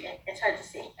hard to see. It's hard to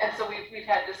see. And so we've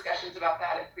had discussions about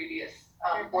that at previous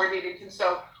board meetings. And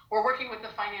so we're working with the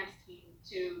finance team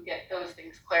to get those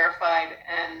things clarified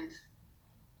and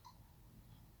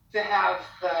to have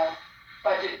the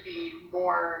budget be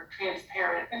more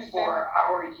transparent for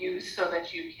our use, so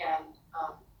that you can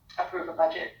approve a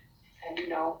budget and you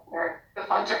know where the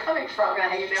funds are coming from.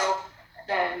 Right. And you know,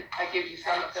 then that gives you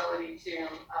some ability to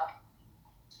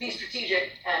be strategic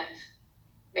and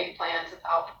make plans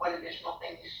about what additional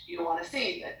things you want to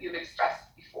see that you've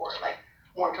expressed before, like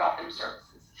more drop-in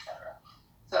services, etc.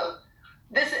 So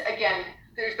this, again,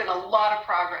 there's been a lot of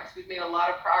progress. We've made a lot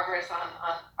of progress on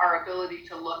our ability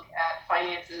to look at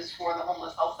finances for the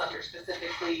Homeless Health Center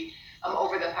specifically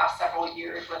over the past several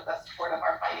years with the support of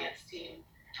our finance team.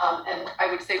 And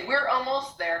I would say we're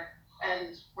almost there,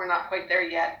 and we're not quite there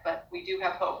yet, but we do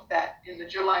have hope that in the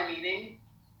July meeting,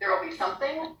 there will be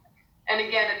something. And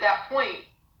again, at that point,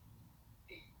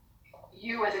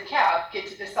 you as a CAB get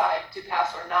to decide to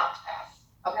pass or not pass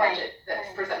a budget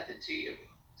that's presented to you.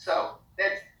 So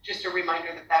that's just a reminder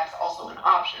that that's also an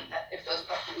option, that if those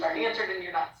questions aren't answered and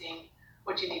you're not seeing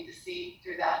what you need to see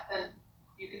through that, then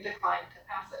you can decline to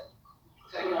pass it.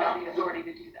 So you have the authority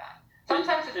to do that.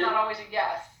 Sometimes it's not always a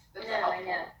yes. That's I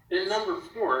know. In number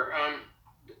 4,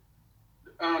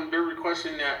 they're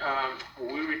requesting that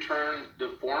we return the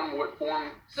form. What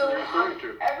form So are you referring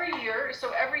to? every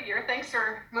year, thanks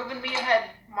for moving me ahead,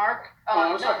 Mark. Sorry.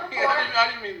 Number 4, I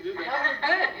didn't mean to do no,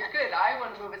 that. you're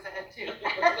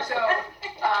So,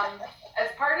 as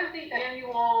part of the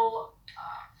annual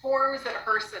forms that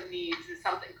HRSA needs is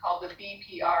something called the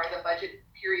BPR, the Budget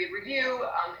Period Review.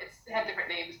 It's had different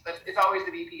names, but it's always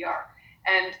the BPR.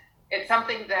 And it's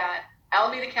something that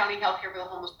Alameda County Healthcare for the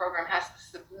Homeless program has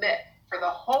to submit for the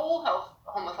whole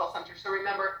homeless health center. So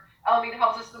remember, Alameda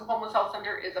Health System Homeless Health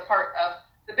Center is a part of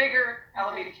the bigger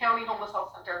Alameda County Homeless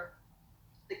Health Center.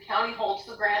 The county holds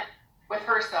the grant with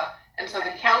HRSA, and so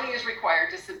the county is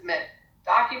required to submit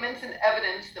documents and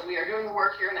evidence that we are doing the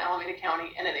work here in Alameda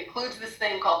County, and it includes this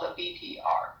thing called the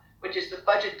BPR, which is the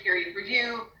Budget Period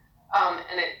Review,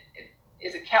 and it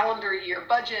is a calendar year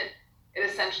budget. It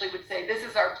essentially would say, this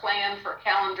is our plan for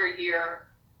calendar year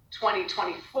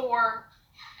 2024,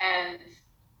 and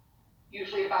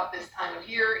usually about this time of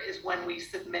year is when we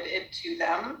submit it to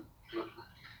them.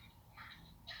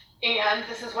 And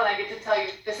this is when I get to tell you,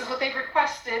 this is what they've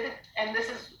requested, and this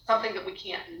is something that we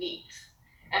can't meet.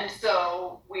 And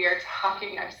so we are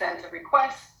talking, I've sent a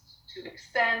request to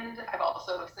extend. I've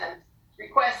also sent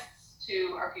requests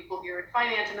to our people here at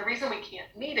finance. And the reason we can't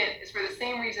meet it is for the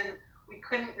same reason we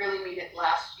couldn't really meet it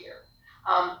last year.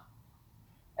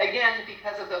 Again,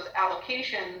 because of those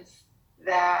allocations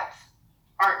that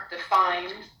aren't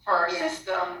defined for our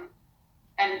system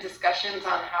and discussions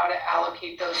on how to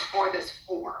allocate those for this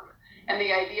form. And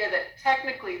the idea that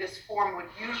technically this form would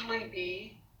usually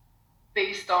be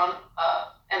based on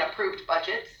an approved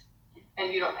budget,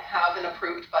 and you don't have an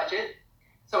approved budget.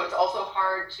 So it's also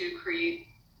hard to create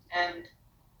and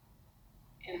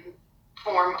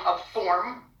inform a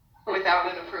form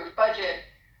without an approved budget.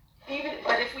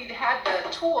 But if we'd had the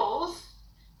tools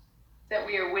that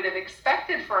we would have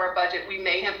expected for our budget, we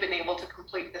may have been able to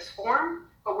complete this form,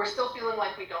 but we're still feeling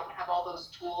like we don't have all those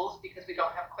tools because we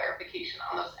don't have clarification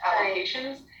on those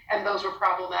allocations, and those were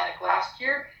problematic last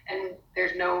year, and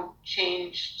there's no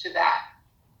change to that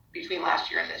between last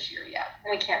year and this year yet.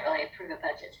 We can't really approve a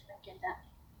budget to get that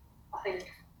clear.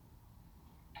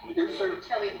 We could.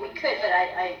 We could, but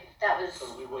that was,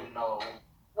 So we wouldn't know,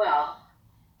 well,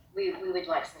 we would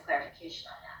like some clarification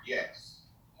on that. yes.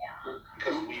 Yeah.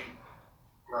 Because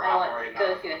we're I don't operating want to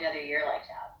go on, through another year like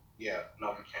that. yeah, no,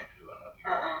 we can't do another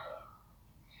year.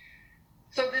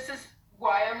 So this is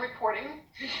why I'm reporting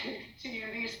to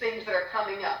you these things that are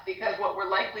coming up, because what we're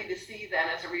likely to see then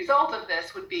as a result of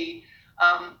this would be,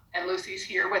 and Lucy's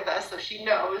here with us, so she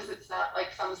knows it's not like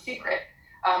some secret,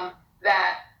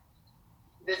 that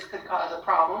this could cause a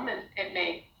problem, and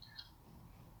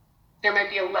there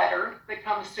might be a letter that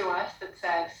comes to us that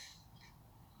says,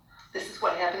 this is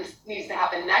what needs to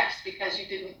happen next because you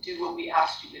didn't do what we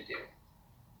asked you to do.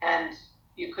 And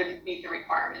you couldn't meet the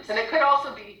requirements. And it could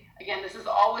also be, again, this is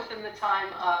all within the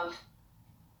time of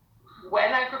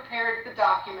when I prepared the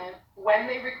document, when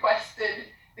they requested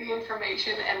the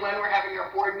information, and when we're having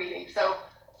our board meeting. So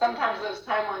sometimes those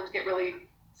timelines get really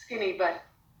skinny, but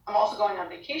I'm also going on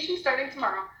vacation starting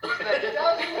tomorrow. So that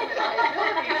does limit my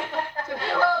ability to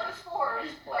fill out this form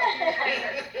like June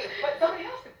 23rd. But somebody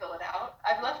else could fill it out.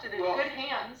 I've left it in good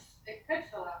hands. It could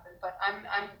still happen, but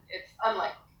it's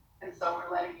unlikely. And so we're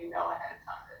letting you know ahead of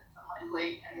time that it's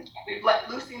unlikely. And we've let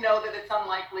Lucy know that it's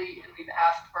unlikely, and we've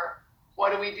asked for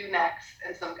what do we do next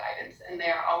and some guidance. And they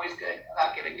are always good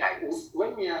about giving guidance.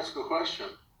 Let me ask a question.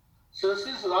 Since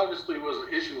this obviously was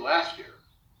an issue last year,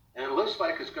 and it looks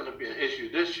like it's going to be an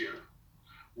issue this year,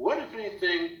 what, if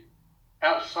anything,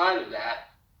 outside of that,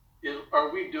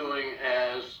 are we doing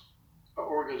as an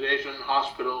organization,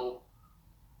 hospital,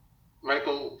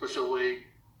 medical facility,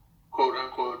 quote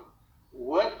unquote,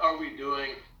 what are we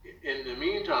doing in the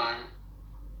meantime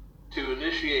to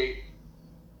initiate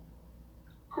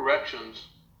corrections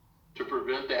to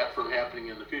prevent that from happening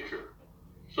in the future,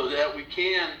 so that we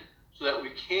can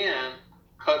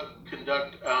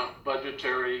conduct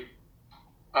budgetary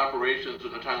operations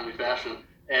in a timely fashion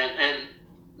and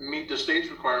meet the state's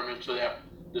requirements, so that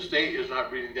the state is not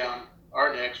breathing down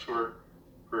our necks or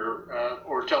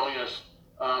telling us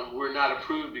we're not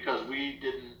approved because we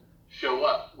didn't show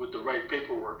up with the right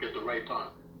paperwork at the right time.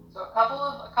 So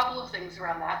a couple of things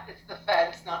around that. It's the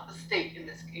feds, not the state in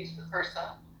this case, with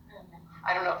HRSA.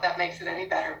 I don't know if that makes it any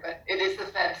better, but it is the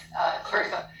feds,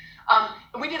 HRSA.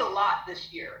 And we did a lot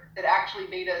this year that actually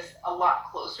made us a lot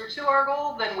closer to our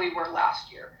goal than we were last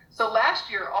year. So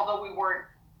last year, although we weren't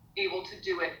able to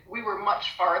do it, we were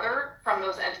much farther from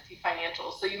those entity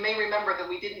financials. So you may remember that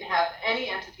we didn't have any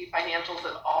entity financials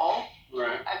at all.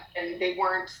 Right. And they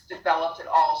weren't developed at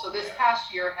all. So this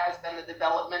past year has been the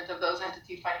development of those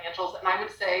entity financials. And I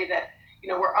would say that,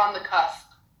 we're on the cusp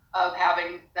of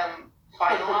having them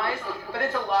finalized, but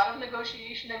it's a lot of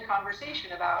negotiation and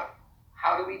conversation about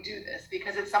how do we do this,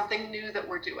 because it's something new that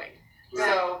we're doing.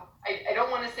 So I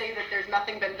don't want to say that there's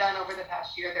nothing been done over the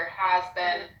past year. There has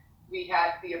been. We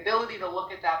had the ability to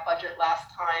look at that budget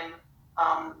last time.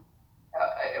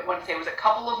 I want to say it was a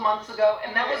couple of months ago,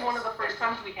 and that was one of the first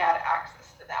times we had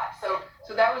access to that.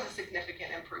 So that was a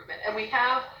significant improvement. And we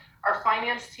have our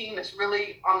finance team that's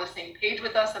really on the same page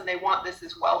with us, and they want this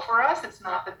as well for us. It's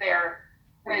not that they're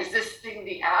resisting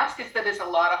the ask, it's that it's a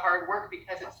lot of hard work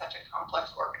because it's such a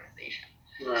complex organization.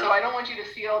 Right. So I don't want you to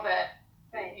feel that,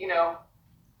 you know,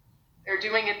 they're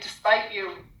doing it despite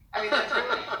you. I mean,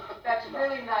 that's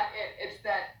really not it. It's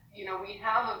that, you know, we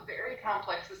have a very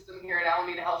complex system here at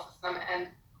Alameda Health System, and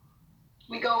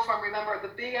we go from, remember, the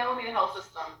big Alameda Health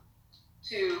System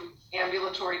to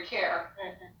ambulatory care.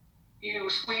 You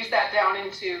squeeze that down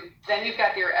into, then you've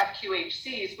got your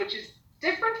FQHCs, which is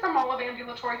different from all of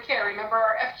ambulatory care. Remember,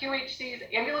 our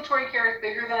FQHCs, ambulatory care is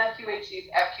bigger than FQHCs.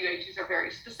 FQHCs are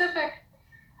very specific,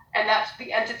 and that's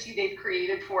the entity they've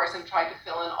created for us and tried to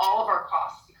fill in all of our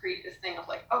costs to create this thing of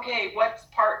like, okay, what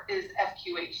part is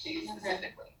FQHC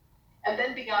specifically? And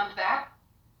then beyond that,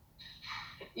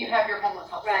 you have your homeless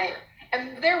health center.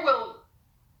 And there will,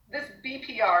 this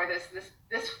BPR,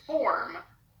 this form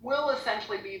will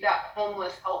essentially be that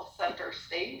homeless health center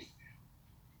space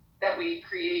that we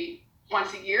create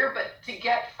once a year. But to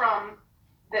get from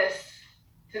this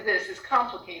to this is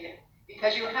complicated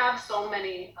because you have so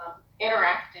many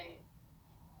interacting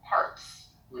parts,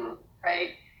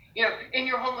 right? You know, in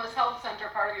your homeless health center,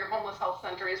 part of your homeless health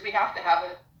center is we have to have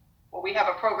we have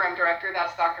a program director,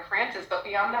 that's Dr. Francis, but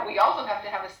beyond that, we also have to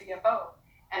have a CFO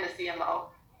and a CMO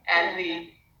and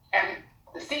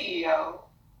the CEO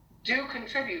do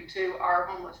contribute to our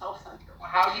homeless health center.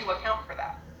 How do you account for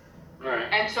that? Right.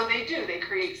 And so they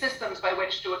create systems by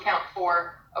which to account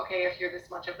for, okay, if you're this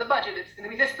much of the budget, it's going to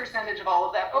be this percentage of all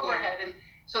of that overhead. And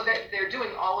so they're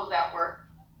doing all of that work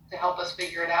to help us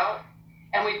figure it out.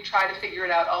 And we try to figure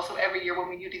it out also every year when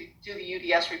we do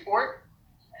the UDS report.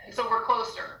 And so we're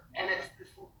closer. And it's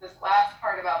this last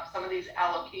part about some of these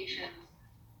allocations,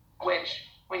 which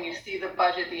when you see the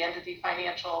budget, the entity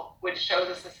financial, which shows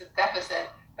us a deficit,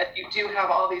 but you do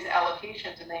have all these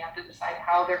allocations and they have to decide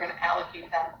how they're going to allocate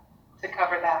them to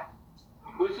cover that.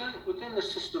 Within the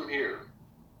system here,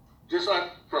 just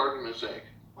like for argument's sake,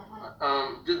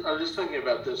 I'm just thinking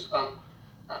about this.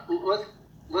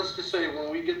 Let's just say when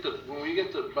we get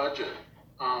the budget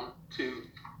to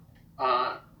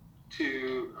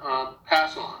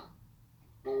pass on,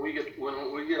 when we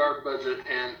get our budget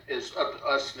and it's up to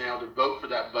us now to vote for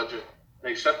that budget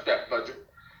and accept that budget,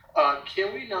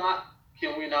 can we not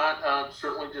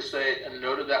certainly just say a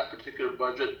no to that particular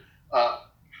budget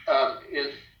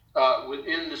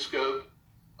within the scope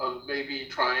of maybe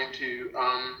trying to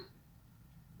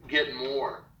get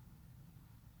more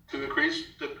to increase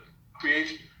to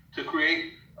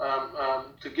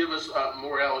give us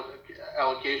more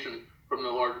allocation from the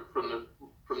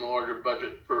larger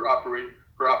budget for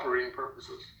operating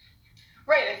purposes.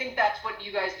 Right, I think that's what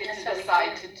you guys get to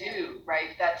decide to do,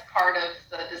 right? That's part of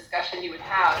the discussion you would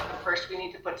have. But first, we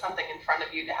need to put something in front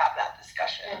of you to have that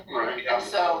discussion. Right. And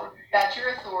so that's your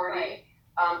authority.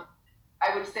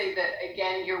 I would say that,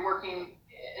 again, you're working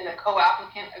in a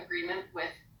co-applicant agreement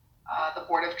with the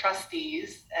Board of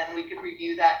Trustees, and we could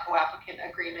review that co-applicant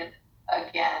agreement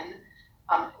again.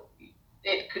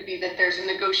 It could be that there's a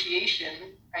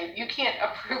negotiation, right? You can't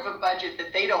approve a budget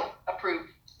that they don't approve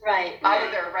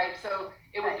either, right? So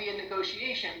it would be a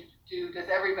negotiation. Does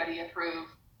everybody approve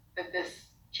that this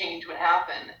change would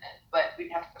happen? But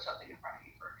we'd have to put something in front of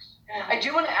you first. I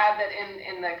do want to add that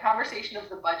in the conversation of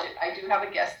the budget, I do have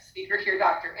a guest speaker here,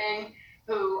 Dr. Ng,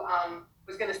 who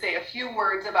was going to say a few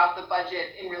words about the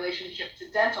budget in relationship to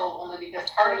dental, only because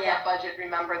part of that budget,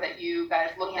 remember, that you guys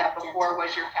looked at before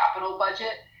was your capital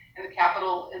budget, and the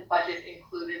capital budget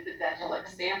included the dental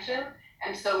expansion.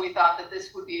 And so we thought that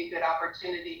this would be a good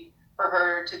opportunity for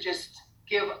her to just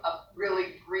give a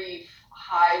really brief,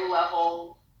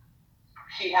 high-level,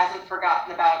 she hasn't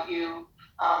forgotten about you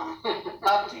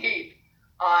update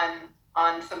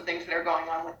on some things that are going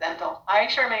on with dental. Hi,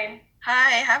 Charmaine.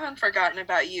 Hi, I haven't forgotten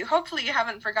about you. Hopefully you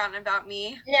haven't forgotten about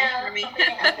me. No, we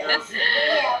haven't.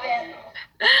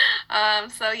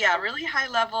 So yeah, really high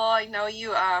level. I know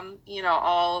you,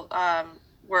 all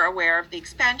were aware of the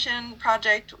expansion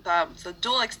project, the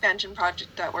dual expansion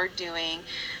project that we're doing.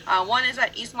 One is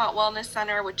at Eastmont Wellness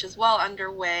Center, which is well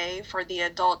underway for the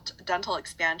adult dental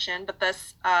expansion. But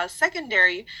this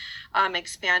secondary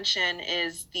expansion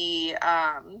is the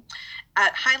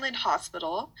at Highland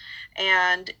Hospital,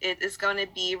 and it is going to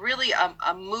be really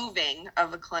a moving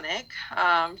of a clinic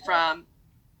from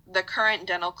the current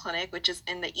dental clinic, which is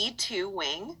in the E2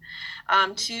 wing,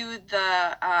 to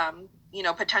the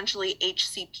potentially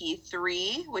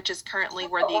HCP3, which is currently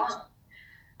where Oh, the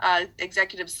wow.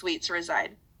 executive suites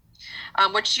reside.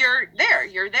 Which you're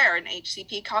there in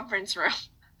HCP conference room.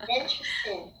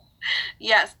 Interesting.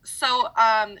 Yes. So,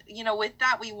 with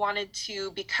that, we wanted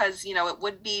to, because, it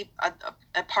would be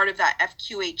a part of that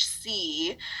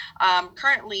FQHC.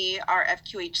 Currently, our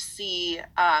FQHC,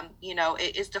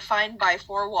 it is defined by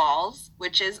 4 walls,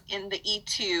 which is in the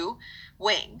E2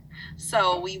 wing.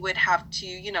 So we would have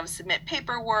to, submit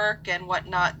paperwork and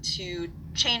whatnot to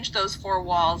change those 4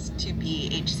 walls to be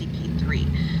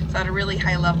HCP3. So at a really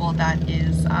high level, that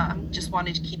is, just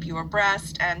wanted to keep you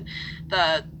abreast. And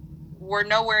we're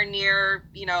nowhere near,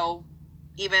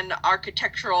 even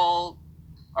architectural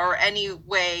or any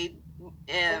way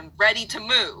ready to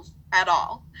move at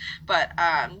all. But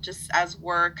just as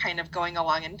we're kind of going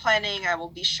along in planning, I will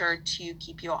be sure to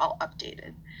keep you all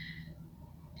updated.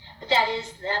 But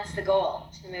that's the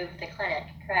goal, to move the clinic,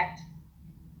 correct?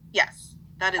 Yes,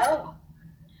 that is. Oh,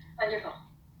 wonderful.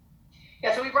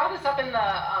 Yeah, so we brought this up in the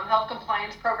health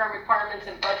compliance program requirements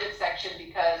and budget section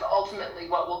because ultimately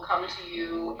what will come to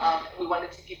you, we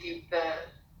wanted to give you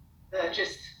the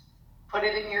just put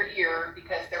it in your ear,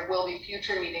 because there will be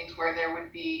future meetings where there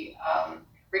would be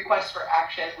requests for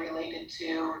action related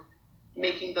to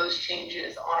making those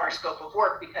changes on our scope of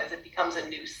work, because it becomes a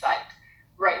new site.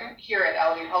 Right here at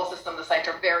Alameda Health System, the sites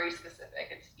are very specific.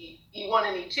 It's E1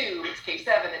 and E2, it's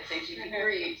K7, it's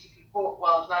HCP3, HCP4,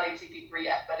 well, it's not HCP3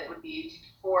 yet, but it would be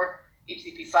HCP4,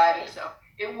 HCP5, so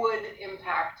it would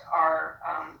impact our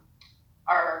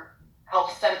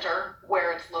health center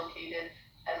where it's located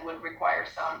and would require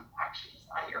some actions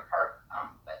on your part.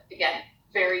 But again,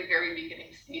 very, very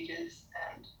beginning stages,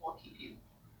 and we'll keep you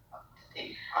up to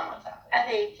date on what's happening. Are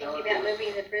they thinking about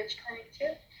moving the bridge clinic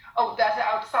too? Oh, that's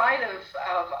outside of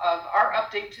our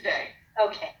update today.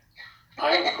 Okay.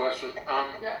 I have a question.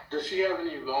 Yeah. Does she have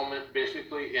any involvement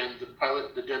basically in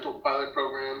the dental pilot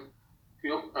program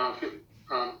field,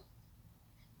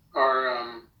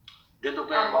 dental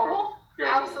plan? Mobile?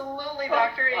 Yeah, Absolutely,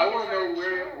 Dr. I want to know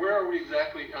where are we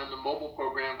exactly on the mobile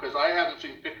program, because I haven't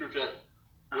seen pictures yet,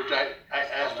 which I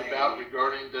asked about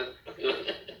regarding the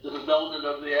development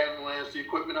of the ambulance, the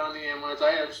equipment on the ambulance.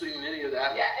 I haven't seen any of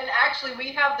that. Yeah, and actually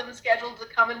we have them scheduled to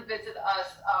come and visit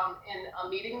us in a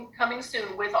meeting coming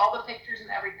soon with all the pictures and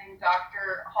everything.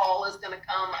 Dr. Hall is going to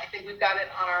come. I think we've got it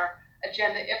on our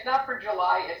agenda. If not for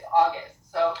July, it's August.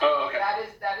 So okay.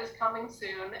 that is coming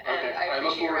soon, and Okay. I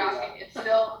appreciate your asking. It's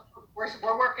still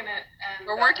we're working it, and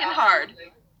we're working hard.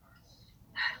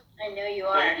 I know you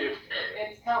are. Thank you.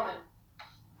 It's coming.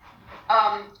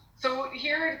 So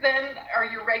here then are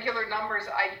your regular numbers.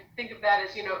 I think of that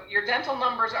as, your dental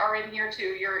numbers are in here too.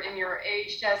 You're in your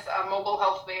AHS mobile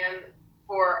health van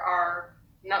for our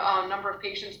number of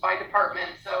patients by department.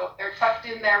 So they're tucked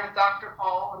in there with Dr.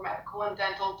 Hall, or medical and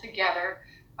dental together.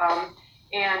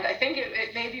 And I think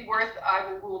it may be worth,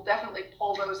 we'll definitely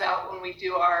pull those out when we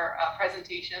do our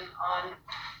presentation on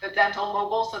the dental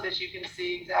mobile, so that you can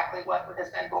see exactly what has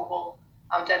been mobile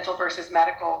dental versus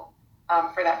medical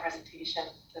for that presentation,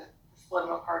 to split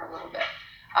them apart a little bit.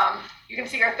 You can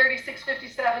see our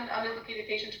 3657 unduplicated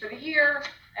patients for the year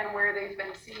and where they've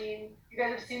been seen. You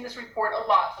guys have seen this report a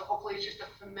lot, so hopefully it's just a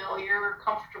familiar,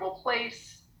 comfortable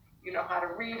place. You know how to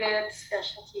read it.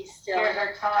 Specialty still. Here's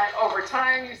our time. Over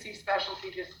time, you see specialty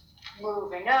just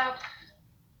moving up.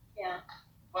 Yeah.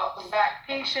 Welcome back,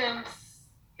 patients.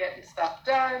 Getting stuff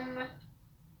done.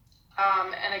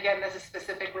 And again, this is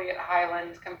specifically at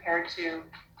Highlands compared to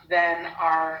then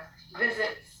our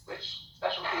visits, which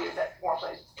specialty is at more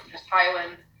places than just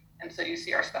Highlands. And so you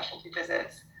see our specialty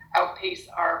visits outpace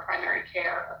our primary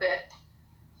care a bit.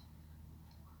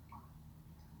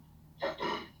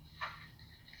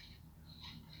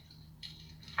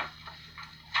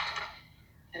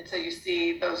 And so you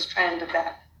see those trend of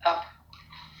that up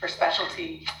for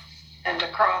specialty and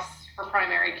across for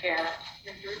primary care.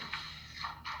 Mm-hmm.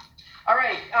 All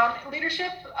right,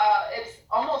 leadership, it's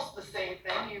almost the same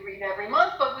thing. You read every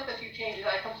month, but with a few changes.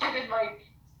 I completed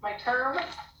my term.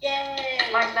 Yay!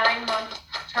 My 9-month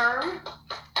term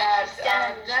at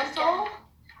dental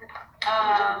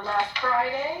last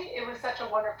Friday. It was such a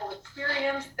wonderful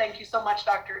experience. Thank you so much,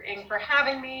 Dr. Ng, for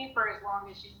having me for as long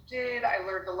as you did. I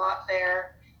learned a lot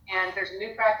there. And there's a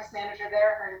new practice manager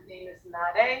there. Her name is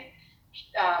Nade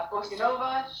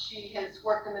Bosinova. She has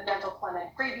worked in the dental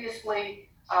clinic previously,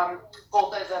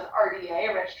 both as an RDA,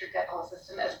 a registered dental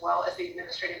assistant, as well as the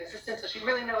administrative assistant. So she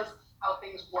really knows how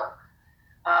things work.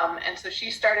 And so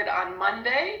she started on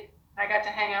Monday. I got to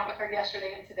hang out with her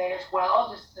yesterday and today as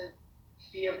well, just to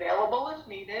be available if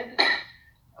needed.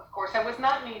 Of course, I was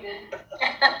not needed,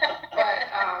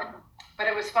 but but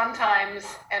it was fun times,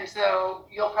 and so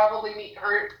you'll probably meet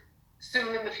her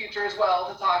soon in the future as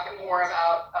well to talk more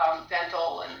about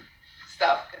dental and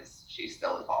stuff, because she's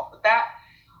still involved with that.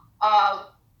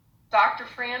 Dr.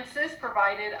 Francis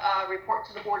provided a report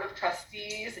to the Board of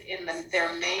Trustees in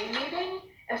their May meeting,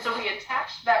 and so we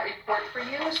attached that report for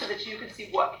you so that you could see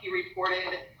what he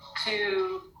reported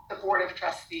to the Board of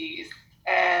Trustees.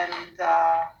 And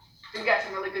we got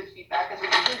some really good feedback, as we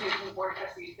usually do from the Board of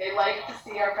Trustees. They like to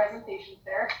see our presentations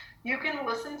there. You can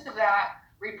listen to that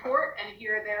report and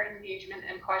hear their engagement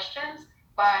and questions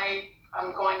by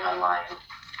going online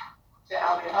to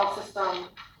Alameda Health System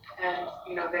and,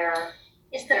 their.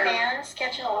 Is the band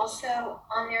schedule also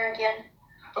on there again?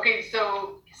 Okay,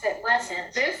 so. Because it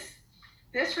wasn't.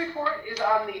 This report is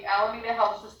on the Alameda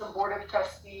Health System Board of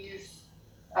Trustees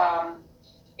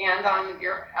and on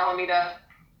your Alameda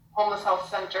Homeless Health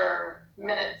Center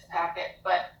minutes packet,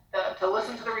 but to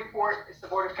listen to the report is the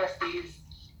Board of Trustees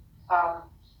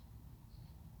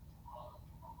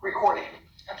recording.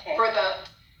 Okay. For the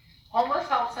Homeless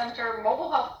Health Center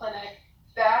Mobile Health Clinic,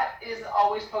 that is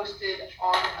always posted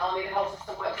on Alameda Health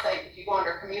System website. If you go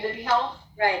under Community Health,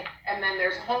 right, and then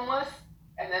there's Homeless,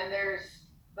 and then there's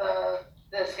the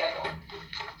schedule.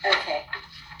 Okay.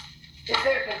 It's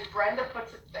there because Brenda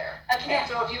puts it there. Okay.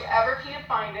 So if you ever can't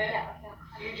find it,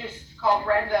 you just call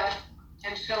Brenda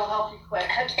and she'll help you click.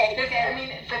 Okay. Because, I mean,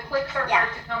 the clicks are hard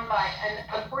to come by, and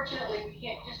unfortunately, we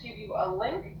can't just give you a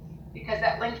link because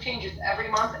that link changes every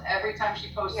month, every time she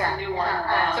posts a new one.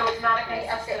 So it's not a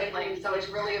consistent link. So it's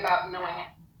really about knowing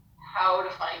how to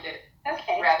find it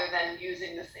rather than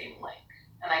using the same link.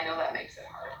 And I know that makes it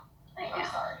hard. I'm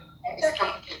sorry. It's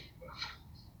okay.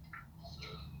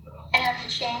 And have you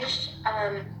changed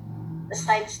the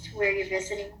sites to where you're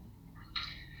visiting?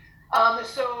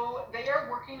 So they are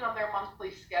working on their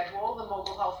monthly schedule. The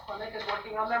mobile health clinic is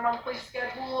working on their monthly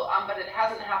schedule, but it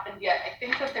hasn't happened yet. I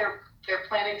think that they're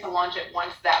planning to launch it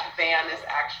once that van is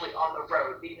actually on the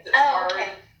road, because it's hard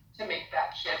to make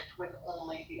that shift with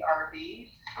only the RV.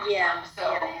 Yeah.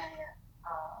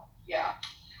 Yeah.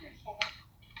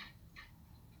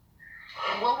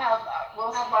 And we'll have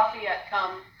Lafayette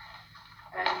come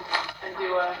and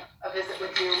do a visit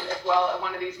with you as well at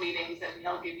one of these meetings, and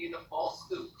he'll give you the full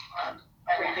scoop on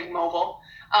everything mobile.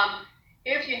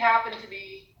 If you happen to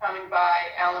be coming by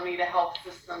Alameda Health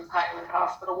System's Highland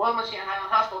Hospital, William Lachey Highland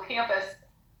Hospital campus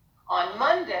on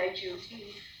Monday, June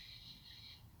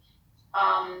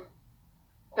 18th,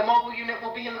 the mobile unit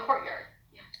will be in the courtyard.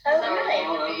 Oh, So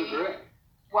really? you'll be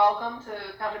welcome to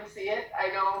come and see it. I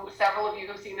know several of you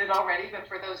have seen it already, but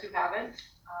for those who haven't,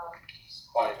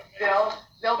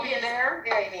 they'll be there.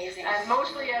 Very amazing. And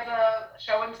mostly as a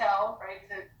show and tell, right,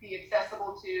 to be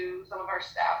accessible to some of our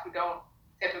staff who don't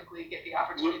typically get the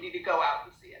opportunity to go out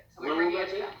and see it. So we bring you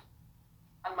to them.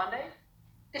 On Monday?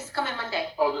 This coming Monday.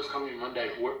 Oh, this coming Monday,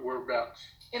 whereabouts?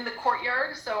 In the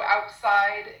courtyard, so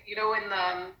outside, in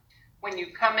the, when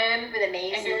you come in Where the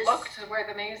maze and you is. look to where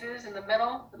the maze is in the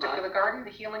middle, the garden,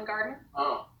 the healing garden,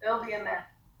 Oh, they'll be in there.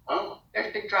 oh. There's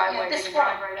a big driveway, this you can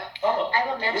drive right up. Oh. I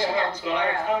will mention that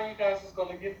tomorrow. How you guys is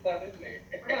gonna get that in there?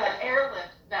 We're gonna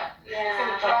airlift, no, it's Yeah.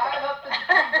 gonna drive up the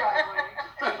driveway.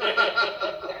 And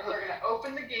we're gonna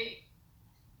open the gate,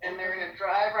 and they're gonna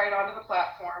drive right onto the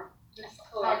platform. That's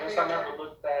cool. I guess I never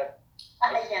looked at,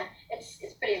 Yeah, it's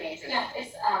pretty amazing. Yeah,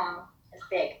 it's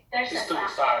big. there's it's a to the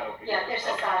side over here. yeah, there's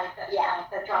a side that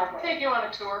the driveway. Take you on a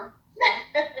tour.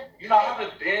 You know, I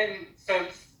haven't been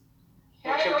since the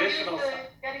Gotta go use traditional.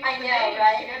 gotta use I the know, maze.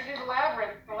 right? You gotta do the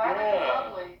labyrinth. The labyrinth is Yeah.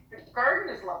 lovely. The garden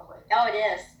is lovely. Oh, it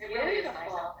is. It really is nice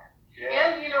Beautiful. out there. Yeah.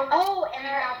 And, Oh, and We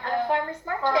our have the farmer's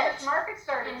market. farmer's market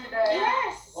started today.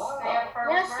 Yes. Wow. They had a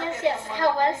farmer's market. Yes. on one How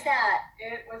of the was days. that?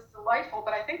 It was delightful,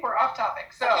 but I think we're off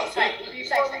topic. So Okay, sorry.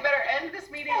 before we better end this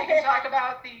meeting, we can talk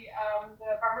about the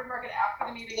farmer's market after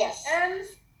the meeting Yes. ends.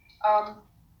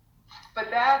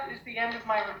 But that is the end of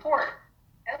my report.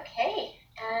 Okay,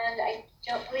 and I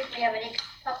don't believe we have any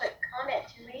public comment,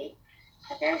 do we,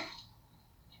 Heather?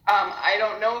 I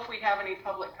don't know if we have any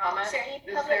public comment. Is there any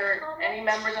Is public there comment? any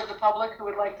members of the public who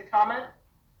would like to comment?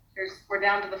 We're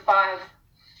down to the 5.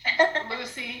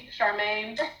 Lucy,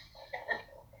 Charmaine.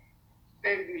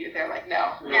 They're like,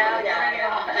 no. No, They're ready to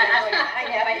home.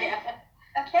 I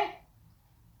know. Okay.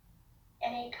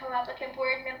 Any co-applicant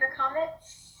board member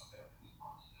comments?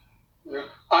 Yeah,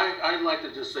 I'd like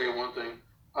to just say one thing.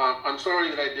 I'm sorry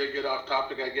that I did get off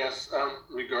topic, I guess,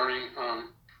 regarding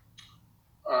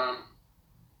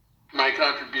my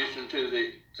contribution to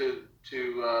the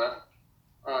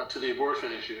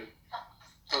abortion issue.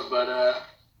 But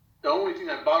the only thing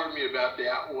that bothered me about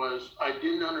that was I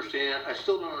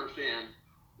still don't understand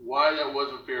why that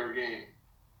wasn't fair game.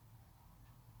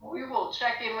 We will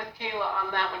check in with Kayla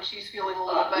on that when she's feeling a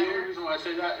little The only better. reason why I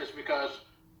say that is because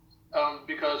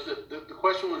the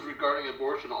question was regarding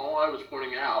abortion. All I was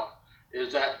pointing out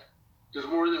is that there's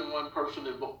more than one person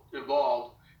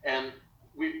involved, and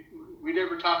we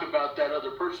never talk about that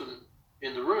other person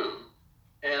in the room.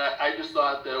 And I just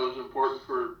thought that it was important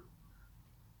for,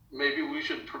 maybe we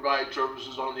should provide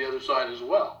services on the other side as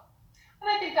well. And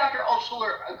I think Dr.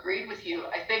 Altschuler agreed with you.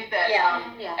 I think that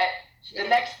Yeah. the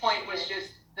next point was just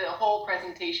the whole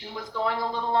presentation was going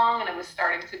a little long and it was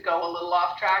starting to go a little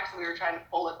off track, so we were trying to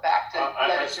pull it back to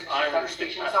let us finish the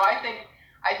presentation. So I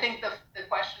think the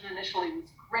question initially was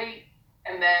great,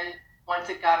 and then once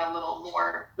it got a little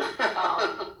more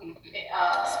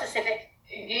Specific.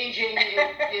 engaging,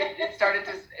 it started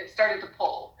to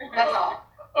pull. That's all.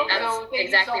 Okay. That's So thank you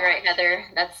exactly so right, much. Heather.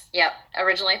 That's,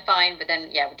 originally fine, but then,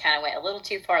 we kind of went a little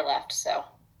too far left, so.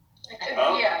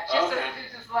 Oh, Yeah, okay.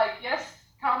 it's just like, yes,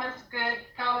 comments good,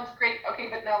 comments great, okay,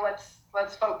 but now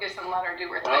let's focus and let her do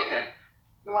her thing. Okay.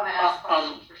 We wanna ask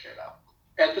questions for sure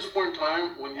though. At this point in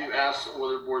time, when you ask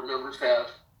whether board members have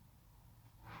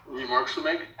remarks to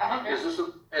make, is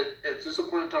this a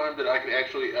point in time that I can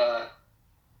actually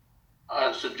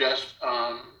suggest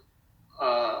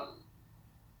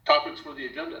topics for the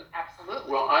agenda?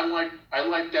 Absolutely. Well, I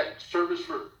like that service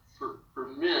for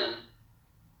men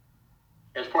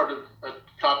as part of a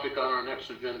topic on our next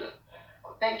agenda.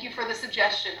 Thank you for the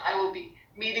suggestion. I will be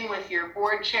meeting with your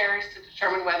board chairs to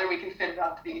determine whether we can fit it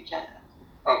onto the agenda.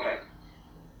 Okay.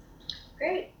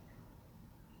 Great.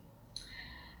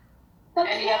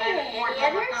 Any other board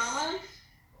member others? comments?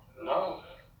 No.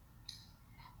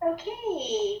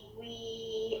 Okay,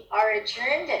 we are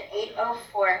adjourned at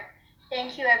 8:04.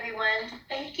 Thank you, everyone.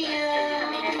 Thank you.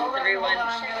 Thanks, everyone. Hold on,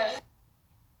 I'm gonna